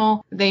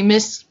professional. They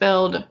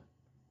misspelled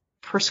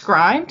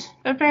prescribed,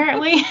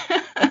 apparently.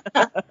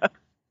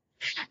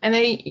 And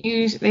they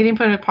didn't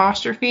put an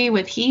apostrophe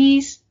with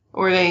he's,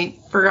 or they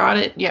forgot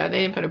it. Yeah,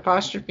 they didn't put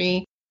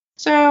apostrophe.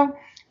 So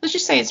let's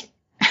just say it's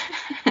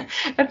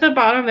at the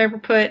bottom they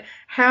put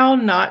how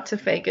not to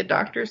fake a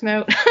doctor's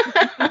note.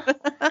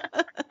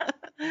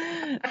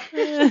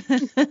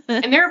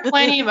 And there are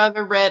plenty of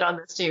other red on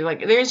this too.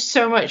 Like, there's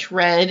so much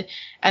red,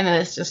 and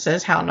then it just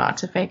says how not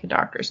to fake a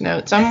doctor's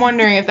note. So I'm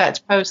wondering if that's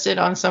posted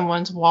on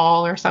someone's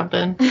wall or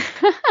something.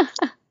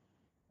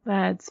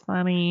 That's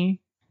funny.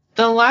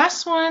 The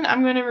last one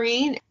I'm going to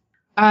read,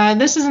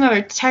 this is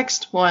another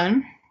text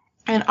one,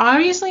 and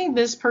obviously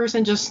this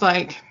person just,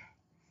 like,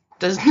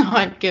 does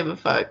not give a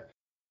fuck.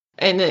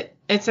 And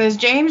it says,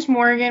 James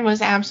Morgan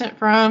was absent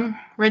from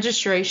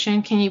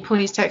registration. Can you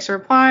please text a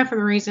reply for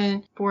the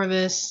reason for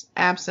this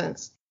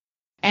absence?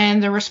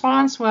 And the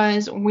response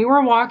was, we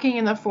were walking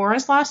in the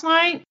forest last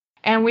night,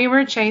 and we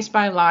were chased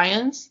by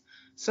lions.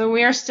 So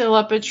we are still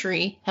up a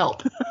tree.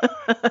 Help.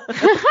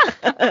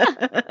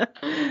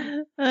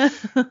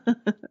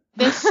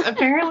 This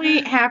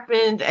apparently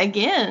happened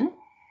again.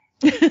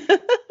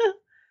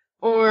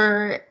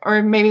 Or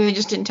maybe they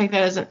just didn't take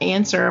that as an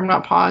answer. I'm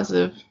not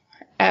positive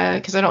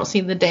because I don't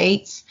see the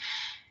dates.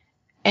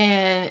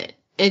 And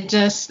it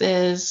just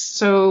is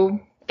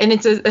so... And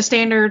it's a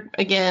standard,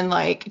 again,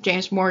 like,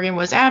 James Morgan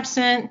was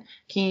absent.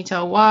 Can you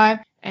tell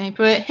why? And he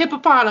put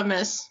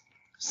hippopotamus.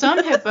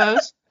 Some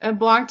hippos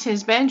blocked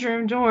his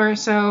bedroom door,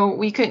 so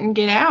we couldn't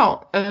get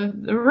out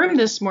of the room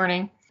this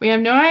morning. We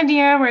have no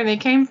idea where they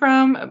came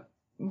from,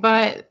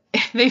 but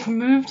they've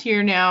moved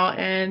here now,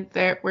 and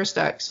we're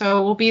stuck.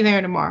 So we'll be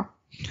there tomorrow.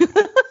 I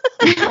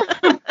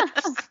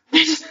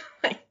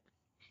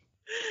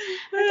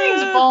think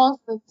it's balls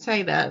to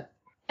say that.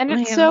 And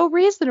it's so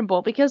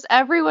reasonable because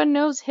everyone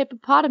knows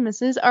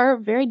hippopotamuses are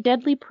very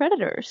deadly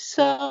predators.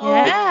 So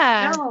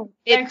yeah, no,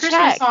 that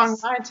Christmas song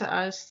lied to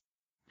us.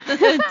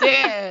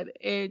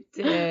 It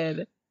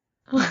did.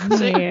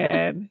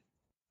 Man.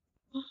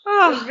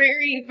 Oh.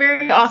 Very,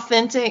 very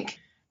authentic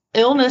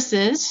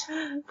illnesses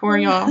for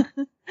y'all.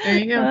 There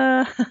you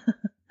go.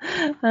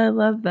 I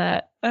love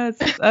that.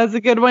 That's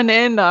a good one to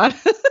end on.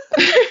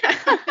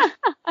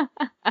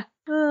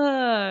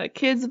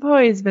 Kids have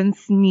always been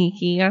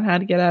sneaky on how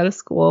to get out of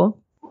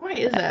school. Why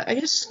is that? I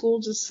guess school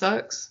just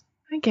sucks.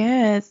 I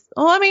guess.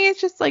 Well, I mean,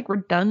 it's just like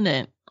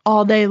redundant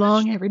all day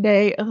long, every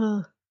day.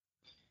 Ugh.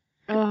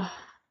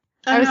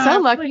 I was so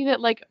lucky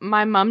that, like,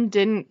 my mom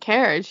didn't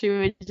care. She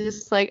was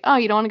just like, oh,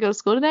 you don't want to go to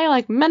school today?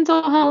 Like,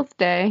 mental health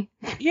day.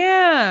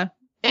 Yeah.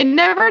 It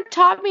never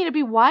taught me to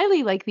be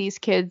wily like these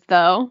kids,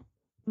 though.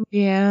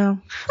 Yeah,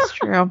 it's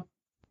true.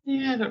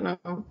 Yeah, I don't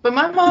know. But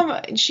my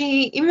mom,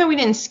 even though we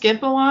didn't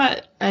skip a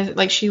lot,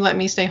 she let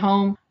me stay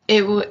home,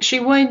 she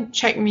would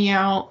check me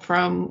out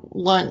from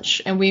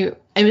lunch, and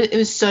it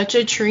was such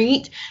a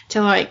treat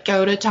to, like,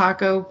 go to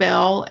Taco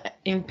Bell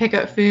and pick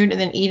up food and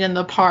then eat in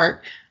the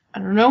park. I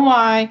don't know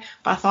why,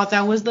 but I thought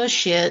that was the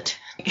shit.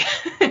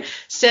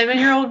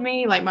 7-year-old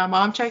me, like, my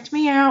mom checked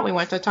me out, we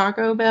went to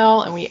Taco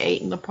Bell, and we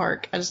ate in the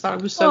park. I just thought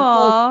it was so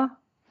cool.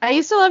 I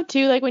used to love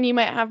too, like when you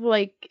might have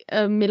like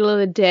a middle of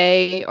the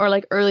day or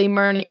like early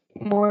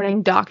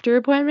morning doctor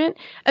appointment,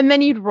 and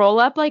then you'd roll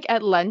up like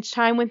at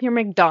lunchtime with your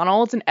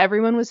McDonald's, and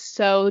everyone was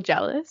so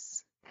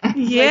jealous.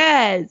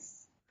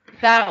 Yes.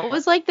 Like, that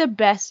was like the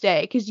best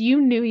day because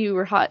you knew you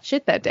were hot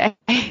shit that day.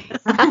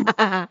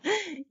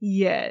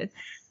 Yes.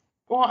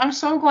 Well, I'm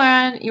so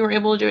glad you were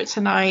able to do it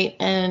tonight,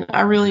 and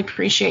I really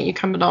appreciate you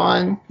coming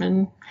on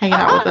and hanging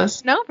out with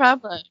us. No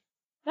problem.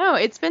 No,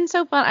 it's been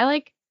so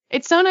fun.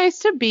 It's so nice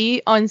to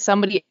be on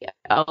somebody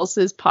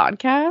else's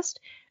podcast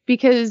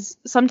because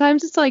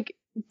sometimes it's like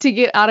to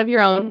get out of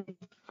your own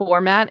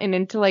format and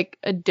into like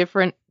a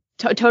different,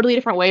 totally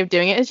different way of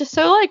doing it. It's just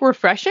so like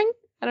refreshing.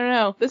 I don't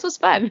know. This was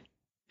fun.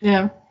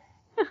 Yeah.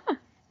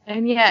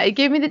 And yeah, it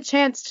gave me the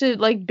chance to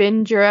like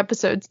binge your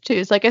episodes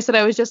too. So like I said,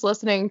 I was just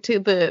listening to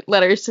the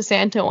Letters to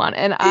Santa one,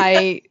 and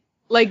I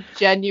like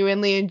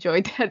genuinely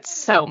enjoyed that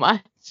so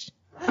much.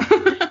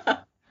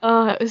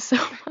 Oh, it was so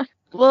fun.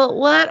 Well,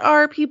 let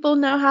our people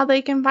know how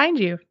they can find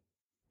you.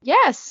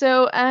 Yeah,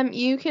 so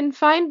you can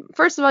find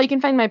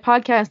my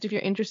podcast if you're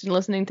interested in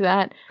listening to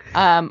that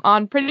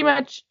on pretty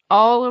much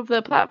all of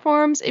the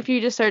platforms. If you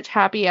just search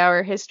Happy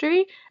Hour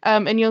History,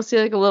 and you'll see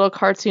like a little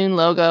cartoon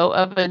logo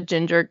of a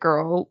ginger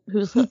girl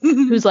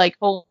who's like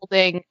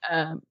holding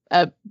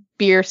a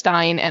beer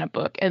stein and a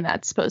book, and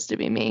that's supposed to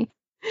be me.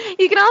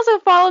 You can also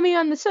follow me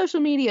on the social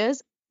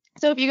medias.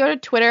 So if you go to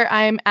Twitter,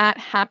 I'm at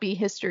Happy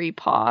History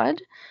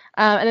Pod.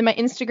 And then my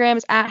Instagram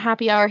is at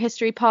Happy Hour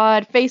History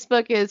Pod.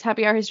 Facebook is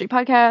Happy Hour History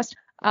Podcast.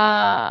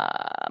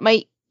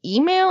 My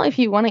email, if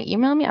you want to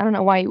email me, I don't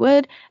know why you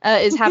would,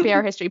 is Happy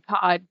Hour History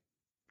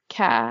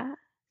Podcast.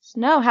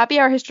 No, Happy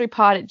Hour History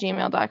Pod at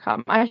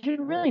gmail.com. I should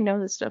really know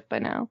this stuff by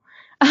now.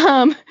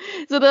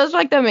 So those are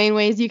like the main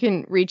ways you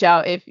can reach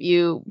out if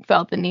you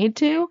felt the need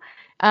to.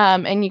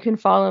 And you can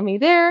follow me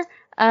there.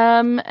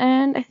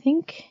 And I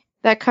think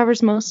that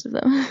covers most of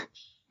them.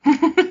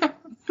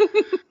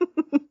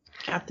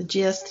 Got the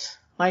gist.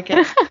 Like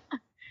it.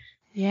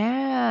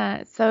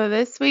 Yeah. So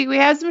this week we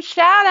have some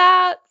shout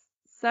outs.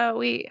 So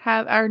we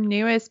have our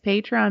newest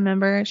Patreon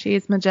member. She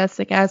is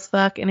majestic as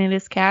fuck, and it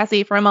is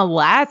Cassie from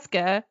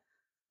Alaska.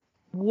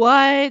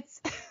 What?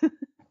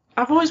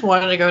 I've always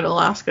wanted to go to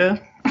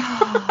Alaska.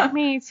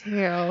 Me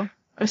too.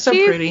 It's so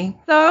She's pretty.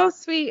 So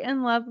sweet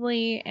and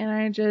lovely, and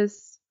I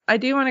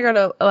do want to go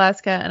to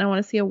Alaska, and I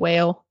want to see a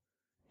whale.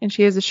 And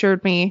she has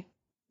assured me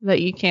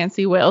that you can't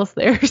see whales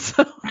there.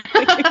 So.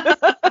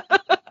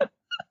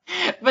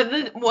 But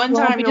the one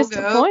time you'll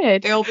go,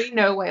 there'll be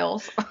no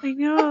whales. I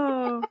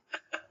know.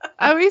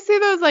 I always see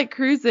those like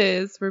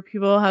cruises where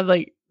people have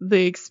like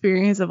the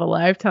experience of a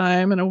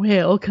lifetime, and a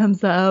whale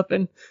comes up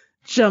and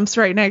jumps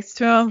right next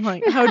to him.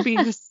 Like I would be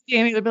just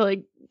standing there, be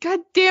like, "God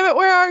damn it,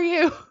 where are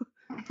you?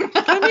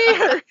 Come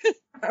here!"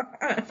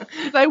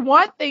 I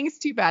want things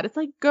too bad. It's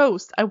like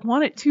Ghost. I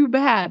want it too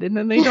bad, and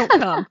then they don't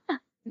come.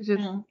 It's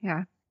just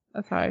yeah,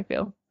 that's how I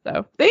feel.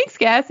 So thanks,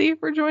 Cassie,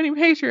 for joining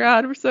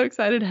Patreon. We're so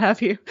excited to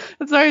have you.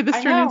 I'm sorry this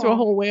turned into a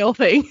whole whale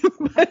thing.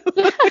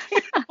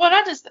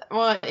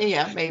 Well,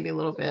 yeah, maybe a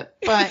little bit.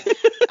 But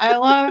I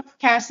love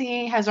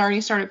Cassie has already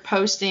started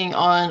posting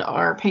on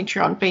our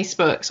Patreon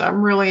Facebook. So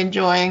I'm really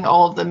enjoying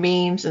all of the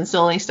memes and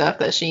silly stuff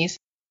that she's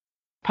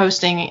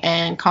posting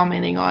and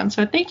commenting on.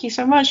 So thank you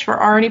so much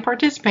for already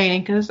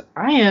participating, because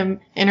I am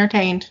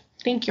entertained.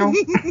 Thank you.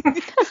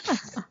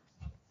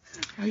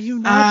 Are you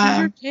not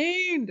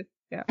entertained?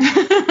 Yeah.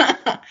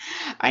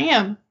 I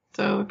am.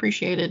 So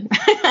appreciated.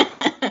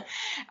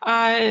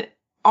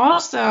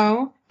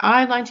 Also,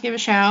 I'd like to give a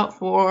shout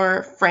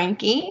for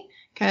Frankie,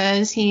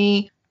 because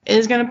he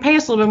is going to pay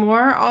us a little bit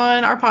more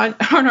on our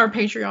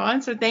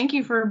Patreon. So thank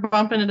you for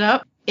bumping it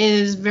up. It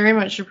is very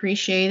much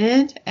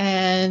appreciated.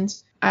 And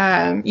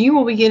you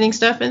will be getting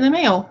stuff in the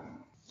mail.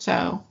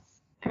 So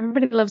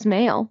everybody loves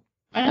mail.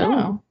 I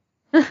know.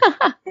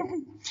 I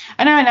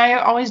know, and I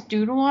always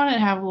doodle on it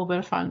and have a little bit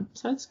of fun.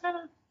 So it's kind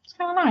of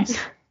nice.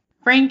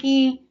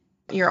 Frankie,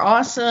 you're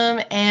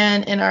awesome.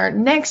 And in our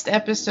next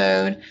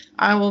episode,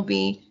 I will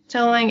be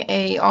telling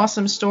a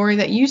awesome story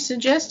that you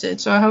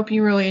suggested. So I hope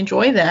you really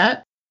enjoy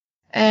that.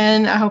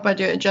 And I hope I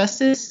do it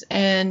justice.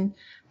 And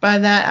by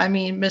that, I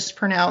mean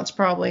mispronounce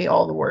probably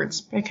all the words,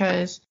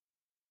 because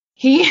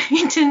he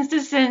tends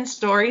to send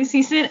stories.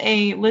 He sent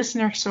a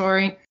listener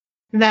story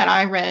that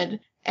I read,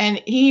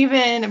 and he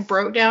even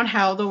broke down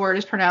how the word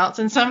is pronounced,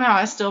 and somehow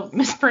I still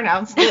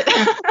mispronounced it.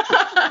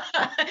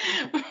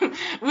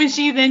 Which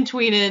he then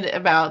tweeted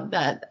about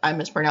that I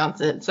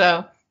mispronounced it.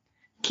 So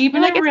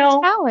keeping it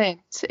real.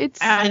 It's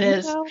talent. It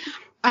is.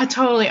 I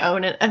totally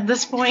own it at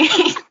this point.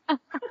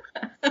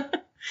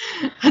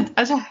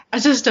 I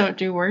just don't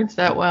do words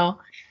that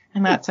well,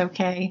 and that's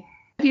okay.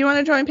 If you want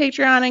to join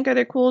Patreon and get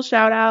a cool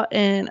shout out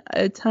and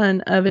a ton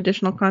of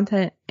additional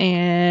content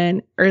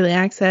and early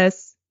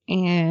access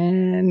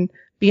and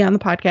be on the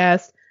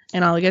podcast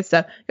and all the good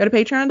stuff, go to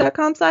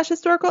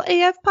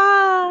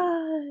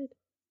patreon.com/historicalafpod.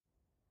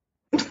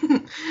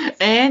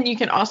 And you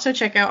can also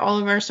check out all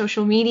of our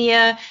social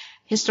media,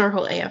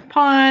 Historical AF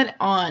Pod,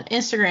 on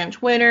Instagram,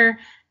 Twitter,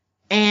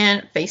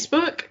 and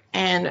Facebook.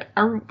 And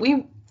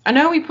we I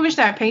know we push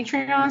that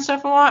Patreon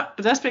stuff a lot,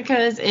 but that's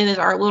because it is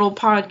our little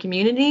pod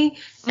community,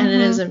 and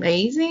it is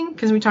amazing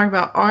because we talk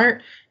about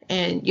art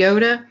and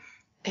Yoda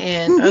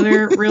and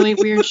other really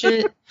weird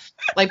shit,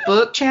 like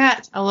book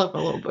chats. I love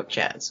my little book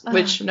chats,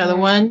 which another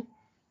one,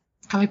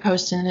 I'll be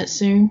posting it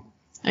soon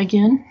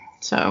again.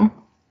 So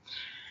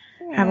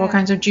have all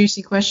kinds of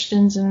juicy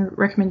questions and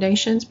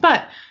recommendations,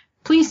 but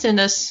please send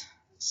us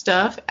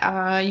stuff.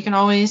 You can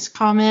always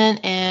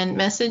comment and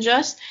message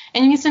us,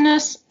 and you can send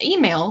us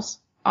emails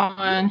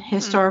on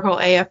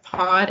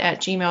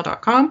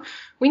historicalafpod@gmail.com.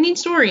 We need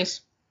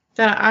stories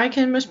that I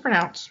can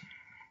mispronounce.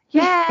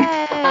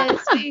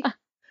 Yes.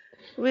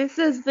 This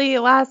is the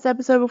last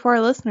episode before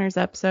our listeners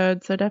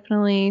episode, so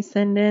definitely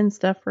send in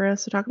stuff for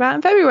us to talk about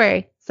in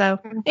February. So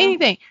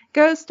anything,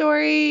 ghost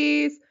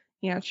stories,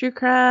 true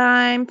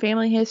crime,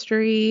 family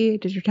history.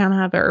 Does your town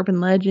have an urban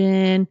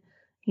legend?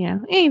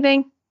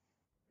 Anything.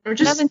 Or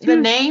just the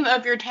name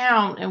of your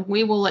town, and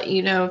we will let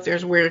you know if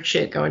there's weird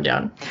shit going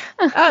down.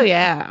 Oh,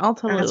 yeah. I'll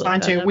totally. That's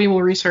fine, too. We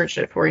will research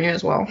it for you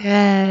as well.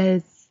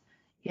 Yes.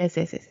 Yes.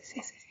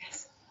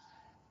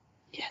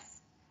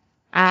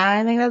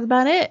 I think that's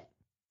about it.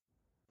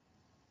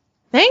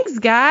 Thanks,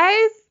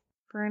 guys,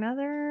 for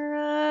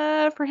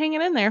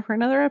hanging in there for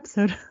another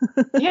episode.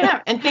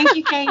 Yeah, and thank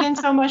you, Kagan,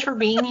 so much for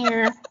being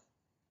here.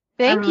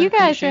 Thank you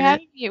guys for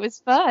having me. It was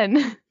fun.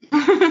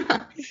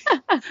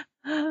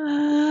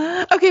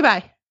 Okay,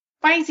 bye.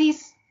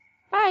 Bye-sies.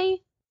 Bye.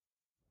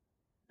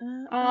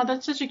 Oh,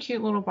 that's such a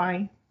cute little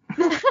bye.